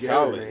all he's together,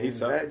 solid. man. He's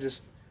solid.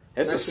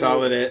 That's a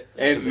solid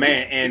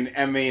and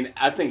I mean,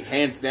 I think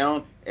hands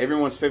down,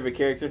 everyone's favorite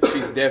character.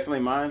 She's definitely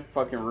mine.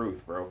 Fucking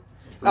Ruth, bro.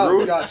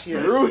 Oh gosh,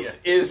 yes. Ruth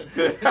is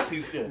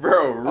the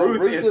bro.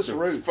 Ruth is the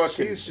Ruth.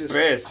 fucking She's just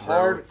best, bro.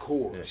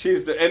 hardcore.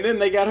 She's and then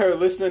they got her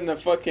listening to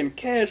fucking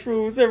Cash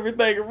Rules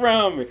everything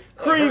around me.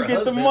 Cream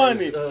get the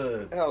money.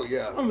 Hell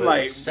yeah. I'm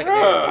like,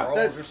 bro,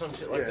 or some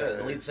shit like that.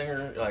 The lead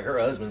singer, like her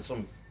husband,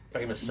 some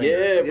famous singer.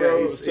 Yeah,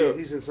 bro.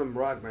 He's in some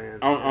rock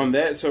band. On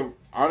that, so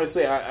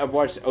honestly, I've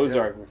watched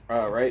Ozark,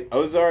 right?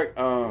 Ozark.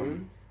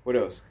 What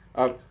else?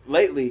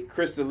 Lately,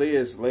 Chris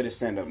D'Elia's latest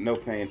stand-up, No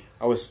Pain.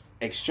 I was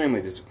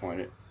extremely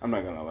disappointed. I'm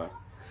not gonna lie.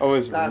 I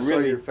was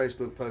really your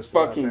Facebook post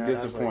fucking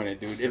disappointed,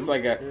 dude. It's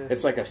like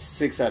a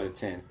 6 out of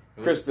 10.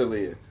 Chris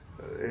D'Elia.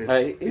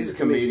 He's a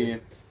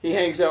comedian. He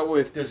hangs out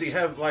with. Does he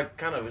have like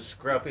kind of a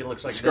scruffy?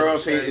 Looks like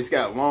scruffy. He's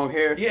got long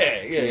hair.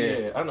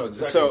 Yeah. I know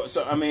exactly.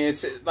 So I mean,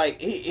 it's like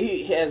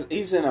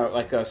he's in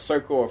a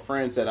circle of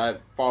friends that I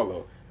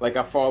follow. Like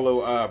I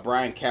follow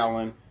Brian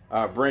Callen,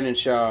 Brendan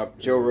Schaub,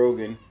 Joe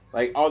Rogan.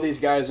 Like all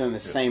these guys are in the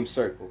same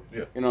circle.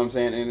 Yeah. You know what I'm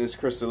saying? And it's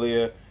Chris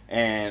D'Elia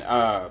and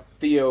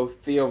Theo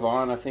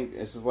Vaughn, I think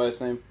is his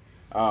last name.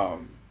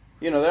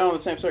 You know, they're on the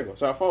same circle.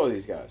 So I follow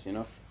these guys, you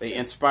know. They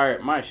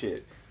inspired my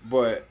shit.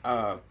 But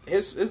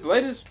his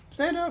latest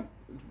stand-up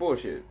is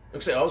bullshit.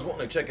 Like I said, I was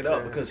wanting to check it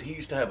out because he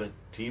used to have a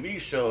TV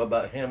show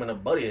about him and a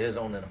buddy of his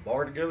on in a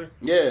bar together.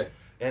 Yeah.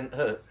 And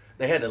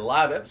they had a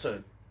live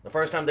episode. The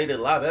first time they did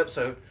a live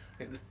episode,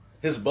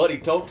 his buddy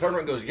turned around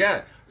and goes,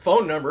 yeah,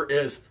 phone number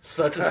is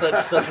such and such,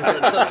 such and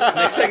such, such.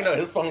 Next thing you know,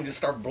 his phone just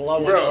started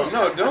blowing Bro, up.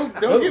 no,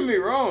 don't get me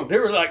wrong. They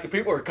were like, the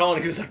people were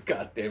calling. He was like,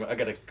 God damn it, I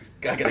gotta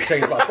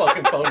change my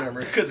fucking phone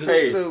number.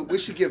 So we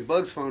should get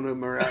Bug's phone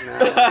number out now.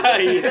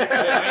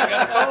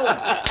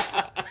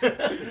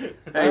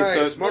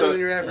 Hey, smarter than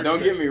your average.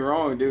 Don't get me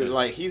wrong, dude.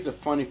 Like, he's a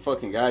funny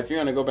fucking guy. If you're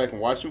gonna go back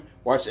and watch him,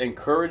 watch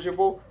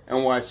Incorrigible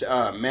and watch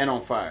Man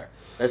on Fire.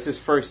 That's his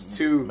first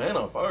two. Man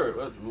on Fire.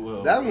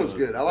 That one's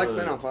good. I like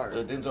Man on Fire.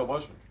 Denzel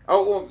Washington.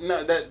 Oh well,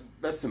 no,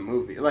 that's the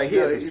movie. Like he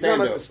has a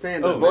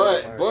stand-up.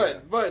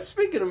 But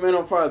speaking of Men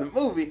on Fire, the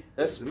movie,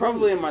 that's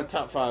probably in my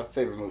top 5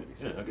 favorite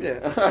movies.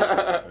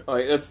 Yeah.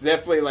 Like that's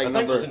dedefinitely like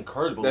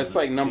that's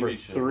like number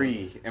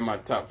 3 in my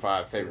top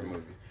 5 favorite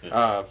movies.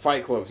 Yeah.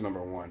 Fight Club's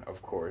number 1,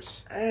 of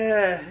course.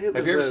 Have you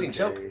ever seen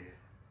Choke?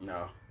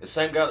 No. The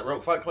same guy that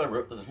wrote Fight Club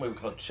wrote this movie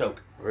called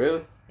Choke.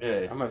 Really?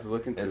 Yeah. I'm gonna have to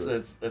look into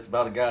it. It's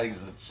about a guy.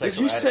 He's a sexual Did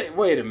you say? addict.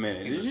 Wait a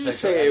minute. Did you just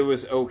say it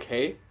was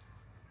okay?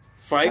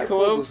 Fight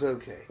Club was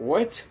okay.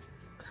 What?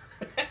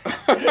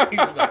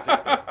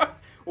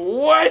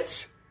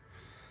 What?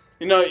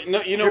 You know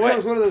what?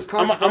 Comes one of those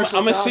controversial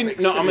I'm gonna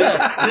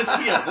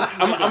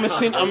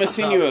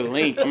send you a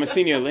link. I'm gonna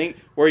send you a link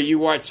where you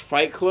watch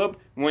Fight Club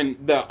when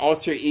the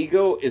alter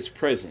ego is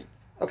present.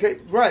 Okay,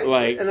 right.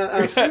 Like, and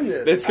I've seen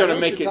this. That's gonna I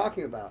know make what it. You're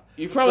talking about.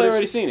 You've probably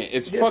already seen it.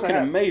 It's fucking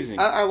amazing.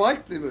 I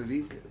liked the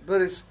movie,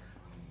 but it's.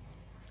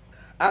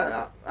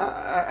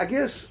 I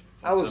guess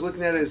I was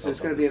looking at it as it's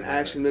going to be an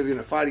action movie and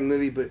a fighting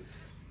movie, but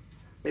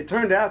it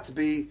turned out to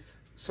be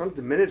some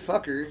demented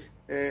fucker.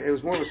 It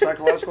was more of a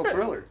psychological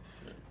thriller.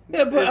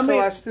 Yeah, but and I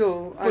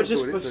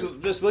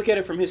mean, just look at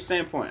it from his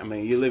standpoint. I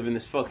mean, you live in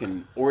this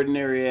fucking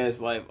ordinary ass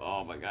life.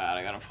 Oh my god,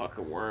 I gotta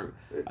fucking work.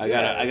 I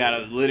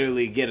gotta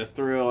literally get a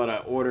thrill out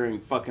of ordering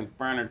fucking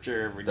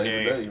furniture every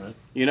day.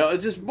 You know,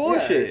 it's just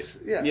bullshit.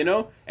 You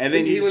know, and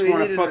then you just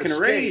want to fucking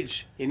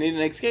rage. He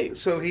needed an escape.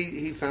 So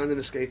he found an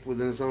escape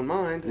within his own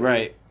mind.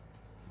 Right.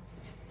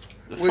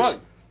 I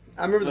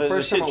remember the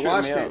first time I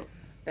watched it,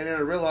 and then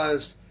I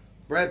realized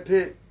Brad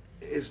Pitt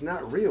is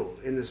not real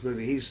in this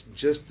movie. He's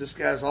just this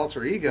guy's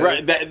alter ego.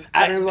 Right.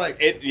 I'm like,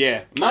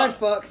 mind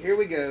fuck. Here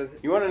we go.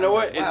 You want to know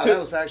what? Wow, that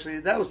was I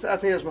think that was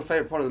my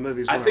favorite part of the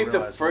movie. I think the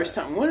first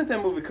time. When did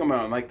that movie come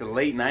out? In like the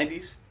late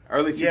 90s,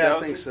 early 2000s. Yeah, I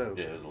think so.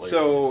 Yeah,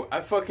 so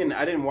I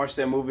didn't watch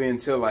that movie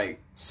until like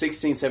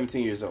 16,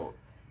 17 years old.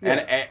 Yeah.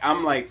 And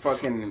I'm like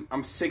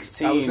I'm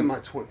 16. I was in my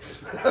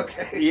 20s.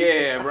 Okay.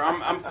 Yeah, bro.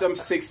 I'm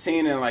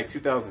 16 in like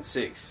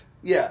 2006.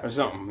 Yeah. Or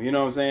something. You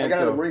know what I'm saying? I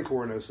got out of the Marine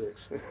Corps in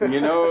 06.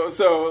 You know,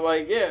 so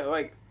like, yeah,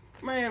 like,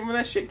 man, when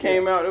that shit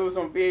came out, it was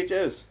on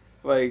VHS.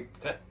 Like,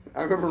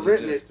 I remember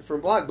renting it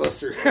from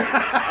Blockbuster.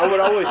 I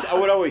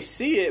would always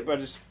see it, but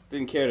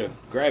didn't care to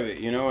grab it,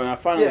 you know. And I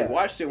finally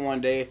watched it one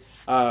day.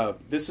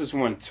 This is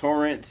when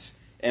torrents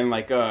and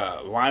like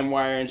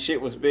LimeWire and shit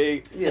was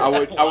big. Yeah. I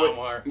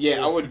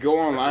would go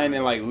online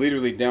and like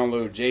literally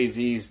download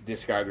Jay-Z's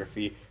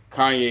discography,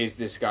 Kanye's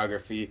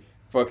discography,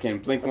 fucking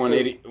Blink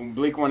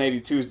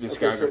 182's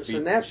discography.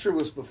 So Napster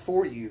was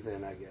before you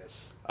then, I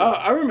guess.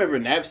 I remember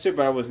Napster,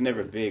 but I was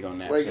never big on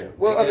Napster. Like,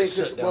 well, I mean,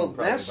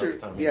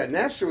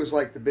 Napster was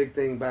like the big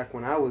thing back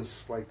when I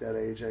was like that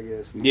age, I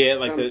guess. Yeah,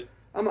 like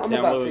I'm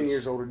about 10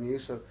 years older than you,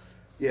 so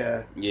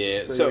yeah.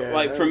 Yeah. So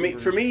like for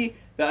me,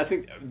 I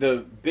think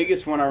the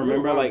biggest one I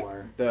remember, like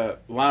the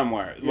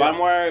LimeWire,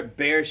 LimeWire,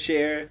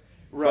 BearShare,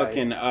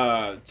 fucking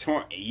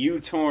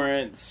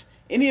uTorrents,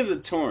 any of the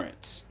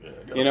torrents,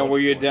 you know, where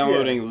you're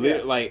downloading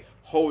like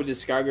whole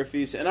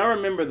discographies. And I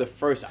remember the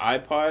first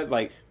iPod,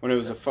 like when it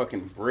was a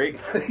fucking brick,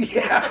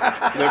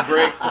 the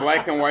brick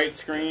black and white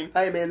screen.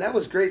 Hey man, that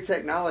was great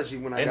technology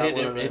when I got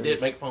one of those. It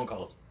did make phone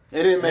calls.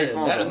 It didn't make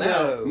phone calls.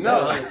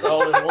 No, it's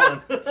all in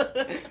one.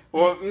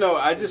 Well, no,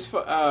 I just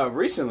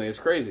recently, it's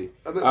crazy.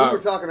 But we were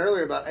talking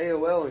earlier about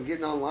AOL and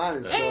getting online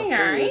and stuff. I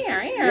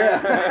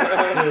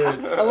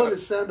love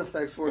his sound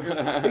effects for it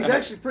because he's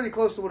actually pretty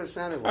close to what it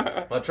sounded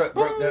like. My truck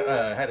broke down.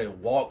 I had to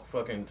walk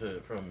fucking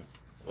from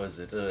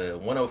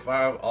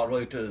 105 all the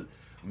way to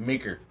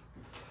Meeker.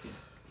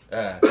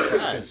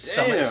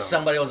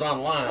 Somebody was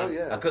online. Oh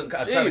yeah. I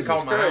tried to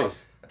call my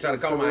house. I tried to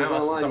call my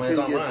house. Somebody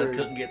was online.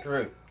 Couldn't get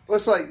through. Well,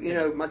 it's like, you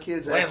know, my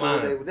kids asked me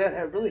one day, well,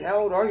 Dad, really, how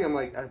old are you? I'm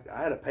like,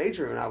 I had a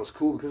pager, and I was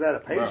cool because I had a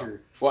pager.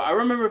 Bro. Well, I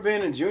remember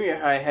being in junior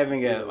high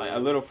having a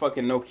little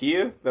fucking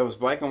Nokia that was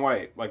black and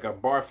white, like a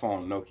bar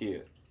phone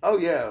Nokia. Oh,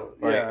 yeah,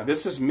 yeah. Like,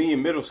 this is me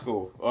in middle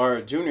school,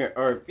 or junior,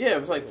 or, it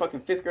was like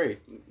fucking 5th grade.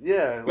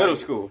 Yeah. Middle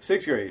school,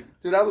 6th grade.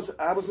 Dude, I was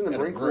in the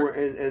Marine Corps,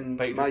 and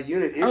my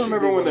unit issued I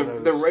remember me when one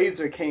of the those.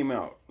 Razor came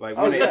out. Like,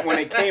 when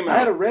it came out. I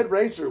had a red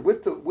Razor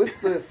with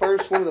the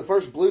first, one of the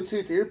first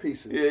Bluetooth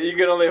earpieces. Yeah, you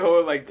could only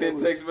hold like 10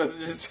 text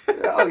messages.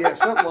 Oh, yeah,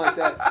 something like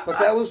that. But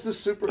that was the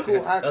super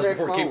cool high-tech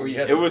phone.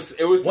 It was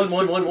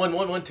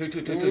 1 2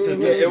 2 2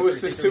 2. It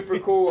was the super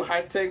cool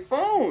high-tech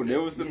phone.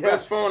 It was the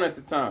best phone at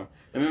the time.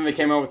 And then they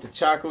came out with the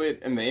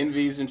chocolate and the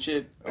Envies and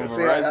shit.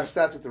 See, I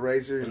stopped at the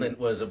Razor. And then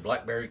was it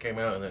BlackBerry came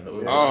out, and then it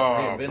was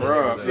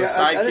bro. See,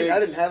 I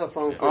didn't have a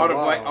phone for a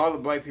while. All the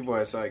black people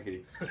had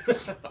sidekicks.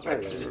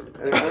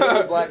 I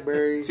had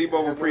BlackBerry.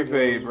 T-Mobile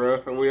prepaid,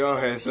 bro. We all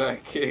had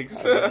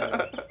sidekicks.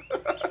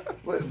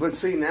 But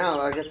see, now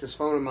I got this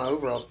phone in my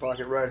overalls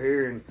pocket right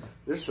here, and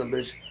this is some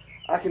bitch.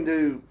 I can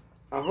do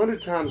 100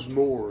 times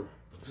more.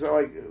 So,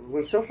 like,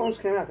 when cell phones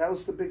came out, that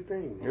was the big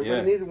thing.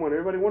 Everybody needed one.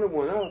 Everybody wanted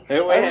one. Oh,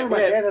 I remember my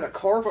dad had a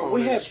car phone.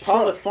 We had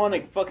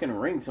polyphonic fucking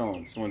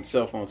ringtones when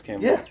cell phones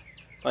came out.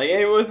 Like,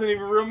 it wasn't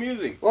even real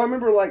music. Well, I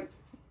remember, like...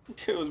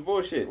 It was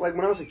bullshit. Like,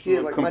 when I was a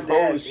kid, like, my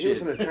dad, he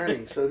was an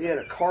attorney, so he had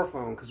a car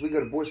phone, because we go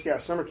to Boy Scout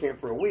summer camp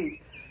for a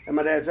week, and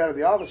my dad's out of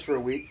the office for a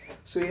week,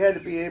 so he had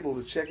to be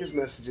able to check his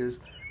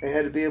messages, and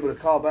had to be able to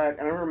call back.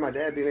 And I remember my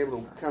dad being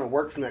able to kind of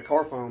work from that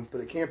car phone,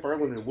 but at Camp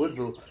Irwin in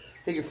Woodville,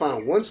 he could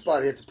find one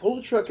spot. He had to pull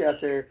the truck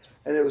out there,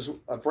 and it was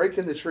a break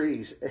in the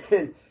trees.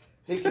 And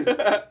he could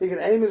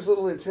aim his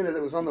little antenna that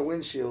was on the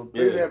windshield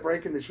through that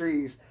break in the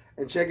trees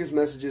and check his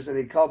messages, and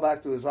he'd call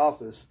back to his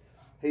office.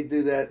 He'd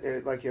do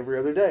that like every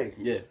other day.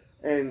 Yeah.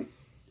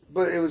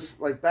 But it was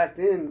like back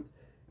then,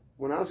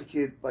 when I was a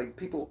kid, like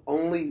people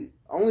only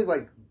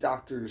like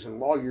doctors and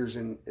lawyers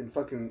and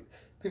fucking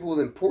people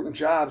with important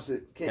jobs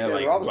that can't get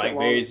out of office that long.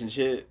 Blackberries and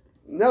shit.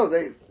 No,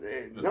 this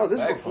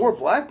is before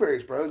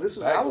Blackberries, bro.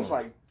 I was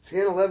like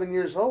 10, 11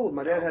 years old.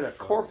 My dad had a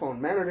car phone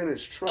mounted in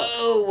his truck.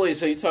 Oh, wait,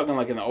 so you're talking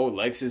like in the old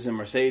Lexus and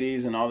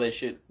Mercedes and all that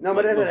shit? No,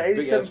 my dad had an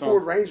 87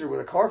 Ford Ranger with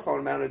a car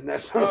phone mounted in that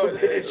son of a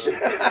bitch.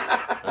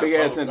 Big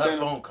ass antenna. That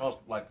phone cost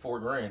like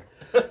 $4,000.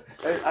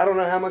 I don't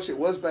know how much it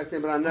was back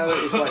then, but I know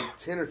it was like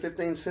 10 or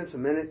 15 cents a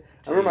minute.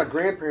 I remember my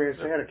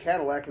grandparents, they had a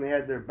Cadillac and they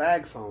had their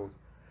bag phone.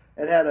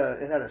 It had a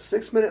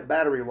 6-minute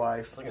battery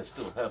life. I think I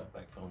still have a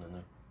bag phone in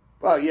there.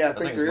 Oh yeah, I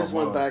think there is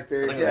one back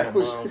there. Yeah, it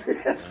was.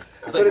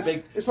 But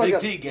it's like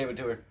Big T gave it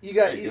to her. You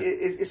got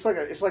it's like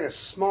a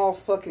small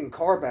fucking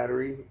car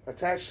battery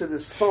attached to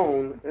this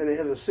phone, and it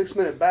has a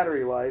 6-minute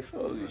battery life.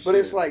 But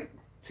it's like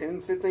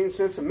 10, 15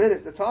 cents a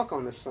minute to talk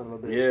on this son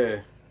of a bitch.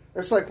 Yeah.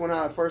 It's like when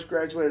I first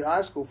graduated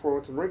high school before I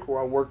went to Marine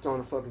Corps, I worked on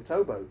the fucking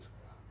towboats.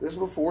 This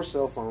was before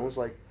cell phones.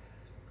 Like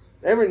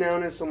every now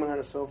and then someone had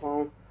a cell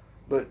phone,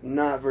 but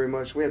not very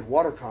much. We had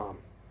Watercom,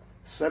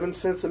 7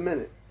 cents a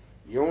minute.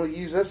 You only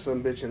use that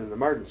son bitch in an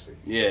emergency.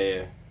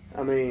 Yeah.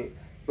 I mean,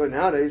 but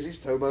nowadays these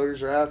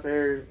towboaters are out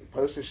there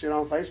posting shit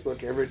on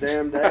Facebook every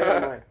damn day.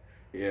 I'm like,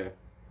 yeah,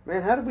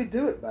 man, how did we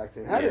do it back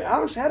then? How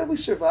did we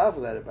survive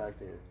without it back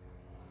then?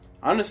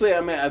 Honestly,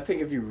 I mean, I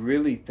think if you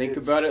really think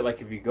about it,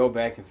 like if you go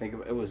back and think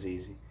about it, it was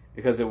easy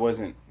because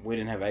we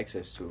didn't have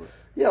access to it.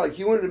 Yeah, like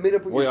you wanted to meet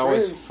up with your friends.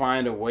 We always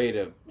find a way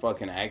to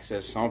fucking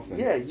access something.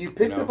 Yeah, you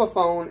picked up a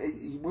phone.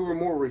 We were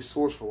more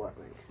resourceful, I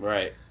think.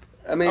 Right.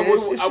 I mean,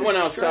 I went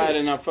outside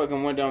and I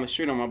fucking went down the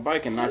street on my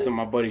bike and knocked on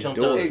my buddy's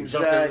door.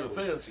 Exactly.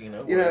 Fence,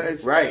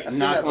 it's right.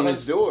 Knock on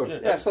his door.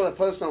 Yeah, I saw that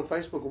post on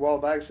Facebook a while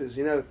back. Says,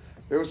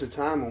 there was a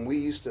time when we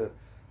used to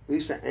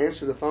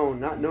answer the phone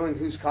not knowing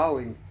who's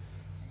calling.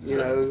 You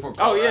know, for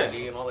caller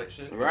ID and all that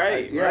shit.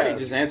 Right, right.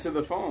 Just answer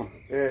the phone.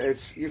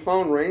 It's your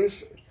phone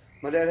rings.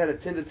 My dad had a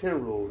 10 to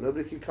 10 rule.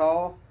 Nobody could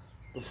call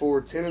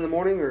before 10 in the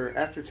morning or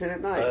after 10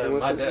 at night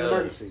unless it's an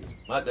emergency.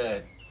 My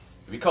dad,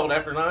 if he called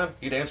after 9,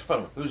 he'd answer the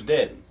phone. Who's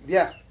dead?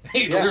 Yeah.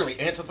 He'd literally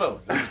answer the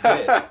phone. Who's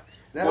dead?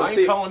 Why are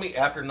you calling me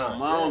after 9?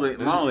 My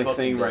only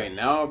thing right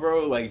now,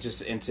 bro, like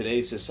just in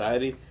today's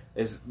society,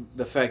 is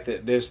the fact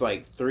that there's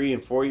like 3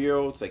 and 4 year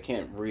olds that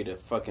can't read a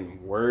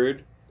fucking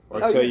word or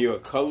tell you a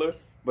color,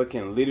 but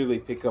can literally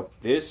pick up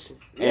this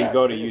and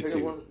go to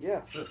YouTube.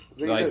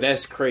 Like,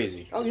 that's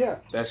crazy. Oh, yeah.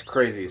 That's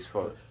crazy as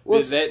fuck.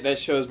 Well, that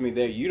shows me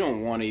that you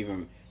don't want to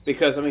even...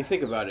 Because, I mean,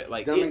 think about it.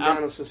 Like, dumbing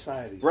down of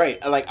society. Right.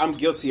 Like, I'm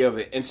guilty of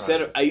it.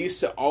 Instead of... I used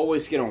to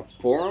always get on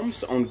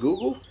forums on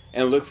Google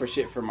and look for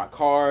shit for my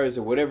cars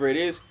or whatever it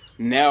is.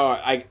 Now,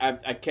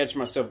 I catch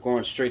myself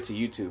going straight to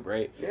YouTube,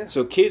 right? Yeah.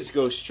 So, kids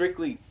go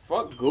strictly...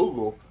 Fuck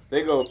Google.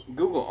 They go...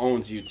 Google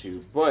owns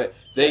YouTube. But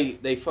they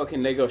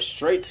go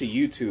straight to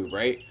YouTube,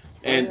 right?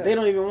 And they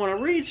don't even want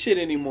to read shit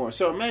anymore.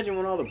 So imagine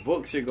when all the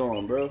books are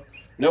gone, bro.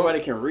 Nobody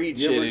can read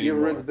shit anymore. You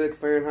ever read the book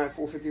Fahrenheit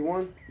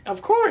 451?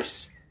 Of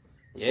course.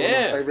 It's one of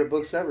my favorite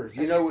books ever.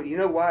 You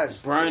know why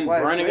it's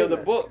burning of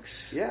the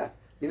books. Yeah.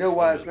 You know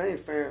why it's named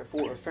Fahrenheit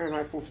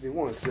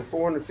 451? Because at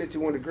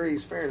 451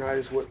 degrees Fahrenheit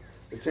is what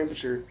the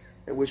temperature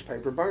at which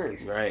paper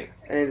burns. Right.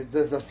 And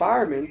the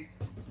firemen,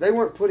 they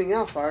weren't putting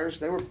out fires,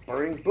 they were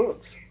burning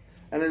books.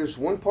 And there's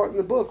one part in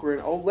the book where an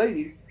old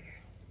lady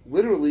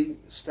literally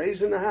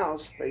stays in the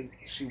house.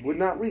 She would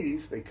not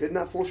leave. They could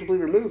not forcibly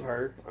remove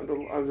her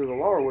under the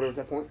law or whatever at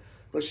that point.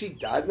 But she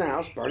died in the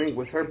house burning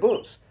with her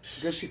books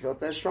because she felt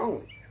that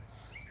strongly.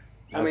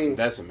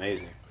 That's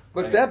amazing.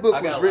 But that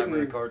book was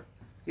written. Card.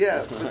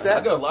 Yeah, but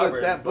that book.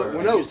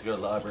 I used to go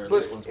to the library.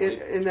 But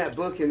in that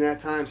book, in that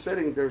time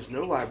setting, there's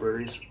no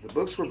libraries. The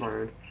books were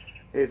burned.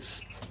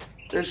 There's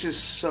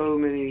just so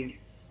many.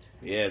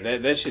 Yeah,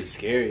 that shit's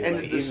scary. And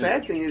the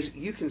sad thing is,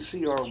 you can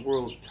see our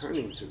world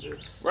turning to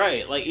this.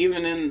 Right, like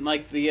even in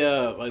like the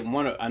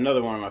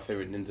another one of my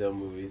favorite Denzel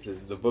movies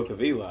is The Book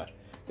of Eli.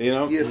 You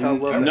know, yes, I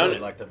love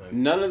that.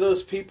 None of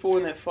those people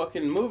in that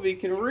fucking movie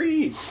can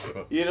read.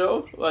 You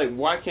know, like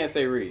why can't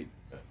they read?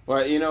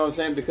 Well, you know what I'm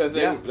saying? Because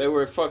they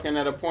were fucking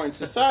at a point in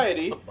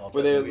society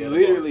where they're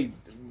literally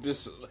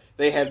just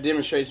they have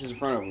demonstrations in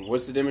front of them.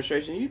 What's the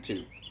demonstration?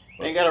 YouTube.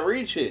 They ain't gotta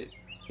read shit.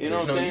 You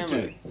know what I'm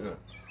saying? Like,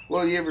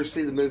 well, you ever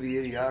see the movie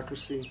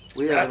Idiocracy?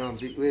 We have it on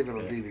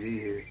DVD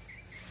here.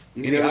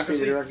 You've never seen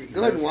Idiocracy?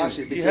 Go ahead and watch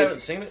it. You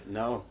haven't seen it?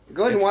 No.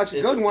 Go ahead and watch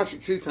it. Go ahead and watch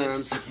it 2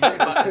 times.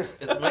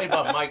 It's made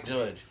by Mike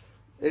Judge.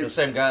 The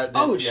same guy.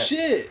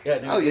 Shit! Yeah,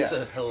 dude, it's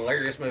a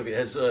hilarious movie. It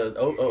has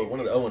one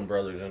of the Owen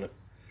brothers in it.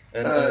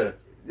 And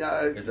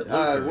is it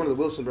Luke one of the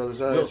Wilson brothers.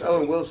 It's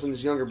Owen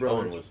Wilson's younger brother.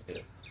 Owen Wilson, yeah.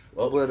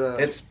 Well, but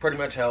it's pretty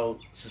much how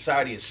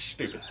society is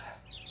stupid.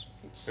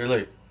 They're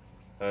like,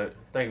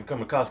 thank you for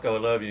coming to Costco. I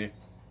love you.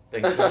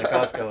 Thank you for coming to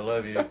Costco. I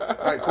love you. All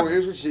right, Corey.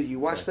 Here's what you do: you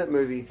watch that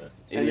movie,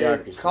 and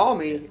then call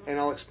me, and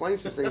I'll explain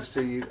some things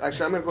to you.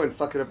 Actually, I'm gonna go ahead and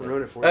fuck it up and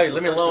ruin it for you. Hey,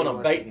 leave me alone.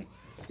 I'm baiting.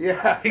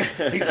 Yeah, he's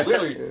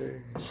literally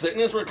sitting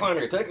in his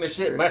recliner, taking his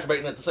shit,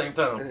 masturbating at the same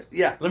time.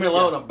 Yeah, leave me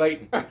alone. I'm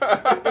baiting.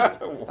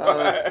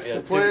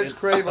 The plants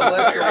crave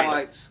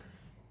electrolytes.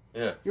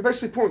 Yeah, you're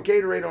basically pouring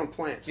Gatorade on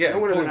plants. Yeah, no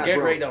wonder pouring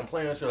Gatorade growing. on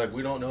plants. They're like,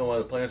 we don't know why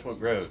the plants won't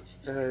grow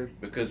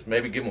because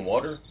maybe give them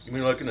water. You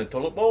mean like in a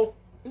toilet bowl?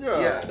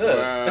 Yeah.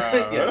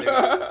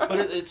 Yeah, but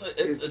it's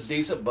a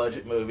decent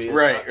budget movie.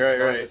 Right.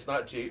 It's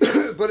not cheap.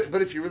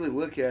 but if you really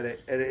look at it,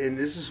 and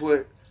this is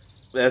what.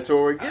 That's what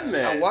we're getting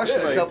at. I watched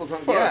it a couple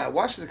times. Yeah, I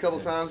watched it a couple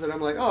times, and I'm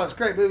like, oh, it's a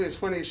great movie. It's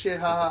funny as shit.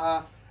 Ha ha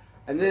ha.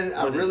 And then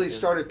I really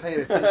started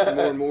paying attention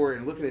more and more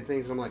and looking at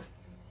things, and I'm like,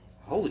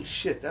 holy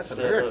shit, that's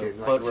American.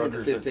 Like 10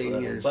 to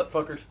 15 years. Butt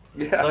fuckers.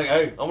 Yeah. Like,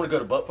 hey, I want to go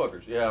to butt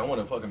fuckers. Yeah, I want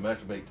to fucking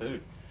masturbate too.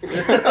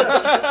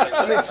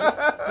 I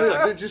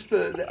mean, just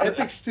the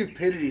epic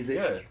stupidity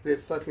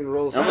that fucking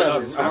rolls through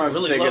this. I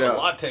really love a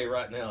latte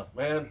right now,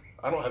 man.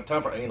 I don't have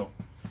time for anal.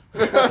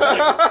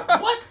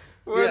 What?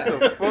 What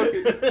the fuck?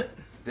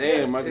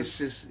 Damn, I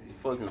just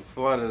fucking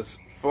swatted a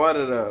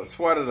fly.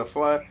 Swatted a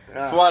fly.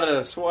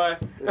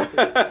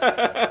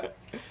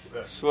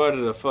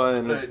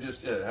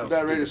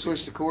 About ready to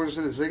switch the chords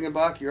to the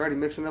Zingenbach? You're already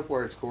mixing up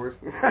words, Corey.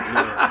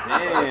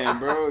 Damn,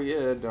 bro. Yeah,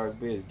 that dark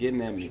beer is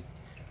getting at me.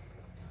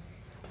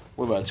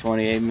 We're about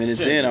 28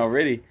 minutes in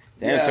already.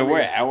 Damn, so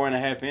we're an hour and a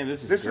half in.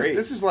 This is great.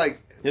 This is like...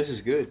 This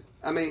is good.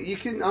 I mean, you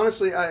can...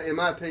 Honestly, in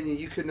my opinion,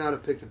 you could not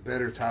have picked a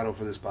better title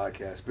for this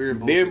podcast. Beer and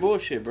Bullshit. Beer and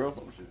Bullshit, bro.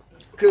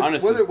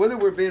 Because whether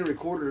we're being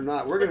recorded or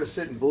not, we're going to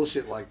sit and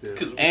bullshit like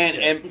this.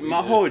 And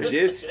my whole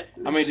just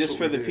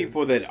for the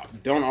people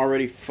that don't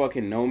already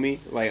fucking know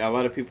me, like a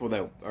lot of people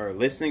that are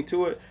listening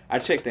to it, I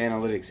check the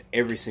analytics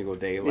every single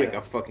day, like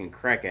a fucking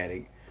crack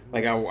addict.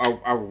 Like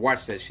I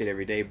watch that shit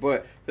every day.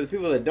 But for the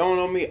people that don't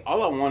know me,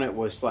 all I wanted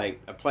was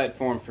like a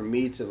platform for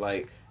me to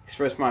like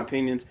express my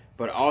opinions,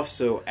 but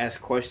also ask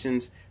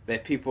questions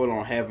that people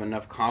don't have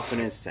enough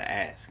confidence to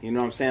ask. You know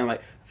what I'm saying?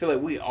 Like, I feel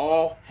like we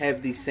all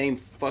have these same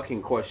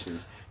fucking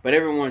questions, but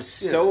everyone's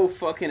so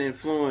fucking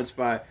influenced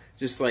by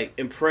just like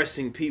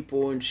impressing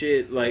people and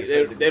shit. Like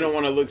they don't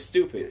want to look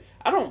stupid.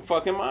 I don't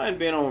fucking mind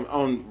being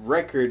on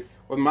record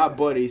with my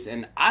buddies,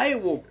 and I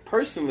will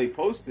personally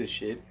post this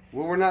shit.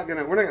 Well, we're not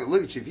gonna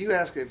look at you if you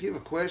have a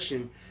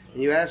question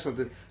and you ask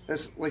something.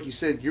 That's like you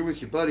said, you're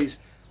with your buddies.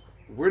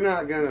 We're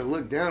not gonna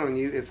look down on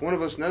you. If one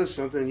of us knows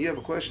something and you have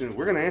a question,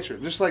 we're gonna answer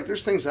it. Just like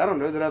there's things I don't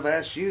know that I've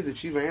asked you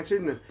that you've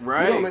answered, and you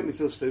don't make me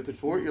feel stupid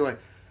for it. You're like,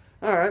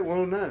 all right,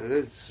 well, no,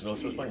 it's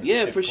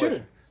for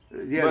sure.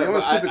 Yeah, the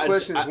only stupid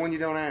question is when you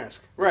don't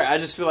ask. Right, I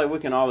just feel like we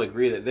can all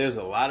agree that there's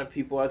a lot of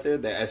people out there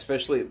that,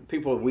 especially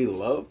people we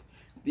love,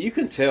 you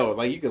can tell.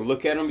 Like, you can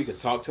look at them, you can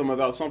talk to them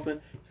about something,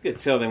 you can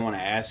tell they want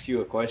to ask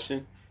you a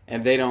question,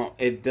 and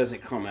it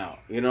doesn't come out.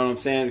 You know what I'm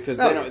saying? Because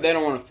they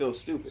don't want to feel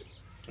stupid.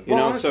 You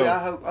know, honestly, so I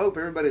hope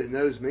everybody that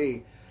knows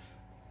me.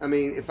 I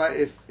mean,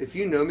 if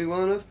you know me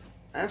well enough,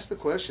 ask the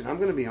question. I'm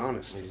going to be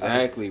honest.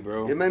 Exactly,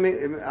 bro. I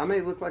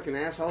may look like an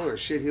asshole or a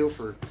shitheel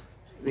for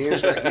the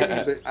answer I give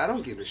you, but I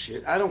don't give a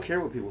shit. I don't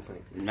care what people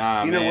think.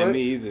 Nah, you know what?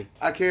 Me either.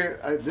 I care.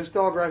 This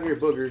dog right here,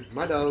 Booger,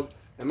 my dog,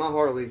 and my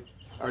Harley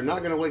are not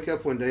going to wake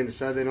up one day and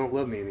decide they don't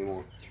love me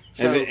anymore.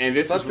 So, and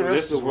this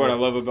is what I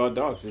love about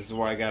dogs. This is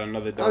why I got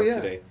another dog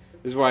today.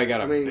 This is why I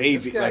got a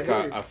baby, like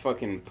a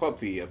fucking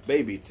puppy, a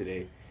baby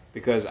today.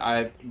 Because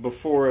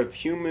before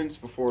humans,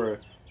 before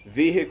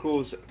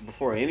vehicles,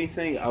 before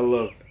anything, I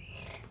love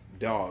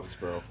dogs,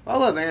 bro. I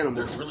love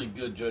animals. They're really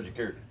good judge of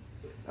character.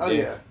 Oh,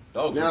 yeah.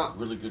 Dogs are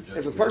really good judge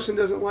of character. If a person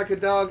doesn't like a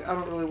dog, I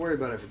don't really worry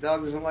about it. If a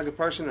dog doesn't like a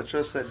person, I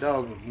trust that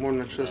dog more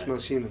than I trust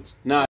most humans.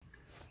 Nah.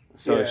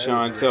 So,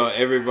 Sean, tell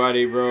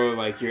everybody, bro,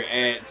 like, your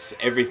ads,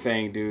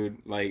 everything, dude.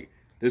 Like,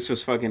 this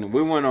was fucking...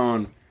 We went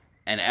on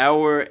an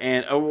hour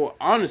and...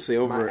 honestly,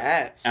 over... My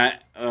ads.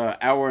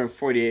 Hour and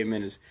 48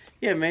 minutes.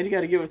 Yeah, man, you got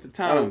to give it the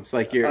times.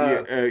 Like, your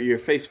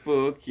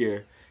Facebook,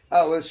 your...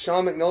 Oh, it's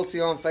Sean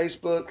McNulty on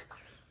Facebook.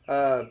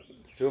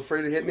 Feel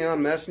free to hit me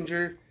on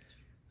Messenger.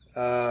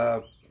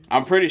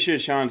 I'm pretty sure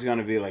Sean's going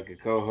to be, like, a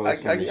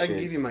co-host. I can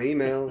give you my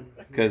email.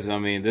 Because, I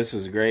mean, this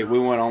was great. We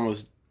went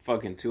almost...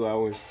 fucking 2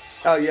 hours.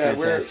 Oh yeah,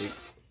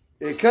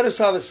 it cut us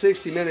off at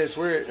 60 minutes.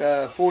 We're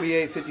at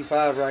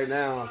 48:55 right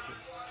now.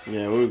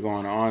 Yeah, we were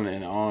going on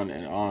and on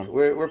and on.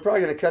 We're probably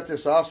gonna cut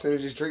this off soon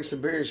and just drink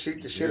some beer and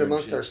shoot the shit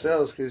amongst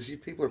ourselves because you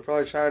people are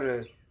probably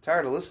tired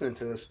of listening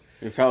to us.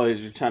 You're probably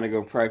just trying to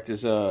go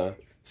practice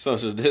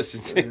social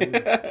distancing.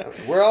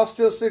 We're all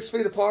still 6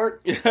 feet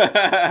apart.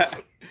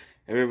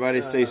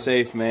 Everybody stay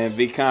safe, man.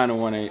 Be kind to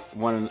one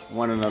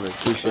another.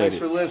 Appreciate it. Thanks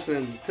for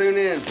listening. Tune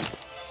in.